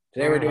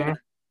 Today we're doing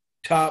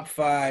top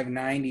 5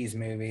 90s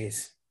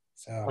movies.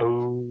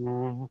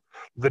 So,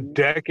 the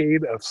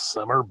decade of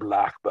summer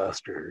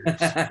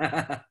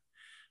blockbusters.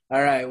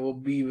 All right, we'll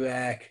be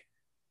back.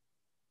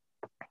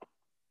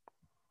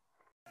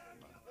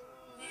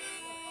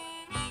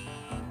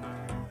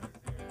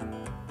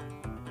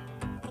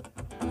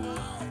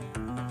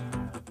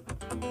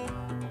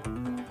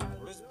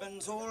 It's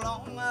been so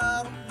long,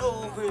 I don't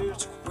know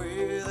which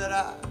way that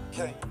I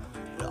came.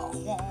 A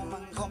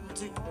woman come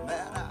to me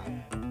now.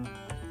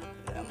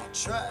 And my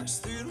tracks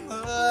through the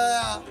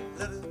mud,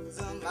 letters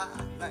in my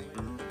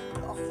name.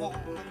 A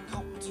woman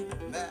come to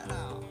me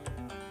now.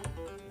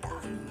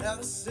 I've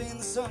never seen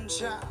the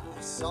sunshine,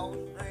 I saw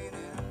it raining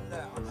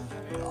down.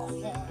 No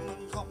woman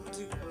come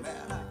to me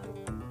now.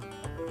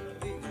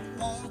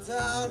 Once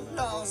I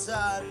lost,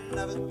 I'd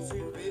never to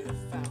be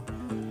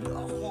found.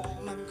 No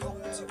woman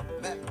come to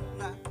me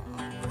now.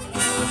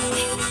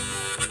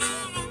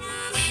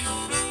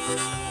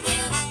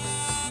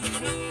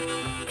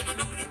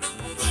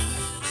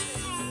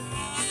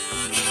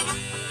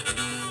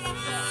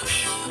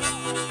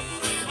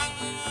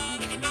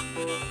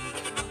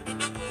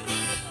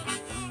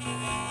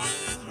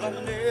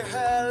 Lonely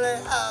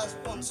Hallie eyes,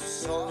 once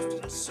so soft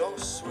and so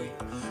sweet.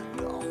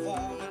 No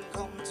woman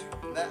come to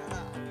me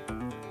now.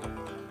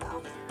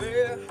 I'll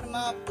bear in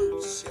my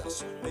boots,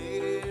 yes,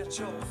 lady at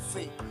your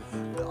feet.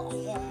 No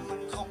woman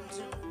come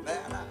to me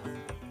now.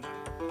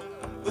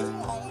 With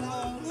long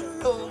on the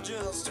road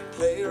just to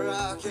play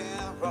rock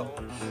and roll.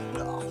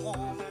 No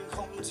woman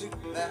come to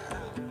me now.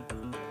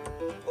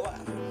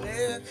 When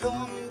they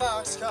come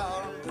back,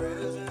 scar and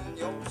prison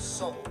your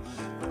soul.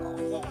 No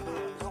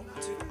woman come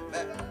to me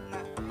now.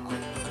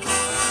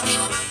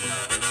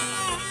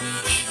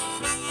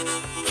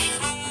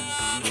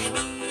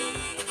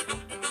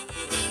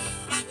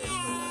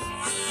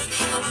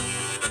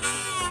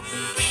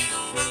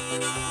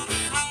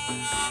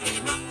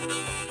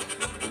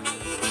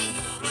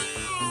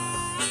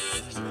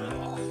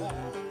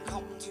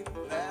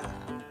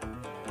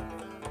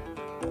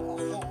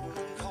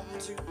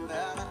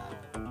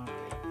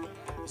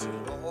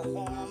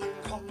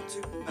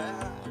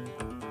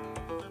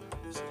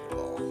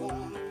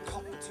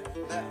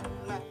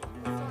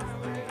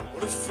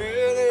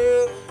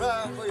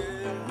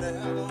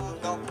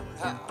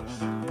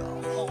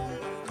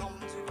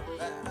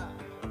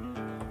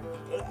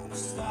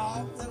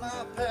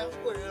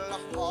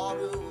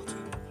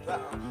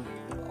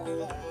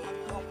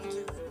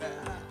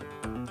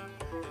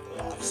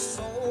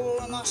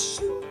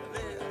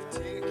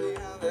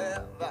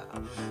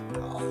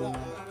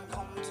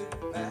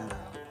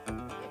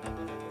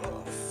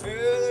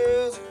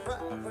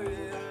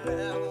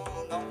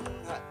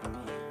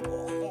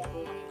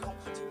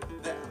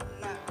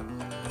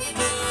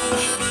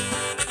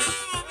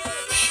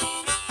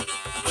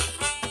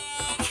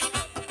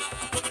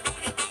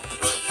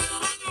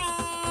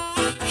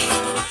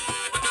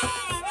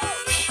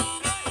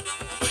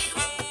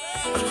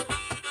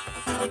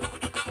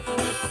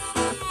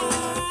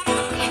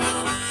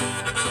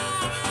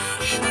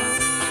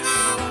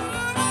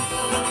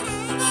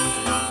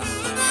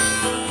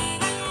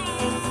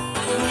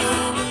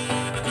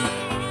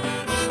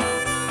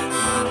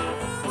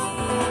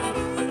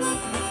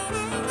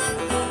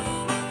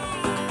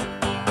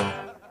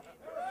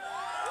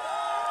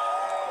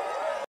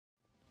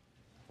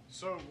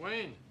 So,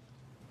 Wayne,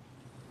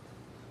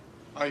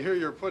 I hear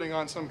you're putting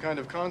on some kind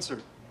of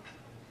concert.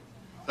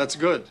 That's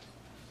good.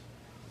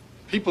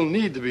 People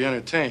need to be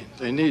entertained.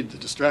 They need the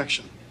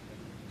distraction.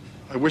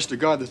 I wish to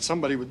God that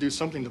somebody would do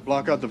something to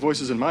block out the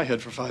voices in my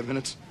head for 5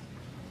 minutes.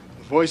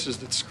 The voices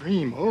that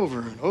scream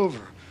over and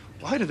over.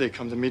 Why do they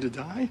come to me to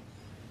die?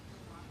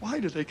 Why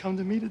do they come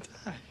to me to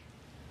die?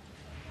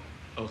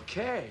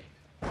 Okay.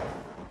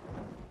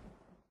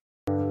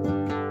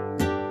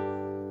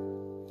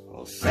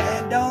 Well,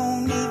 sad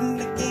don't even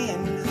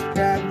begin to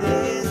describe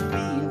this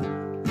feeling.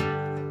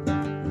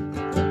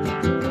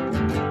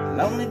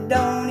 Lonely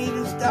don't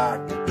even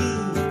start to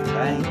ease the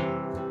pain.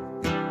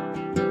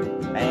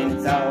 Man,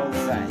 it's all the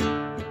same.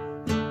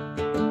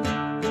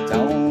 It's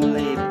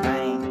only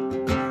pain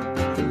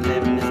to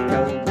live in this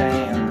cold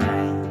damn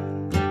rain.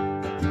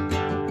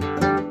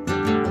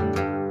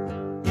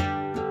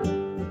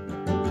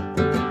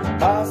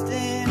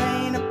 Boston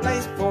ain't a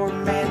place for a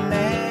man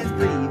that's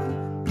grieving.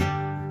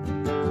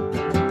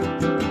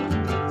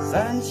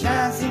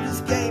 Sunshine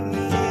seems to escape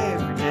me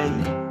every day.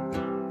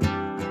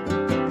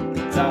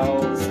 It's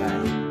all the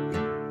same.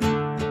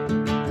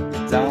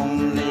 It's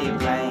only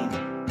pain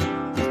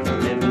just to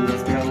live in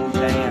this cold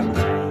damn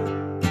rain.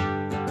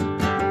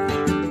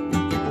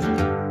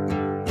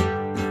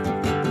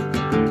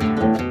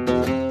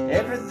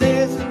 Ever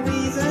there's a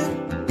reason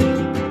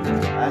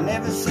I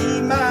never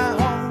see my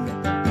home.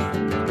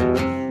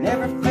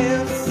 Never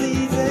felt a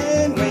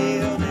season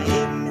well. The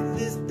hitting of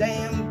this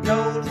damn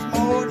cold is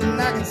more than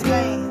I can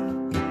stand.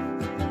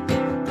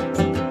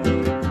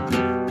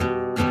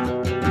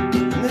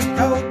 This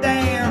cold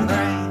damn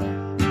rain.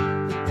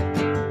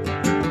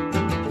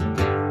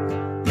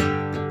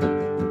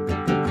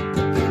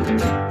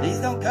 Please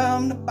don't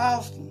come to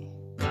Boston.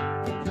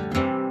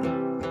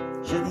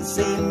 Shouldn't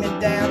see me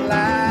down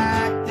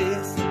like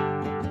this.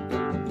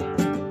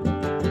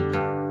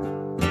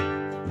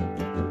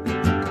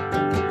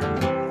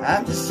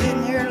 I'm just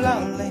sitting here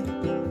lonely,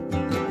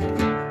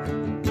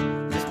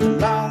 just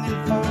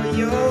longing for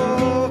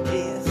your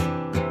kiss.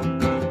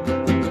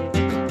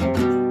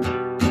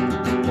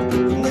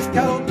 In this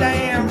cold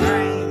damn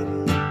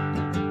rain.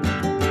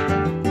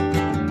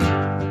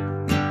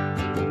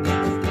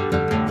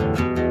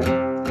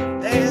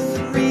 There's a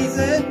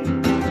reason,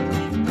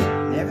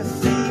 never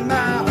see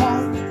my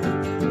home.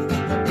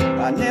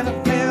 I never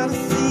felt a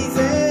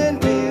season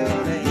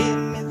well to hit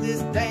me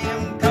this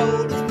damn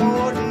cold. It's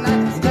more than I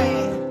can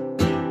stand.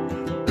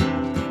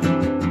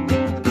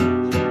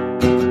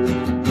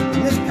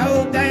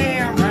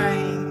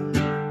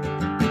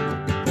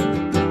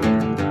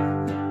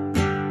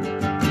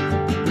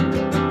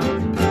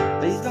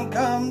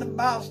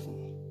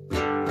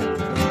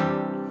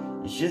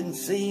 shouldn't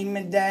see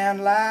me down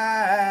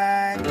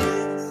like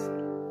this.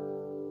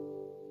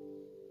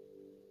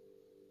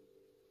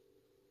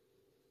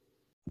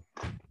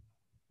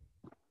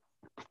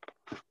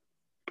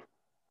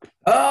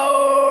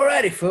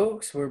 Alrighty,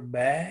 folks, we're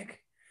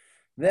back.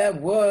 That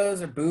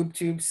was a boob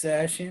tube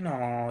session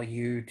on all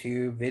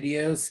YouTube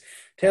videos.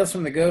 Tales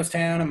from the Ghost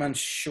Town. I'm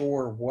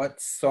unsure what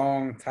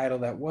song title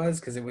that was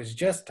because it was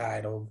just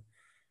titled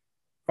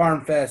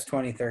Farm Fest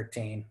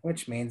 2013,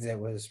 which means it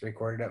was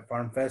recorded at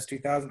Farm Fest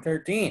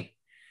 2013,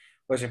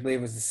 which I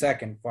believe was the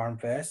second Farm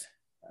Fest.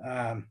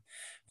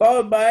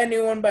 Followed by a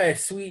new one by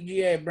Sweet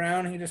G.A.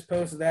 Brown. He just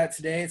posted that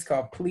today. It's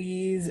called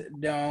Please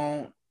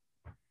Don't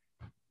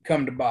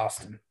Come to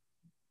Boston.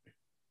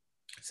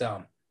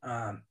 So,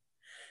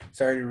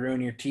 sorry to ruin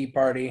your tea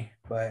party,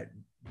 but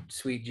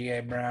Sweet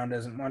G.A. Brown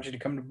doesn't want you to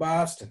come to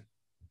Boston.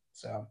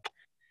 So,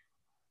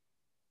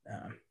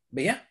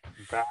 but yeah.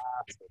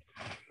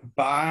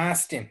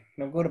 Boston.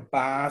 Don't go to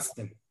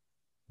Boston.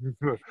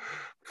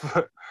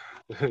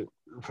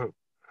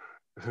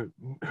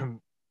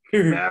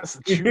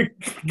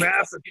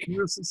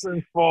 Massachusetts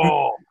in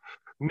fall.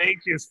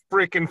 Nature's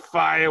freaking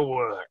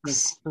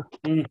fireworks.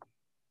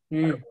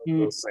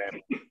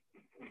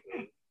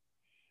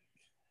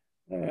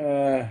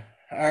 All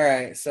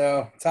right,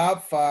 so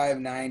top 5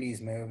 90s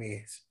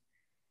movies.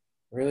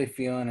 Really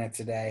feeling it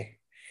today.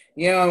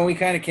 You know, we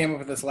kind of came up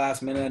with this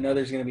last minute. I know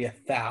there's going to be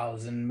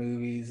 1,000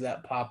 movies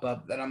that pop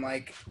up that I'm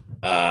like,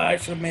 I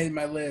should have made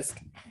my list.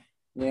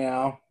 You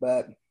know,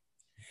 but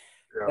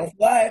that's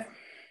life.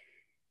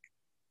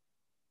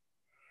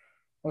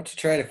 We'll have to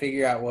try to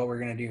figure out what we're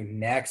going to do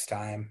next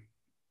time,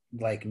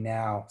 like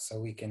now, so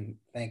we can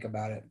think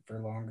about it for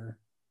longer.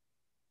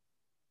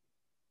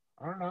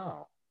 I don't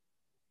know.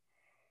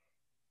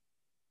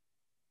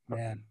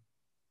 Man.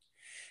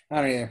 I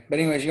don't either. But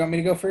anyways, you want me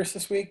to go first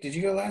this week? Did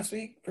you go last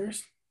week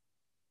first?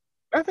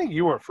 I think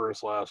you went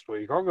first last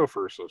week. I'll go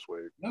first this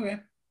week. Okay.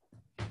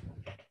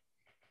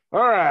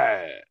 All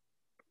right.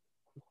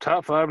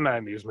 Top 5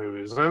 90s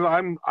movies.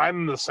 And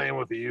I'm the same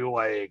with you.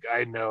 Like,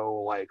 I know,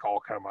 like, all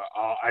kind of,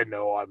 I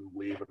know I'm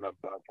leaving a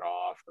bunch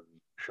off and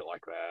shit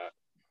like that.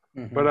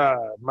 Mm-hmm.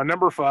 But my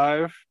number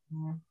 5,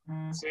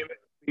 seen it in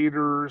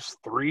theaters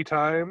 3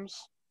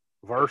 times,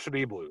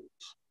 Varsity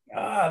Blues.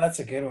 Ah, that's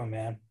a good one,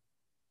 man.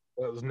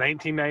 It was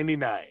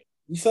 1999.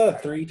 You saw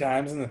it 3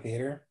 times in the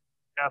theater?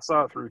 Yeah, I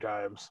saw it 3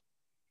 times.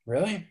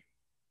 Really?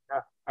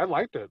 Yeah, I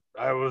liked it.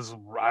 I was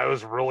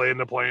really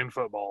into playing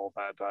football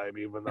at that time,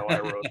 even though I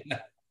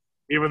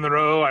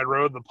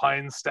rode the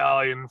Pine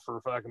Stallion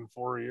for fucking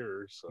 4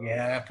 years. So.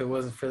 Yeah, if it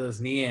wasn't for those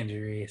knee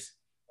injuries.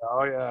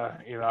 Oh yeah,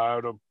 I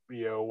would have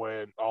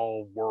went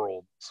all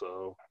world.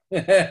 So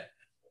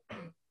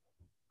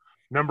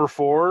number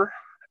 4,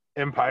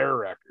 Empire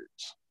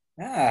Records.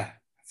 Ah,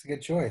 that's a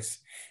good choice.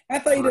 I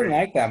thought you didn't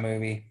like that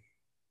movie.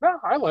 No,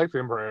 I liked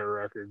Empire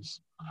Records.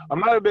 I'm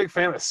not a big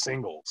fan of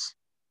Singles.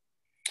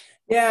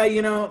 Yeah,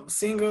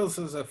 Singles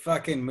was a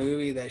fucking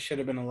movie that should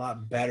have been a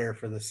lot better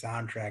for the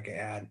soundtrack it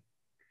had.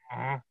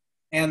 Uh-huh.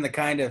 And the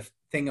kind of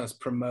thing it was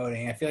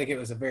promoting. I feel like it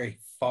was a very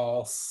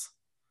false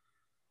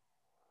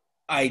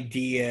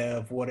idea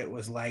of what it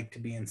was like to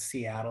be in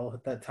Seattle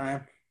at that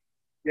time.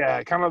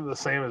 Yeah, kind of the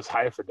same as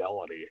High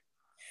Fidelity.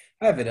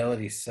 High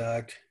Fidelity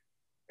sucked.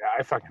 Yeah,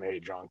 I fucking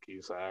hate John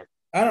Cusack.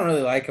 I don't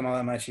really like him all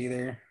that much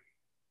either.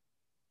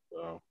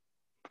 So,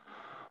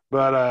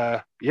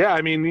 but yeah,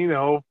 I mean,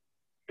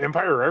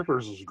 Empire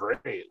Records was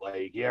great.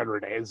 Like, you had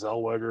Renee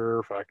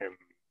Zellweger, fucking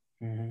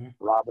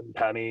Robin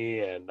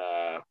Tunney, and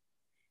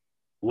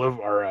Liv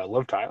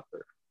Tyler.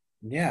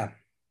 Yeah,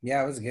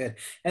 it was good.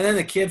 And then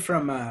the kid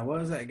from what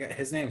was that guy?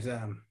 His name's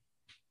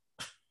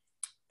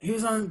he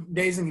was on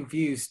Dazed and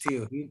Confused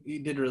too. He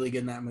did really good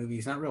in that movie.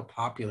 He's not real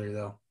popular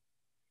though.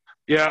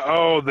 Yeah.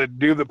 Oh, the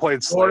dude that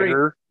played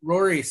Slater.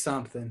 Rory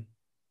something.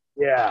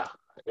 Yeah.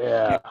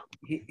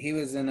 He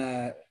was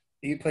in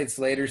he played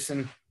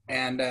Slaterson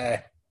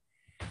and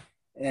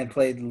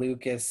played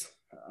Lucas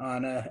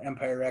on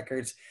Empire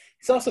Records.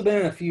 He's also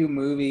been in a few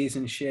movies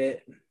and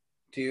shit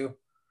too.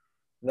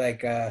 Like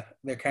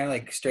they're kind of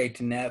like straight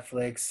to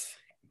Netflix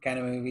kind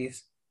of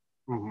movies.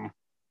 Mm-hmm.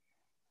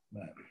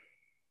 But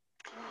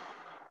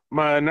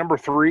my number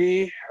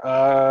 3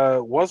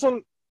 was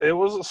a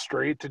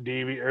straight to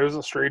DVD. It was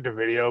a straight to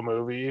video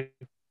movie,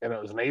 and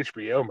it was an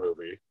HBO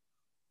movie.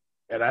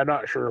 And I'm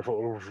not sure if it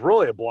was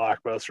really a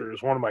blockbuster. It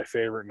was one of my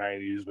favorite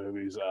 90s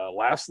movies,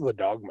 Last of the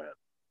Dogmen.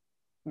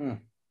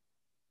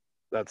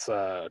 That's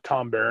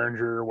Tom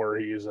Berenger, where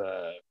he's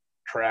a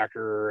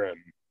tracker, and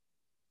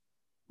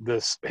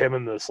him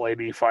and this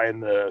lady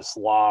find this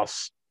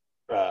lost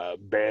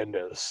band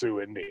of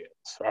Sioux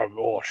Indians,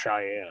 or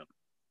Cheyenne,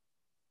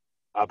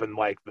 up in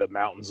like the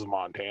mountains of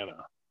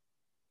Montana.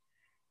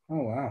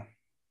 Oh wow!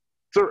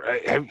 So,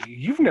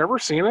 you've never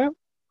seen it?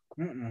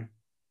 Mm-mm.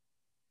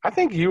 I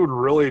think you would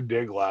really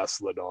dig Last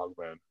of the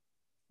Dogmen.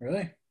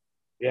 Really?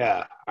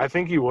 Yeah, I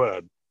think you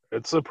would.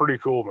 It's a pretty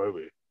cool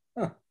movie.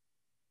 Huh.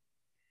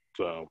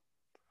 So,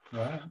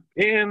 wow.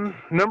 And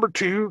number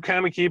 2,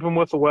 kind of keeping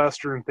with the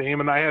Western theme,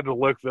 and I had to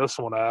look this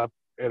one up,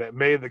 and it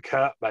made the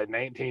cut by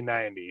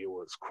 1990. It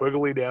was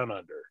Quigley Down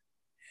Under.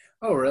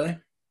 Oh, really?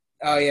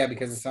 Oh, yeah,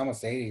 because it's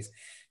almost 80s.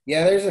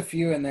 Yeah, there's a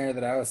few in there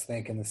that I was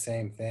thinking the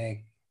same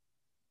thing.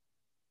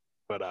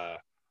 But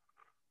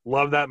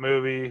love that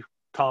movie.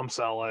 Tom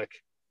Selleck.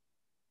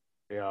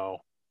 You know,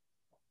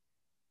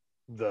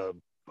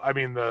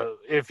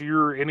 if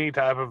you're any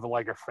type of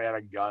like a fan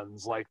of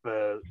guns,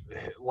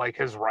 like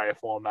his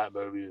rifle in that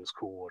movie is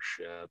cool as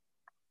shit.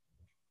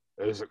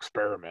 It was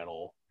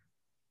experimental.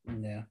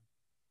 Yeah.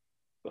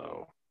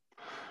 So,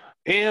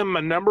 and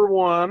my number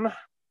one,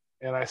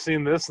 and I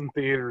seen this in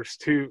theaters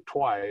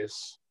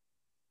twice.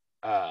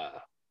 And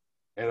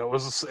it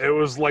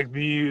was like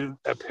the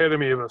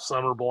epitome of a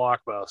summer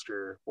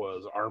blockbuster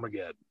was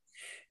Armageddon.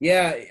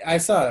 Yeah, I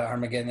saw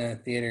Armageddon in the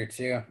theater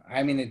too.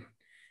 I mean,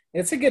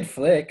 it's a good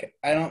flick.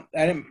 I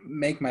didn't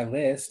make my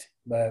list,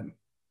 but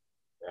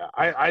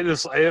yeah,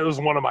 it was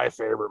one of my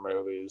favorite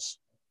movies.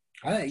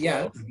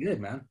 It's good,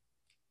 man.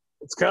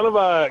 It's kind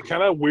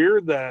of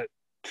weird that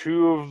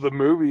two of the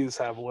movies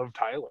have Liv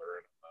Tyler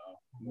in it, though.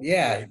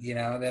 Yeah,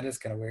 that is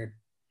kind of weird.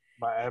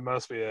 It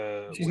must be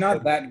she's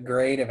not that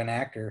great of an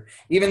actor,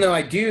 even though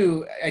I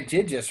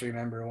did just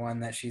remember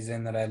one that she's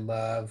in that I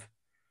love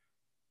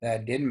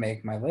that didn't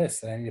make my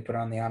list that I need to put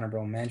on the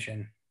honorable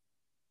mention.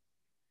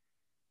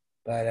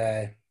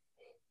 But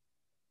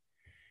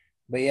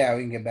yeah,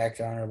 we can get back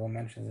to honorable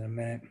mentions in a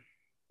minute.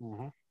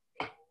 Mm-hmm.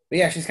 But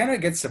yeah, she's kind of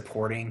a good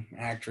supporting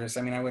actress.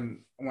 I mean, I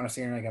wouldn't want to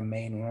see her in like a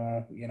main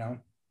role,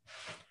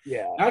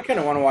 Yeah. I kind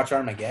of want to watch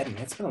Armageddon.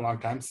 It's been a long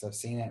time since I've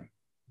seen it.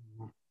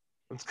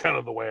 It's kind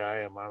of the way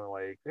I am. I'm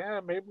like,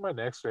 yeah, maybe my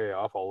next day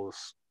off, I'll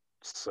just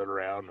sit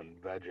around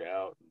and veg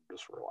out and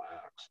just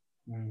relax.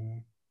 Mm-hmm.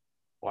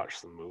 Watch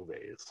some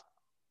movies.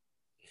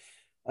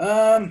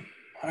 All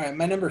right,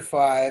 my number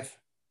 5.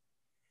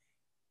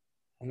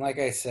 And like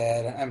I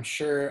said, I'm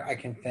sure I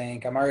can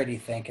think. I'm already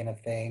thinking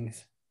of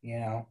things,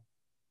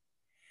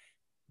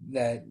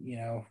 that,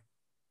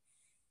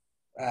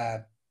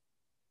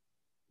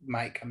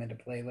 might come into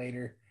play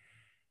later.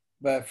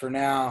 But for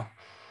now,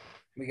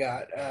 we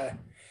got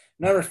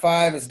number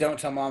 5 is Don't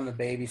Tell Mom the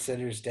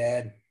Babysitter's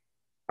Dead.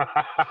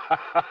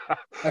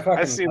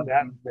 I've seen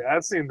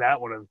that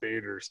one in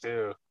theaters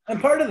too.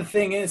 And part of the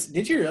thing is,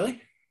 did you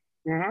really?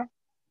 Mm-hmm.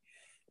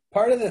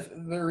 Part of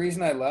the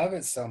reason I love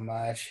it so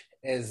much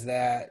is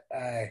that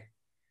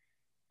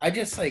I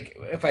just like,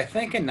 if I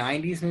think of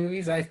 90s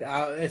movies,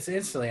 it's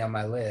instantly on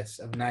my list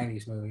of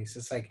 90s movies.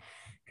 It's like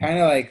kind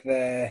of like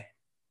the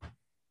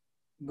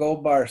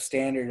gold bar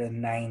standard of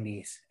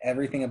 90s.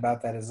 Everything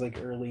about that is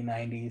like early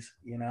 90s,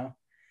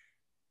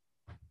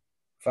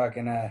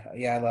 Fucking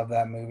yeah, I love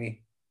that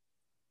movie.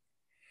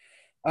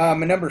 My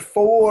number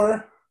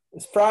 4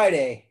 is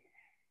Friday.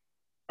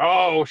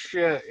 Oh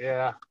shit,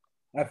 yeah.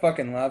 I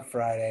fucking love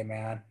Friday,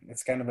 man.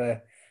 It's kind of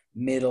a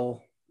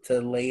middle to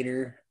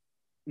later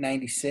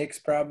 96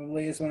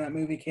 probably is when that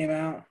movie came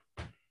out.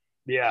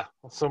 Yeah,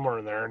 somewhere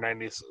in there,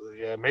 90s.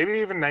 Yeah, maybe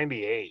even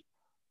 98.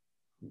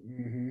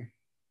 Mm-hmm.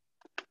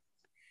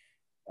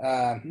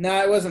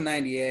 No, it wasn't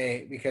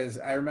 98 because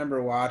I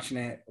remember watching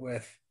it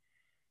with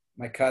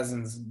my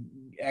cousin's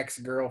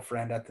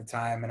ex-girlfriend at the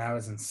time, and I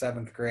was in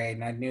 7th grade,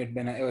 and I knew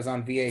it was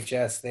on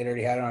VHS. They'd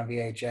already had it on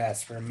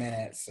VHS for a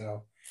minute,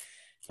 so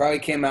it probably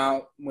came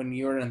out when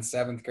you were in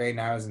 7th grade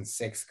and I was in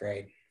 6th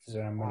grade. Is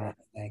what I'm gonna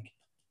think.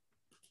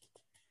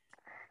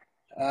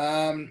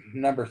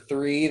 Number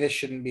 3, this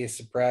shouldn't be a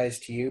surprise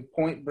to you.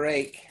 Point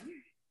Break.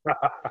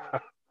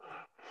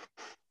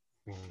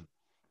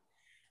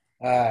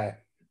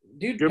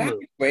 Dude,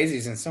 Patrick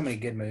Swayze's in so many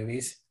good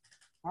movies.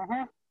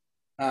 Uh-huh.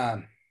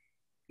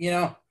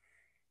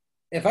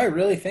 If I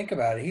really think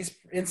about it, he's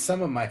in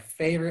some of my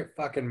favorite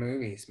fucking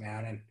movies,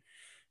 man. And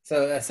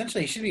so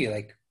essentially he should be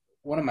like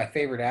one of my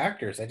favorite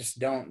actors. I just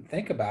don't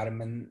think about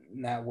him in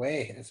that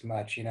way as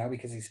much,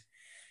 because he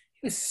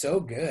was so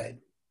good.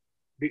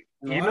 You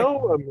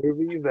know a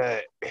movie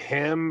that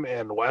him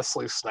and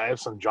Wesley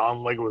Snipes and John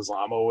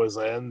Leguizamo was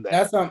in?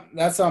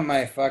 That's on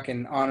my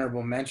fucking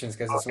honorable mentions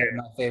because it's one of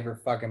my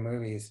favorite fucking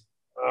movies.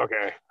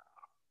 Okay.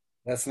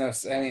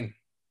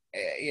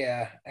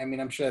 Yeah. I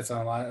mean, I'm sure that's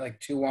on a lot. Like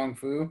Tu Wong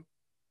Fu.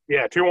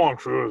 Yeah, Tu Wong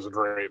Fu is a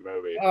great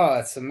movie. Oh,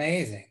 it's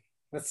amazing.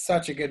 That's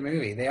such a good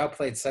movie. They all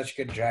played such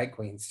good drag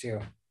queens too.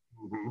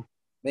 Mm-hmm.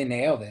 They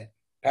nailed it.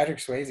 Patrick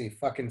Swayze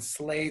fucking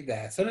slayed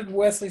that. So did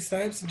Wesley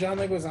Snipes and John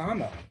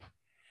Leguizamo.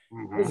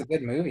 Mm-hmm. It was a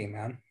good movie,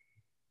 man.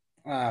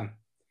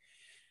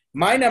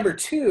 My number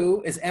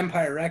 2 is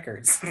Empire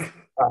Records.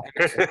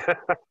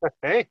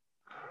 Hey,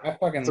 I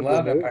fucking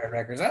love Empire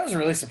Records. I was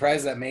really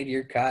surprised that made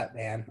your cut,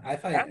 man. I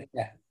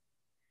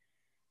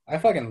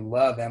fucking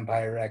love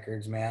Empire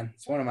Records, man.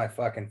 It's one of my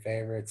fucking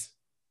favorites.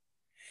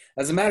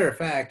 As a matter of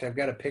fact, I've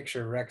got a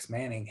picture of Rex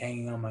Manning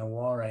hanging on my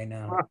wall right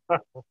now.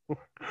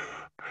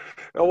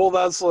 Well,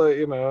 that's like,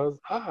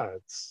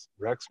 it's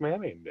Rex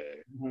Manning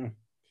Day. Mm-hmm.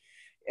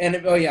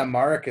 And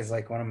Mark is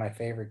like one of my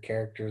favorite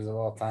characters of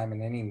all time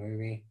in any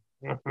movie.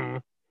 Mm-hmm.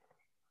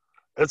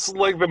 It's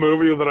like the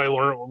movie that I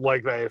learned,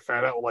 like that I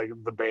found out, like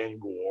the band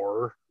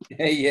Gore.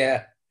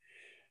 Yeah.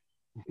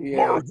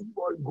 Yeah. Martha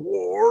like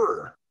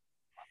war.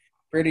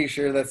 Pretty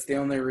sure that's the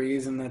only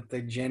reason that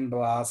the gin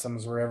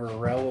blossoms were ever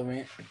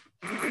relevant.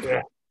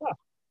 Yeah.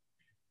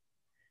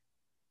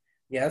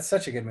 Yeah, it's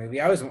such a good movie.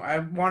 I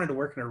wanted to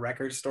work in a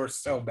record store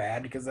so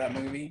bad because of that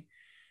movie.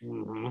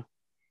 Mm-hmm.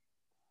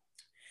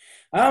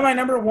 My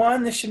number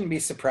one, this shouldn't be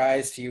a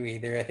surprise to you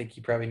either. I think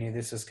you probably knew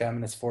this was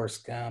coming. It's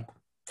Forrest Gump.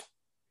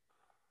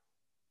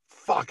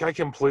 Fuck, I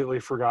completely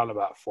forgot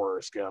about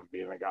Forrest Gump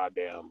being a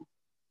goddamn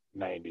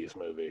 90s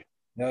movie.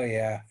 Oh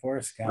yeah,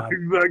 Forrest Gump.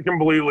 That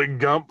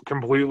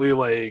completely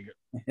like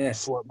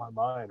slipped my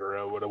mind, or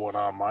it would have went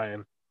on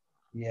mine.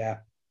 Yeah,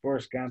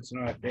 Forrest Gump's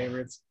one of my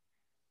favorites.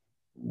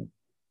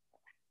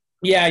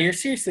 Yeah, you're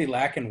seriously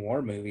lacking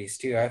war movies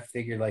too. I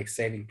figured like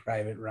Saving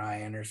Private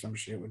Ryan or some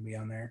shit would be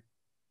on there.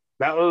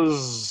 That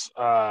was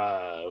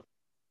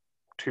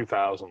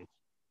 2000.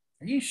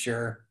 Are you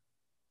sure?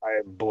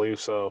 I believe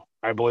so.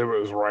 I believe it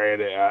was right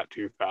at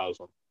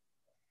 2000.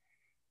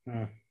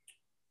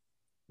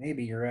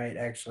 Maybe you're right,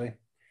 actually.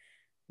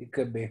 It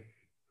could be.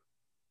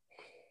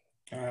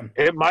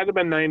 It might have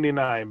been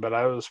 99, but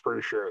I was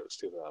pretty sure it was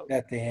 2000.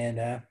 At the end,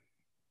 huh?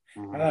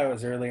 Mm-hmm. I thought it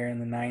was earlier in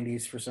the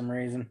 90s for some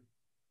reason.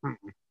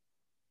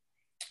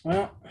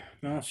 Well,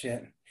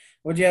 shit.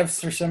 What'd you have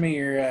for some of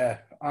your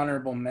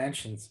honorable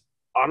mentions?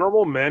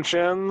 Honorable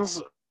mentions,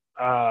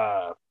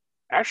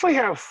 actually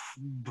have,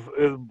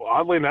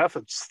 oddly enough,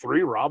 it's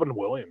 3 Robin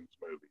Williams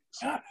movies.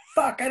 Ah,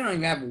 fuck, I don't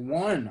even have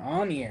one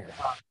on here.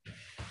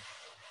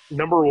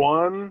 Number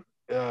 1,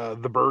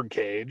 The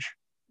Birdcage.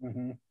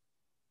 Mm-hmm.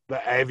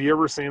 Have you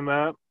ever seen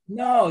that?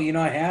 No,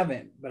 I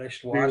haven't, but I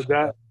should watch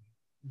it.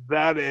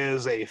 That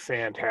is a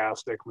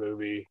fantastic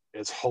movie.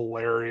 It's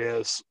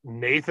hilarious.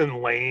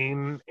 Nathan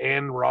Lane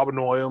and Robin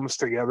Williams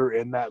together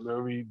in that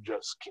movie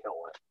just kill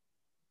it.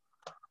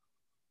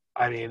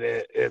 I mean,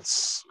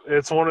 it's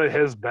one of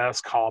his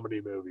best comedy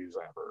movies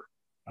ever.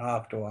 I'll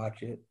have to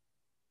watch it.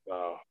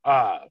 So,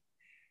 my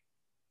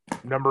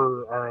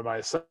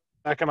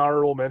second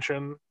honorable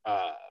mention,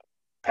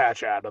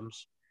 Patch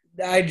Adams.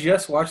 I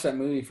just watched that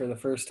movie for the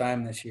first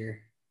time this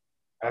year.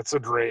 That's a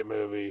great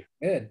movie.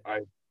 Good.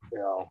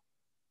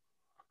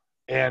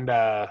 And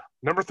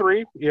number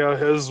 3,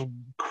 his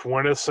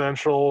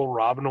quintessential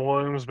Robin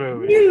Williams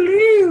movie,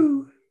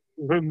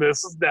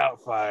 Mrs.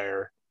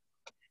 Doubtfire.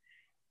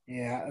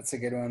 Yeah, that's a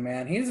good one,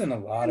 man. He's in a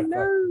lot of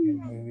fucking good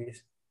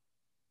movies.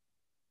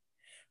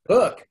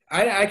 Hook.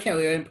 I can't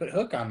believe I didn't put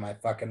Hook on my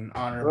fucking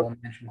honorable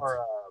mentions.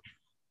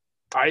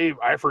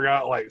 I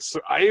forgot,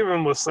 I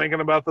even was thinking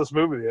about this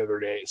movie the other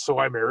day. So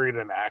I Married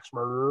an Axe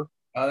Murderer.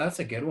 Oh, that's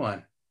a good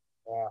one.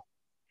 Yeah.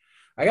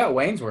 I got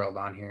Wayne's World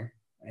on here,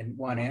 and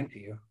 1 and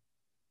 2.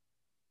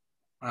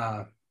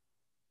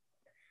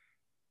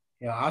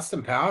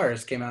 Austin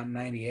Powers came out in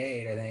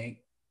 98, I think,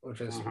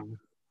 which was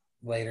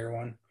later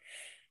one.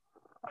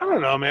 I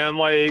don't know, man.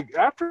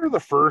 After the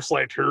first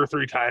 2 or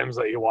 3 times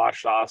that you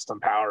watched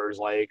Austin Powers,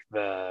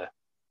 the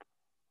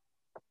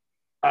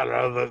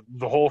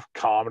whole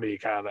comedy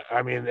kind of,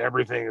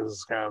 everything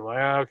is kind of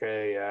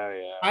okay,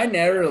 yeah. I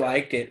never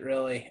liked it,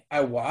 really.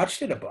 I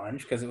watched it a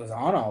bunch because it was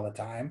on all the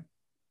time,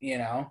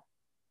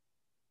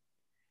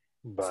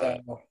 But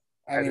so,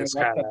 I just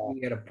kind of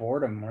get a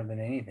boredom more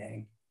than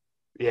anything.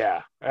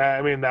 Yeah,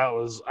 I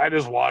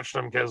just watched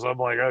them because I'm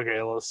like,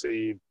 okay, let's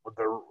see what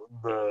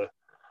the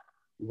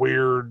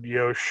weird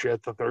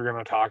shit that they're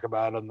gonna talk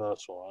about in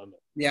this one.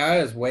 Yeah,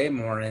 I was way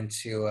more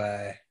into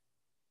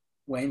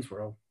Wayne's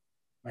World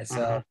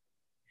myself.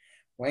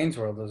 Wayne's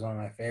World was one of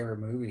my favorite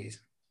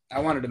movies. I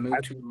wanted to move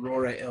to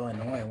Aurora,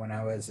 Illinois when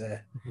I was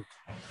a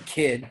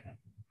kid.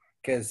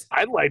 Because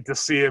I'd like to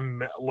see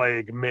him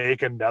make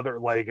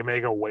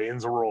a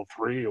Wayne's World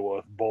 3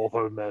 with both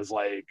of them as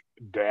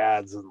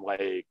dads and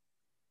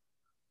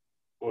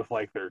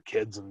with their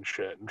kids and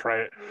shit, and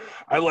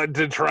I'd like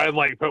to try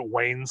and put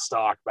Wayne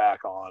stock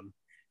back on.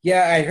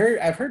 Yeah,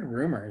 I've heard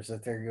rumors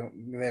that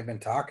they've been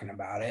talking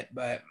about it,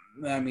 but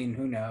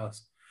who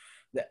knows?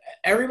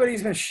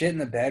 Everybody's been shitting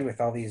the bed with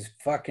all these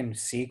fucking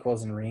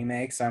sequels and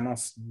remakes. I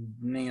almost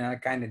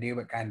kind of do,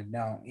 but kind of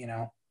don't. Yeah.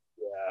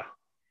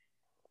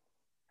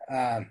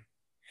 But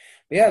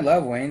yeah, I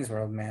love Wayne's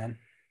World, man.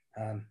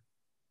 A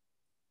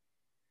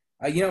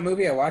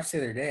movie I watched the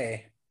other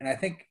day, and I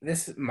think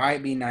this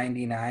might be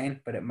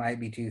 99, but it might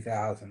be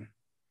 2000.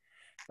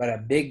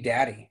 But Big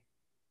Daddy.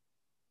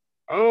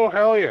 Oh,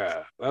 hell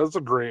yeah. That's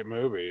a great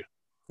movie.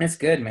 It's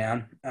good,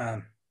 man.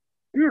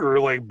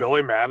 Either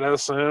Billy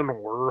Madison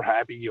or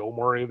Happy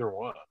Gilmore, either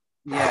one.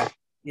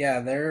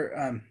 Yeah, they're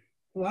a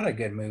lot of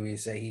good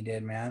movies that he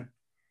did, man.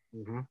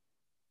 Mm-hmm.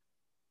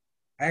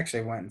 I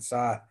actually went and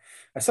saw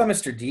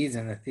Mr. Deeds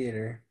in the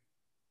theater.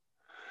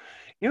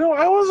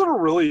 I wasn't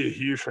really a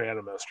huge fan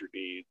of Mr.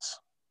 Deeds.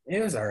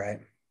 It was all right.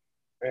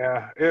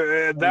 Yeah,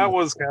 that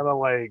was kind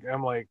of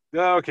I'm like,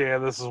 okay,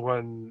 this is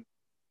when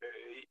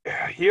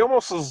he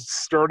almost was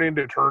starting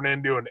to turn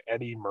into an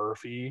Eddie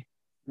Murphy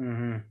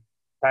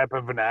type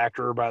of an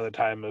actor by the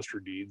time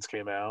Mr. Deeds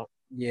came out.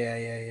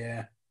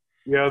 Yeah.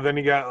 Then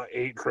you got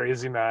 8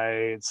 Crazy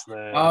Nights.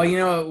 Then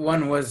what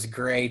one was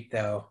great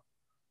though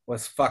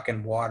was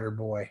fucking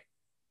Waterboy.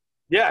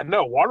 Yeah,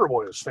 no,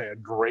 Waterboy was a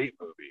great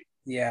movie.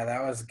 Yeah,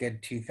 that was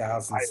good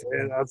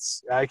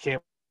 2000s. I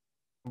can't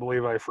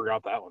believe I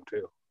forgot that one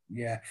too.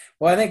 Yeah.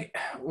 Well, I think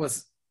it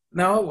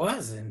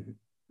wasn't.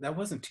 That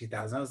wasn't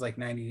 2000. That was like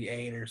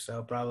 98 or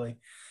so, probably.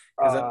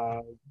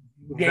 Because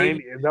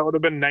 90, that would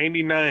have been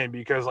 99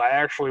 because I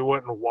actually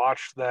went and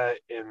watched that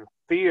in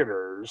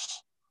theaters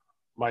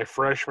my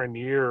freshman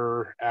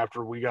year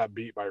after we got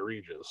beat by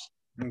Regis.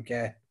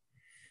 Okay.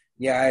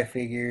 Yeah, I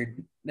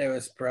figured it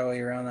was probably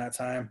around that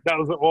time. That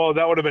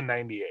would have been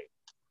 98.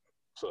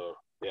 So,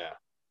 yeah.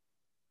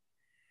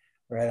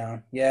 Right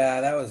on. Yeah,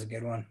 that was a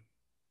good one.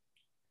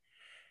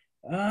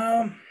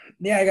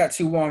 Yeah, I got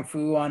Tu Wong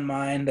Fu on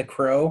mine. The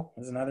Crow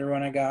is another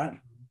one I got.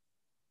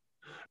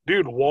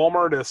 Dude,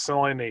 Walmart is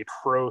selling a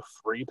Crow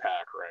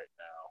 3-pack right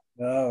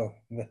now. Oh.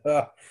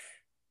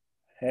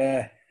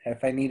 Yeah,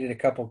 if I needed a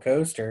couple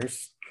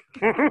coasters.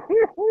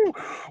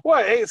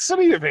 Well, hey,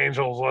 City of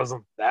Angels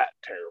wasn't that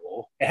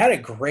terrible. It had a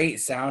great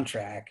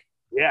soundtrack.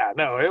 Yeah,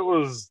 no, it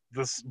was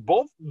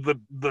both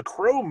the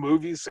Crow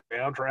movie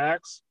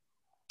soundtracks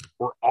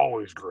were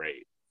always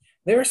great.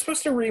 They were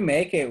supposed to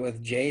remake it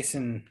with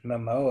Jason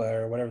Momoa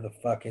or whatever the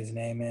fuck his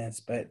name is,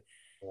 but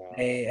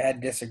they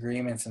had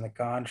disagreements in the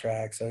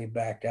contract, so he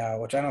backed out,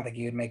 which I don't think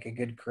he would make a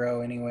good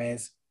Crow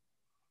anyways.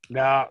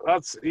 Nah,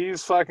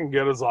 he's fucking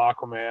good as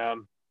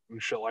Aquaman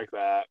and shit like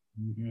that.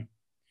 Mm-hmm.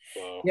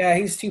 So, yeah,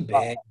 he's too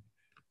big.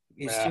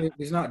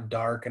 He's not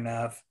dark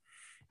enough.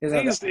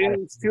 He's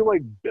too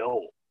like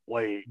built.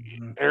 Like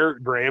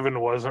Eric Draven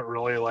wasn't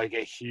really like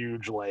a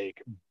huge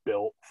like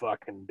built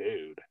fucking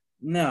dude.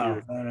 No.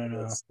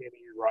 Skinny,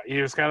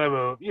 he was kind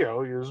of he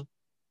was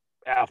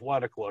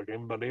athletic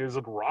looking, but he was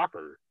a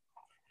rocker.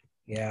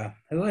 Yeah,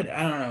 I don't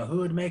know who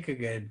would make a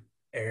good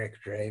Eric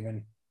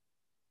Draven.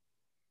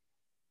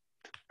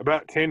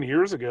 About 10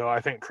 years ago, I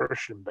think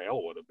Christian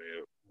Bale would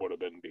have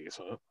been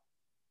decent.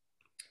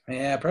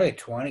 Yeah, probably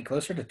 20,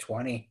 closer to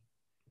 20.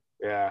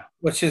 Yeah,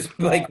 which is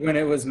like when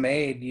it was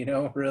made,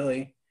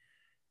 really.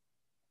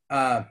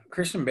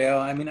 Christian Bale,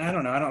 I mean, I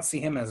don't know. I don't see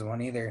him as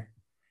one either.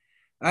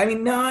 I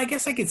mean, no, I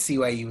guess I could see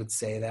why you would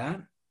say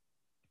that.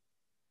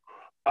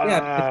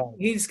 Yeah,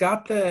 he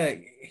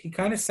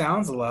kind of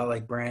sounds a lot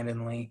like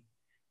Brandon Lee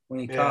when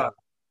he talks.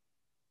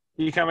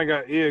 He kind of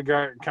got the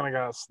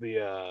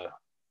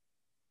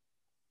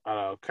I don't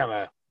know, kind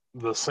of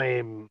the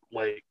same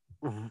like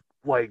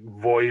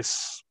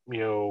voice,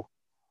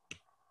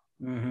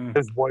 Mm-hmm.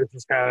 His voice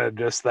is kind of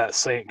just that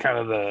same kind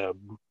of the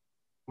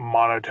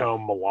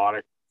monotone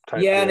melodic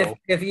type. Yeah, deal. And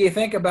if you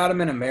think about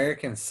him in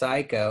American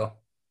Psycho,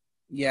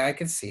 yeah, I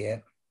can see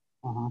it.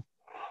 Mm-hmm.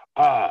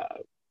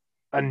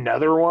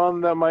 Another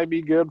one that might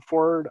be good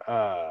for it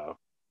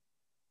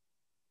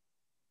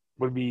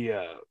would be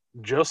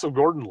Joseph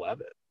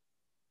Gordon-Levitt.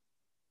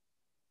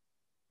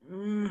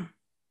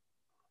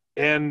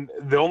 And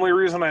the only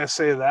reason I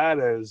say that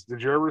is,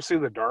 did you ever see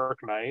The Dark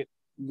Knight?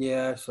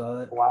 Yeah, I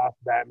saw it. The last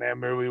Batman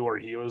movie where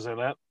he was in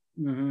it.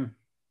 Mm-hmm.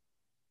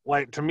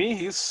 Like, to me,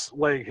 he's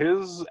like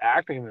his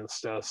acting and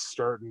stuff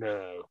starting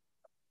to,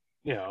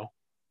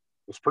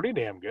 was pretty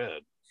damn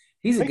good.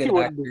 He's a good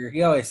actor.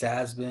 He always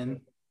has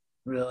been,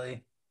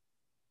 really.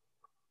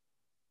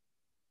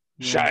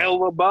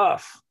 Shia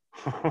LaBeouf.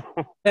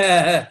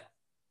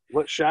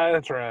 Let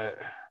Shia try it.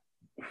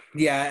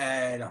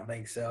 Yeah, I don't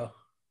think so.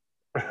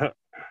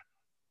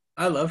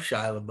 I love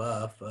Shia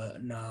LaBeouf,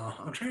 but no,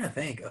 I'm trying to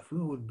think of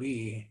who would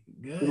be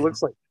good. He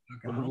looks like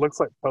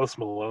Post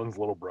Malone's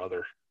little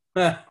brother.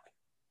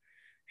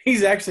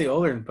 He's actually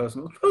older than Post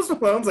Malone. Post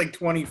Malone's like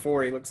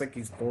 24. He looks like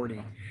he's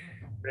 40.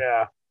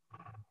 Yeah.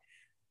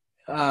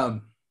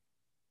 Fuck,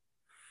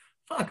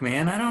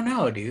 man, I don't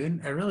know, dude.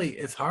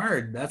 It's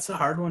hard. That's a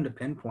hard one to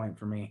pinpoint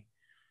for me.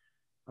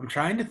 I'm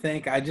trying to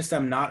think.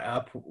 I'm not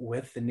up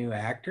with the new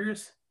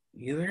actors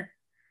either.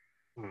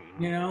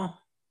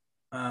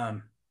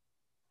 Mm-hmm.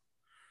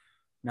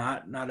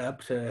 Not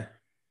up to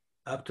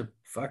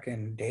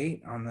fucking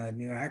date on the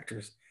new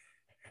actors.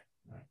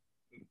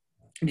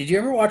 Did you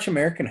ever watch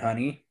American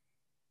Honey?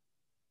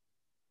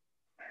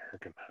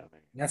 American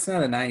Honey. That's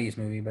not a 90s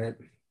movie, but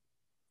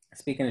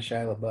speaking of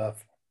Shia LaBeouf.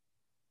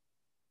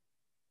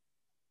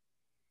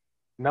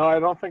 No, I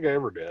don't think I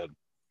ever did.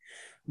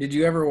 Did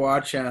you ever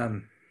watch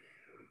the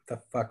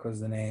fuck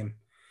was the name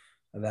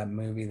of that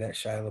movie that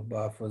Shia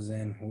LaBeouf was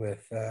in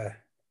with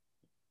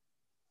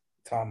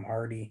Tom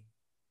Hardy?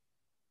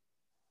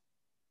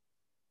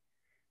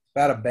 It's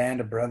about a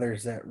band of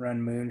brothers that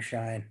run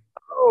moonshine.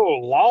 Oh,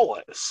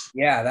 Lawless.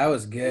 Yeah, that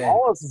was good.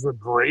 Lawless is a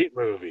great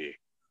movie.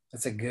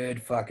 That's a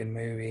good fucking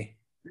movie.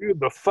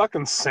 Dude, the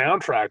fucking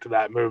soundtrack to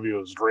that movie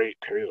was great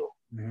too.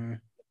 Mm-hmm.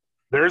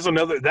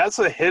 That's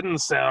a hidden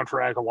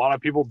soundtrack a lot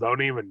of people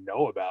don't even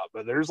know about,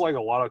 but there's like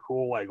a lot of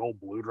cool like old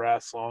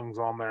bluegrass songs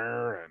on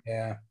there. And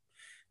yeah.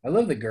 I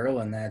love the girl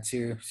in that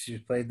too. She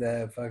played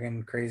the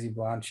fucking crazy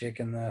blonde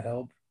chick in The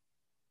Help.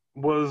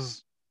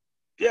 Bryce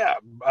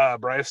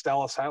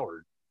Dallas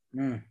Howard.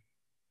 Mm.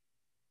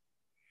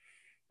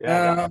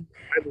 Yeah,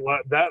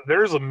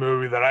 there's a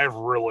movie that I've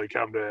really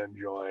come to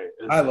enjoy.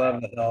 I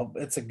love The Help.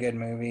 It's a good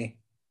movie.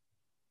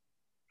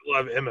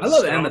 love Emma I love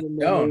Stone Emma in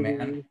the Stone, movie.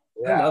 man.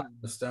 Yeah. I love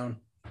Emma Stone.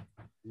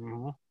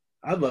 Mm-hmm.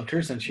 I loved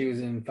her since she was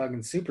in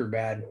fucking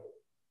Superbad.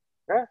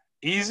 Yeah.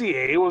 Easy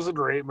A was a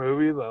great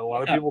movie that a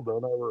lot of Yeah. people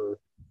don't ever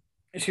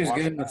She was watch.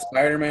 good in the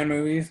Spider-Man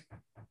movies.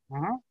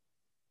 Mm-hmm.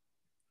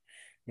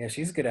 Yeah,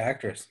 she's a good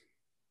actress.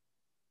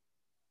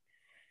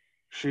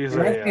 She's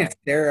Reminds me a of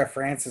Sarah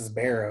Frances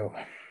Barrow.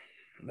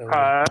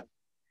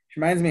 She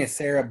reminds me of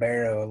Sarah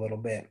Barrow a little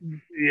bit.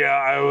 yeah,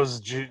 I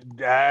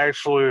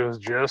actually was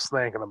just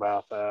thinking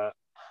about that.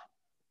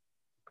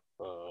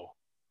 So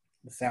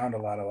They sound a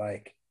lot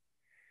alike.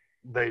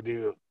 they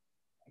do.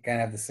 Kind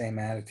of have the same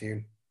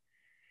attitude.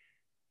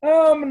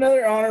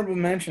 Another honorable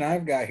mention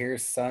I've got here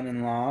is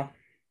Son-in-Law,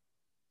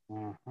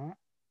 Mm-hmm.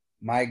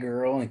 My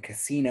Girl, and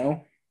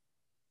Casino.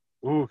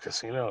 Ooh,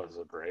 Casino is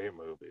a great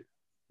movie.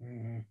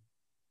 Mm-hmm.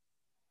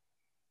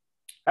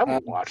 I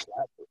haven't watched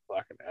that for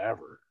fucking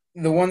ever.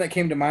 The one that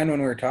came to mind when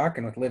we were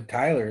talking with Liv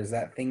Tyler is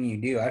That Thing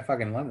You Do. I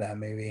fucking love that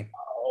movie.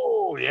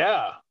 Oh,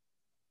 yeah.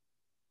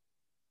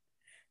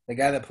 The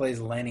guy that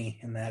plays Lenny,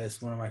 and that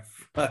is one of my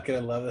fucking, I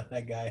love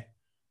that guy.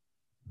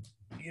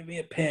 Give me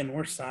a pen.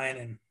 We're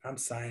signing. I'm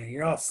signing.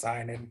 You're all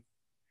signing.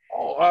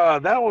 Oh,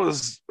 that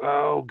was,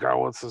 oh, God,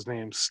 what's his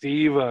name?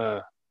 Steve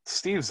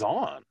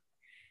Zahn.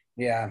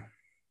 Yeah.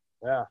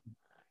 Yeah.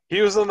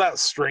 He was in that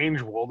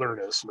Strange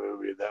Wilderness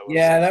movie.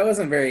 That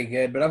wasn't very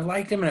good, but I've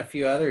liked him in a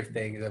few other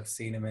things I've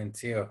seen him in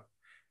too.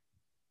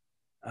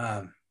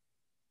 Well,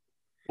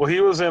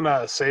 he was in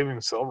Saving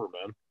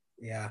Silverman.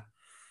 Yeah.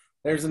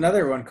 There's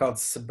another one called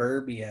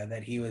Suburbia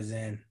that he was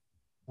in.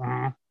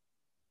 Mm-hmm.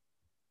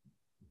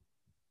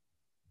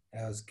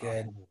 That was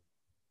good.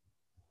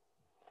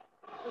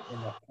 What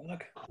in the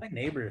fuck? My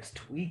neighbor is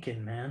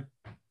tweaking, man.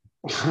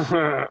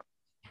 The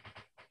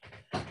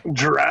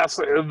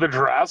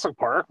Jurassic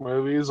Park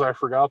movies, I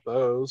forgot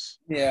those.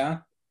 Yeah.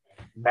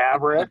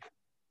 Maverick.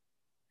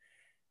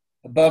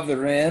 Above the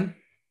Rim.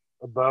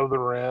 Above the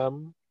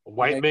Rim.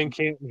 White Men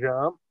Can't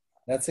Jump.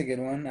 That's a good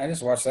one. I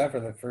just watched that for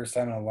the first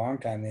time in a long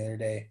time the other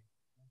day.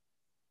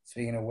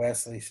 Speaking of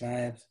Wesley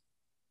Snipes.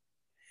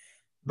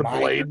 The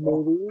Blade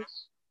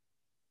movies.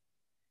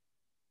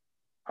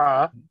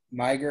 Huh?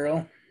 My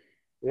Girl.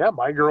 Yeah,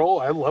 My Girl.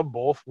 I love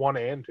both 1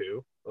 and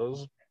 2.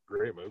 Those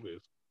great movies.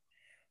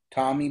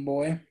 Tommy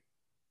Boy.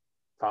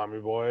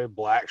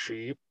 Black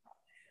Sheep.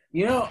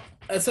 You know,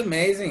 it's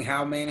amazing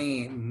how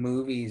many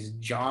movies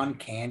John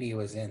Candy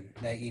was in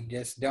that you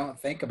just don't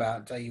think about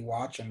until you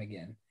watch them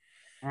again.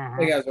 Mm-hmm. I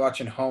think I was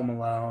watching Home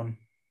Alone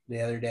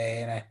the other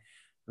day, and I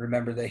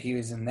remember that he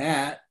was in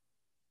that.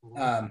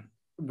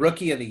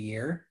 Rookie of the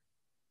Year.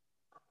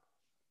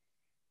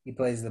 He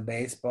plays the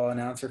baseball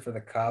announcer for the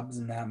Cubs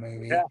in that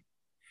movie. Yeah.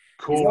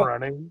 Cool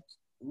Running.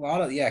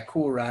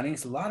 Cool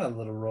Runnings. A lot of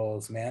little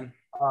roles, man.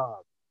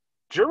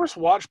 Did you ever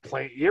watch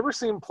You ever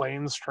seen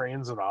Planes,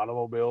 Trains, and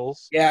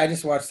Automobiles? Yeah, I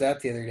just watched that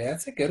the other day.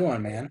 That's a good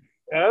one, man.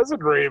 Yeah, that's a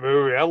great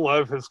movie. I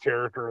love his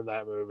character in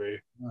that movie.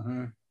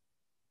 Mm-hmm.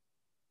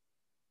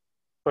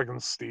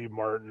 Fucking Steve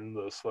Martin,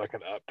 this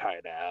fucking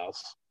uptight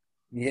ass.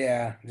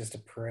 Yeah, just a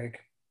prick.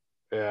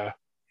 Yeah.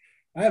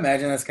 I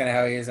imagine that's kind of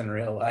how he is in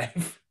real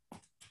life.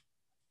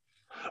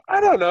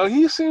 I don't know.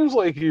 He seems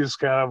like he's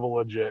kind of a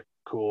legit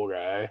cool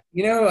guy.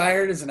 You know, I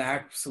heard is an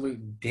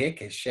absolute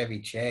dick is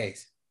Chevy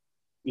Chase.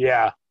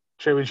 Yeah,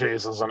 Chevy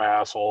Chase is an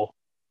asshole.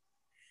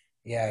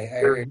 Yeah, I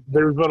heard.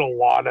 There's been a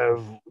lot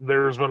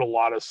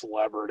of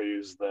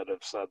celebrities that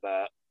have said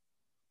that.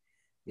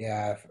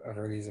 Yeah, I've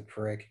heard he's a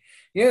prick.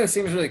 You know, it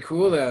seems really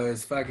cool though.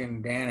 Is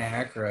fucking Dan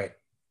Aykroyd.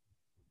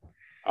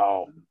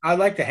 Oh, I'd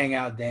like to hang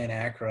out with Dan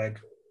Aykroyd.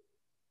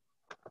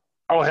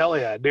 Oh hell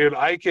yeah, dude!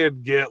 I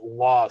could get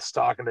lost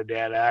talking to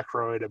Dan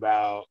Aykroyd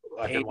about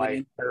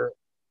like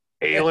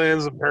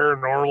aliens and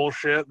paranormal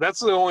shit. That's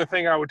the only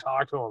thing I would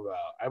talk to him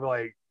about. I'd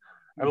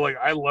be like,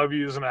 I love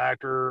you as an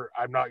actor.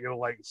 I'm not gonna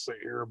like sit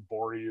here and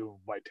bore you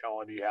by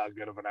telling you how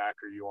good of an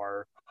actor you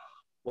are.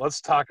 Let's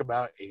talk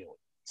about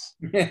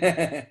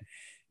aliens.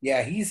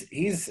 Yeah,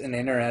 he's an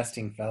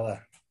interesting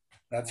fella.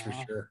 That's for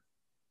sure.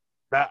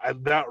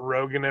 That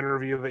Rogan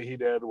interview that he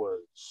did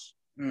was.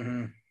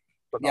 Mm-hmm.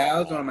 Yeah, that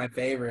was one of my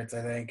favorites,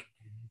 I think.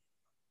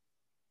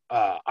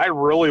 I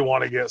really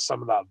want to get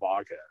some of that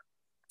vodka.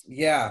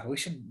 Yeah, we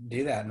should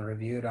do that and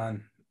review it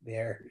on the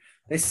air.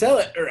 They sell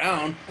it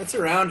around. It's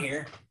around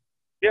here.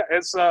 Yeah,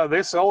 it's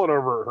they sell it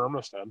over at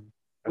Hermiston.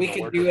 We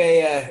could do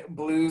a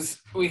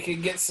blues. We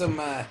could get some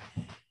of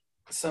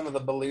the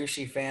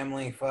Belushi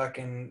family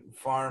fucking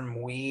farm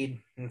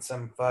weed and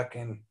some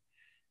fucking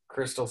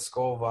Crystal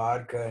Skull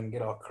vodka and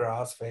get all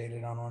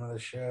crossfaded on one of the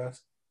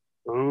shows.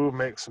 Ooh,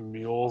 make some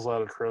mules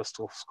out of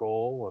Crystal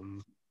Skull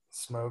and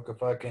smoke a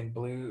fucking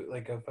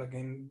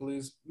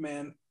blues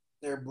man.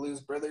 They're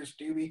Blues Brothers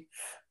doobie.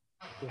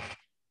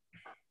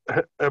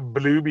 A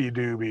blooby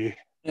doobie.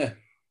 Yeah.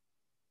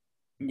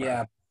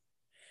 Yeah.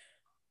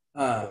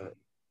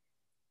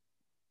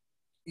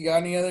 You got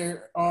any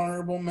other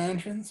honorable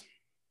mentions?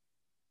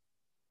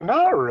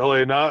 Not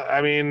really.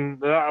 I mean,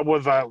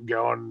 without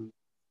going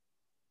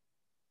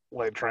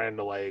trying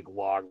to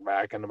log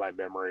back into my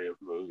memory of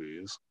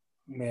movies.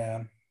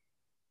 Yeah.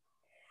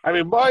 I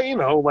mean, but you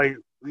know, like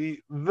then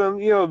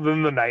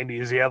the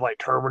 '90s, you had like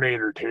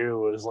Terminator 2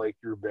 was like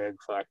your big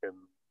fucking.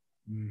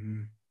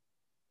 Mm-hmm.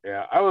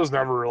 Yeah, I was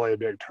never really a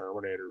big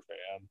Terminator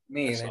fan.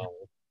 Me either.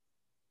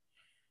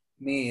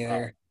 Me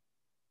either.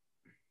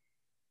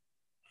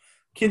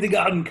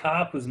 Kindergarten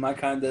Cop was my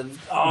kind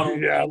of. Oh,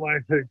 yeah,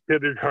 like the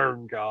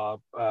Kindergarten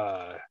Cop.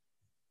 Trying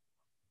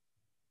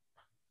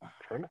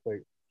to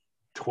think.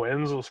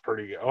 Twins was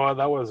pretty good. Oh,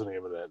 that wasn't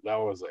even it. That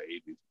was the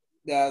 80s.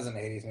 That was an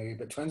 80s movie,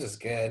 but Twins is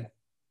good.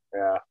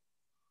 Yeah.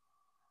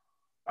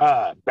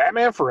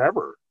 Batman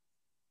Forever.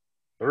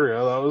 There we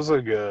go. That was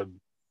a good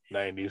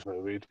 90s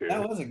movie, too.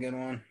 That was a good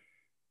one.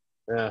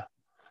 Yeah.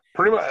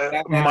 Pretty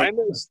much. Mine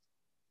is.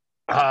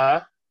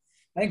 I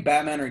think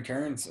Batman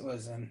Returns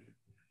was in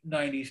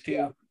 90s,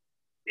 too.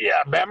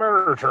 Yeah, Batman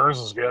Returns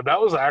is good. That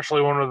was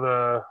actually one of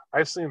the.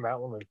 I've seen that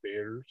one in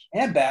theaters.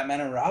 And Batman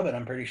and Robin,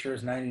 I'm pretty sure,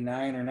 is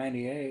 99 or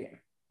 98.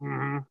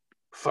 Mm-hmm.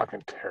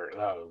 Fucking terrible.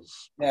 That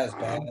was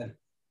bad.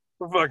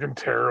 Fucking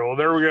terrible.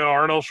 There we go.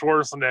 Arnold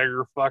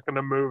Schwarzenegger fucking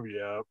a movie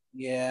up.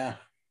 Yeah.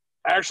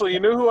 Actually, you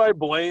know who I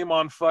blame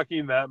on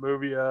fucking that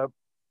movie up?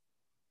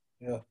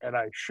 Yeah. And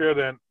I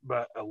shouldn't,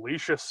 but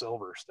Alicia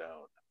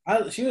Silverstone.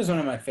 She was one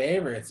of my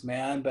favorites,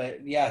 man.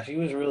 But yeah, she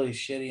was really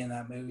shitty in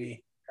that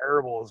movie.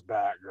 Terrible as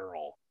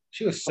Batgirl.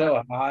 She was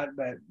so hot,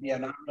 but yeah,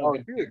 not real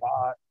good. She was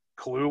hot.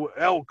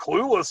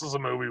 Clueless is a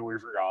movie we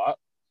forgot.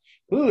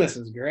 Clueless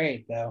is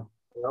great, though.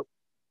 Yep.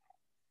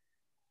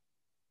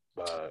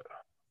 But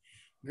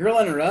Girl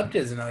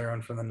Interrupted is another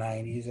one from the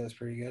 90s. That's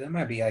pretty good. That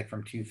might be like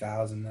from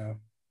 2000, though.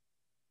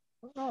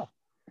 Oh.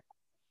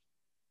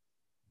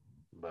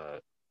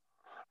 But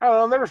I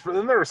don't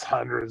know. There's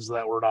hundreds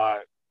that we're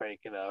not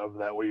thinking of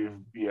that we've,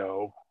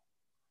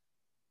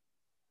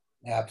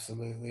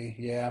 Absolutely,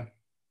 yeah.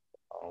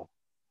 Oh.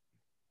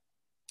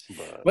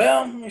 But,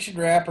 well, we should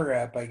wrap her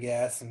up, I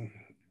guess, and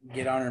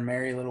get on her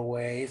merry little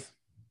ways.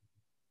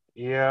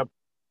 Yep.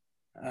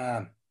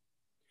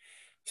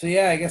 So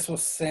yeah, I guess we'll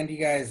send you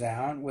guys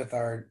out with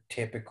our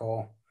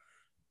typical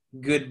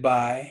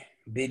goodbye,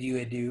 bid you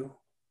adieu,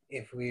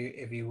 if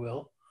you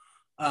will,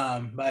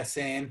 by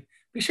saying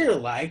be sure to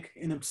like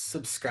and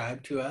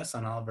subscribe to us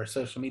on all of our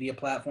social media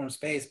platforms: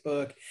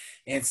 Facebook,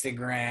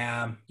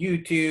 Instagram,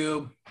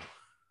 YouTube,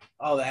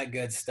 all that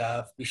good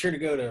stuff. Be sure to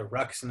go to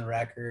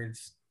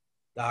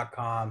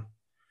ruckusandtherecords.com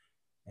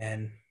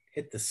and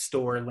hit the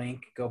store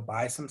link. Go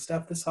buy some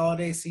stuff this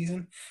holiday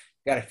season.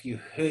 Got a few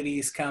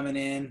hoodies coming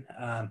in.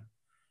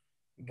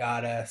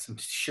 Got some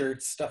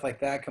shirts, stuff like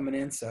that coming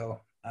in.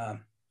 So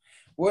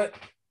what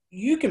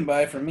you can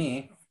buy for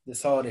me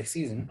this holiday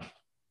season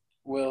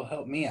will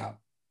help me out.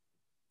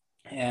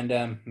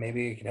 And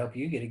maybe it could help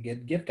you get a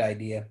good gift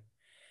idea.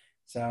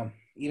 So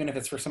even if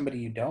it's for somebody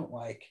you don't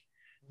like.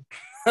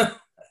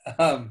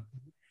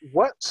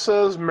 What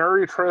says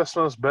Merry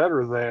Christmas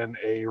better than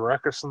a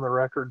Ruckus and the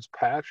Records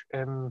patch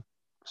and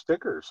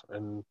stickers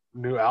and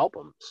new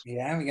albums?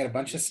 Yeah, we got a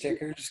bunch of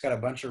stickers. Just got a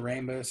bunch of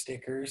rainbow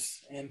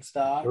stickers in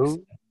stock.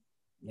 Ooh.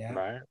 Yeah.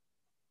 Right.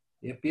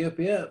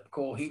 Yep.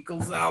 Cole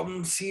Hinkle's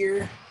albums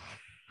here.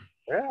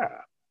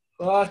 Yeah.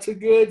 Lots of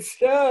good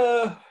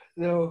stuff.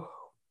 So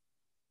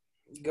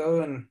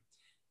go and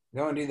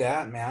do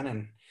that, man.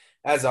 And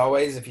as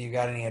always, if you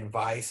got any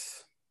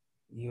advice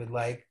you would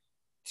like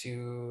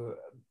to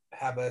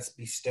have us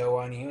bestow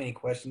on you, any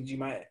questions you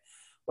might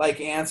like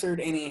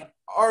answered, any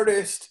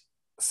artist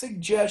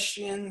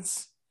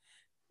suggestions,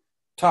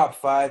 top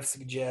 5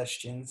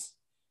 suggestions,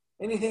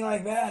 anything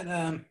like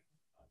that,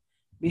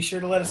 be sure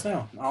to let us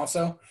know.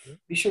 Also,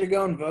 be sure to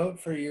go and vote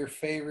for your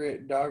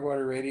favorite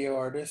Dogwater Radio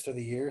Artist of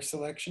the Year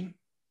selection.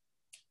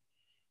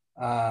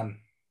 Yeah,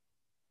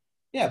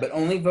 but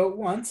only vote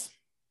once.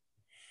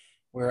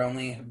 We're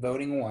only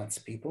voting once,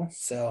 people.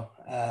 So,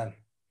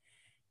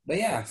 but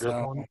yeah.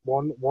 So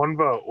one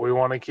vote. We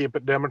want to keep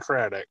it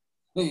democratic.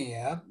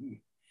 Yeah.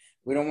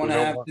 We don't want to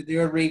have to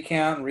do a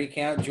recount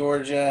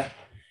Georgia.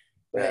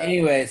 But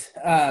anyways,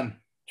 trying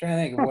to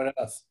think of what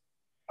else.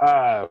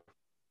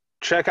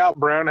 Check out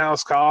Brown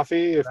House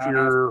Coffee if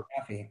you're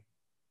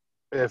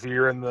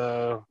in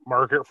the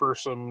market for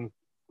some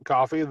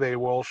coffee. They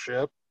will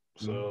ship.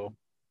 So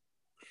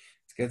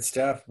it's good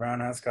stuff, Brown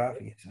House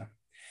Coffee. So,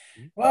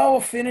 well, we'll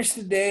finish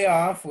the day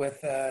off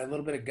with a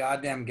little bit of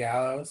Goddamn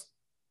Gallows.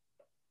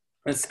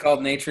 It's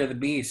called Nature of the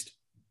Beast.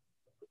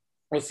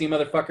 We'll see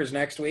motherfuckers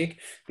next week.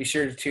 Be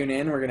sure to tune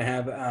in. We're gonna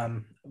have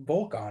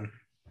Volk on.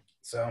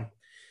 So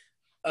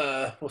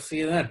we'll see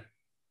you then.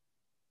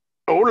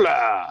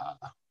 Hola.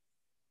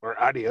 Or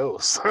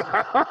adios.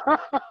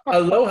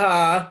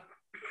 Aloha.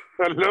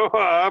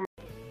 Aloha.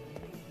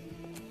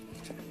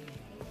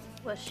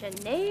 Was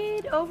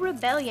Sinead or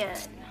rebellion?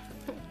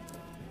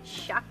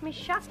 Shock me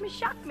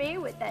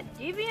with that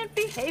deviant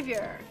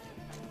behavior.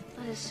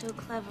 That is so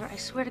clever. I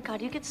swear to God,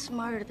 you get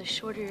smarter the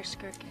shorter your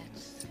skirt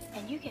gets.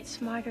 And you get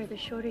smarter the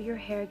shorter your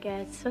hair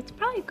gets. So it's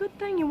probably a good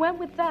thing you went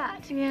with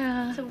that.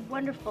 Yeah. It's a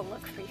wonderful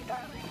look for you,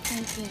 darling.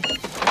 Thank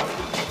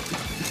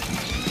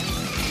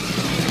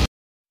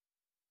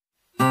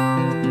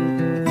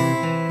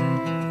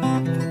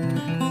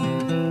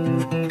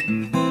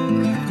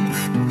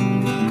you.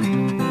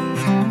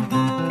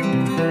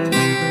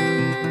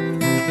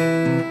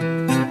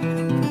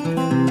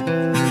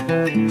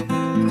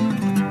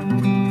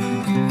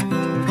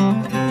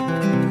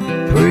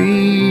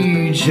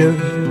 preacher.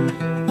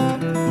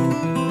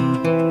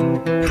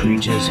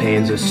 Preacher's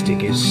hands are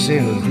sticky as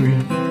sinner's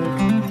green.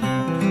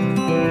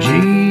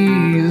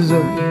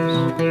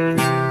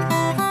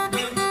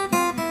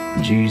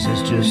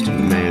 Jesus just a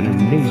man who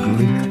needs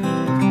grief.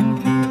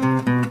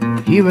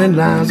 He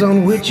relies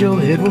on which your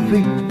head will be.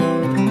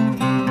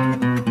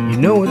 You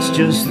know it's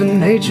just the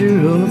nature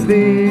of the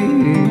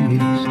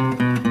beast.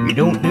 You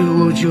don't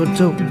do what you're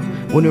told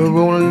when you're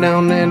rolling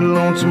down that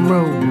lonesome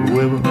road,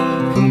 river,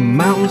 from the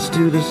mountains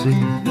to the sea.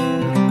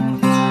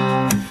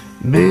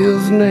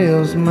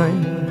 Business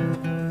man,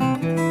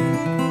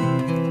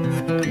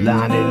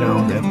 lining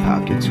all their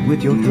pockets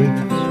with your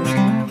dreams.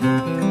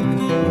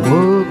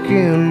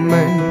 Working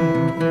man,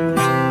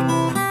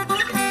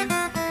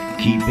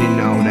 keeping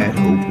all that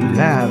hope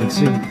alive, it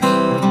seems.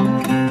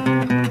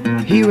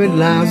 He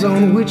relies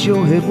on which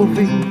your head will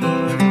be.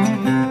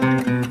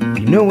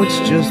 You know it's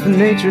just the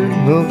nature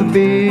of the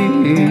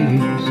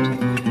beast.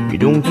 You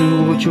don't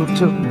do what you're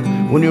told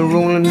when you're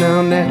rolling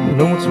down that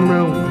lonesome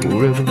road,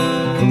 river,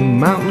 from the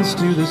mountains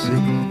to the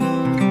sea.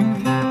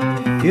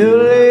 You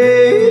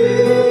live,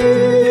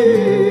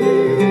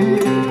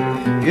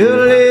 you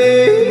live.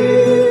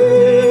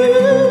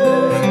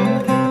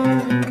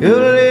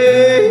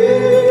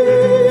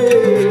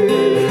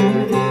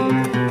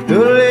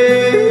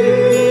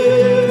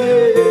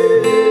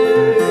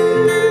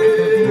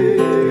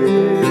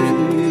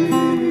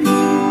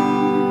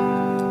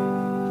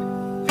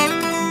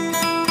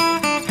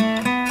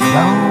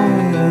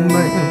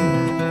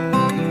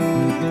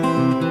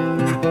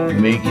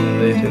 Making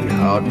living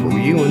hard for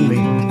you and me.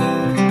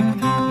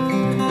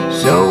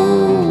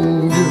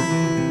 Soldier,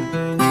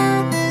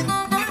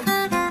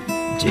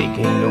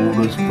 taking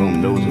orders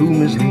from those who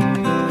mislead.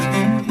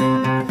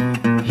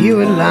 He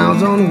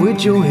relies on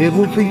which your head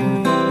will be.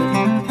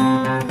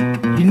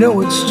 You know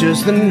it's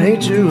just the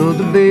nature of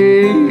the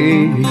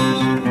beast.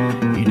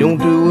 You don't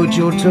do what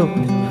you're told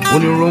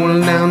when you're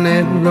rolling down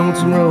that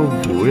lonesome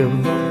road,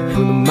 forever,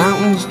 from the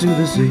mountains to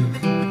the sea.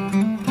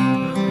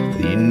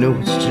 You know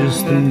it's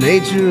just the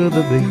nature of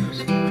the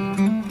beast.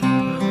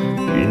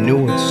 You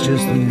know it's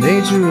just the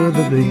nature of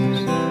the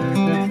beast.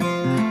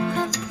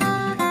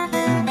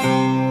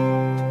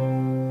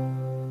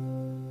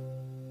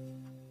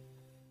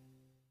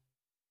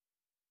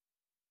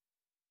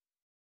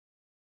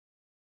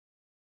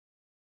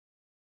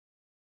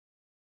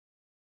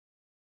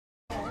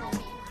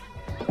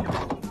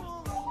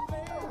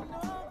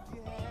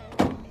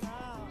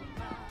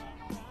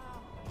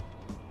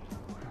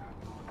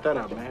 That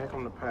up, man. Here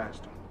come the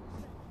pastor.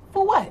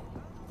 For what?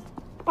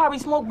 Probably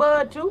smoke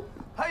bud, too.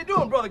 How you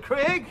doing, Brother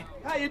Craig?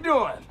 How you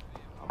doing?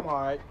 I'm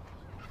all right.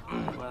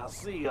 Well, I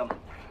see.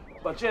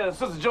 But yeah,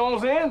 Sister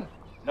Jones in?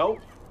 Nope.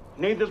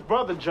 Neither's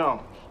Brother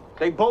Jones.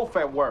 They both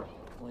at work.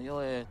 Well,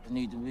 your ass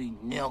need to be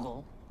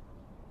niggle.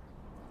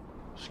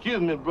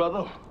 Excuse me,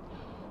 brother.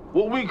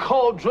 What we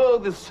call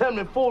drugs at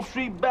 74th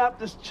Street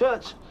Baptist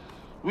Church,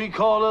 we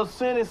call a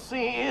sin.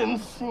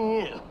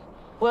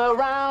 Well,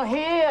 around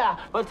here,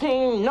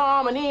 between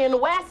Normandy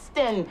and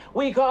Weston,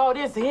 we call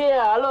this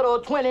here a little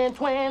twin.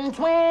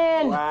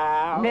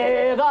 Wow.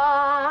 Nigga.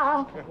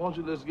 Why don't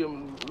you just give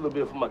him a little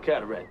bit for my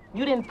cataract?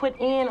 You didn't put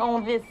in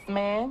on this,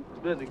 man.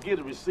 Better get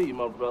a receipt,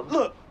 my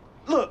brother.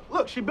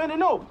 Look, she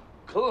bending over.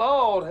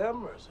 Lord have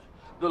mercy.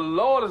 The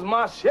Lord is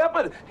my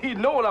shepherd. He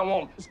know what I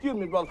want. Excuse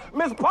me, brother.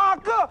 Miss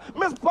Parker!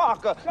 Miss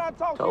Parker! Can I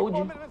talk Told to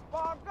you you. for a minute, Miss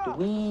Parker?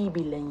 We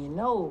be letting you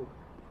know.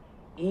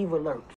 Evil lurks.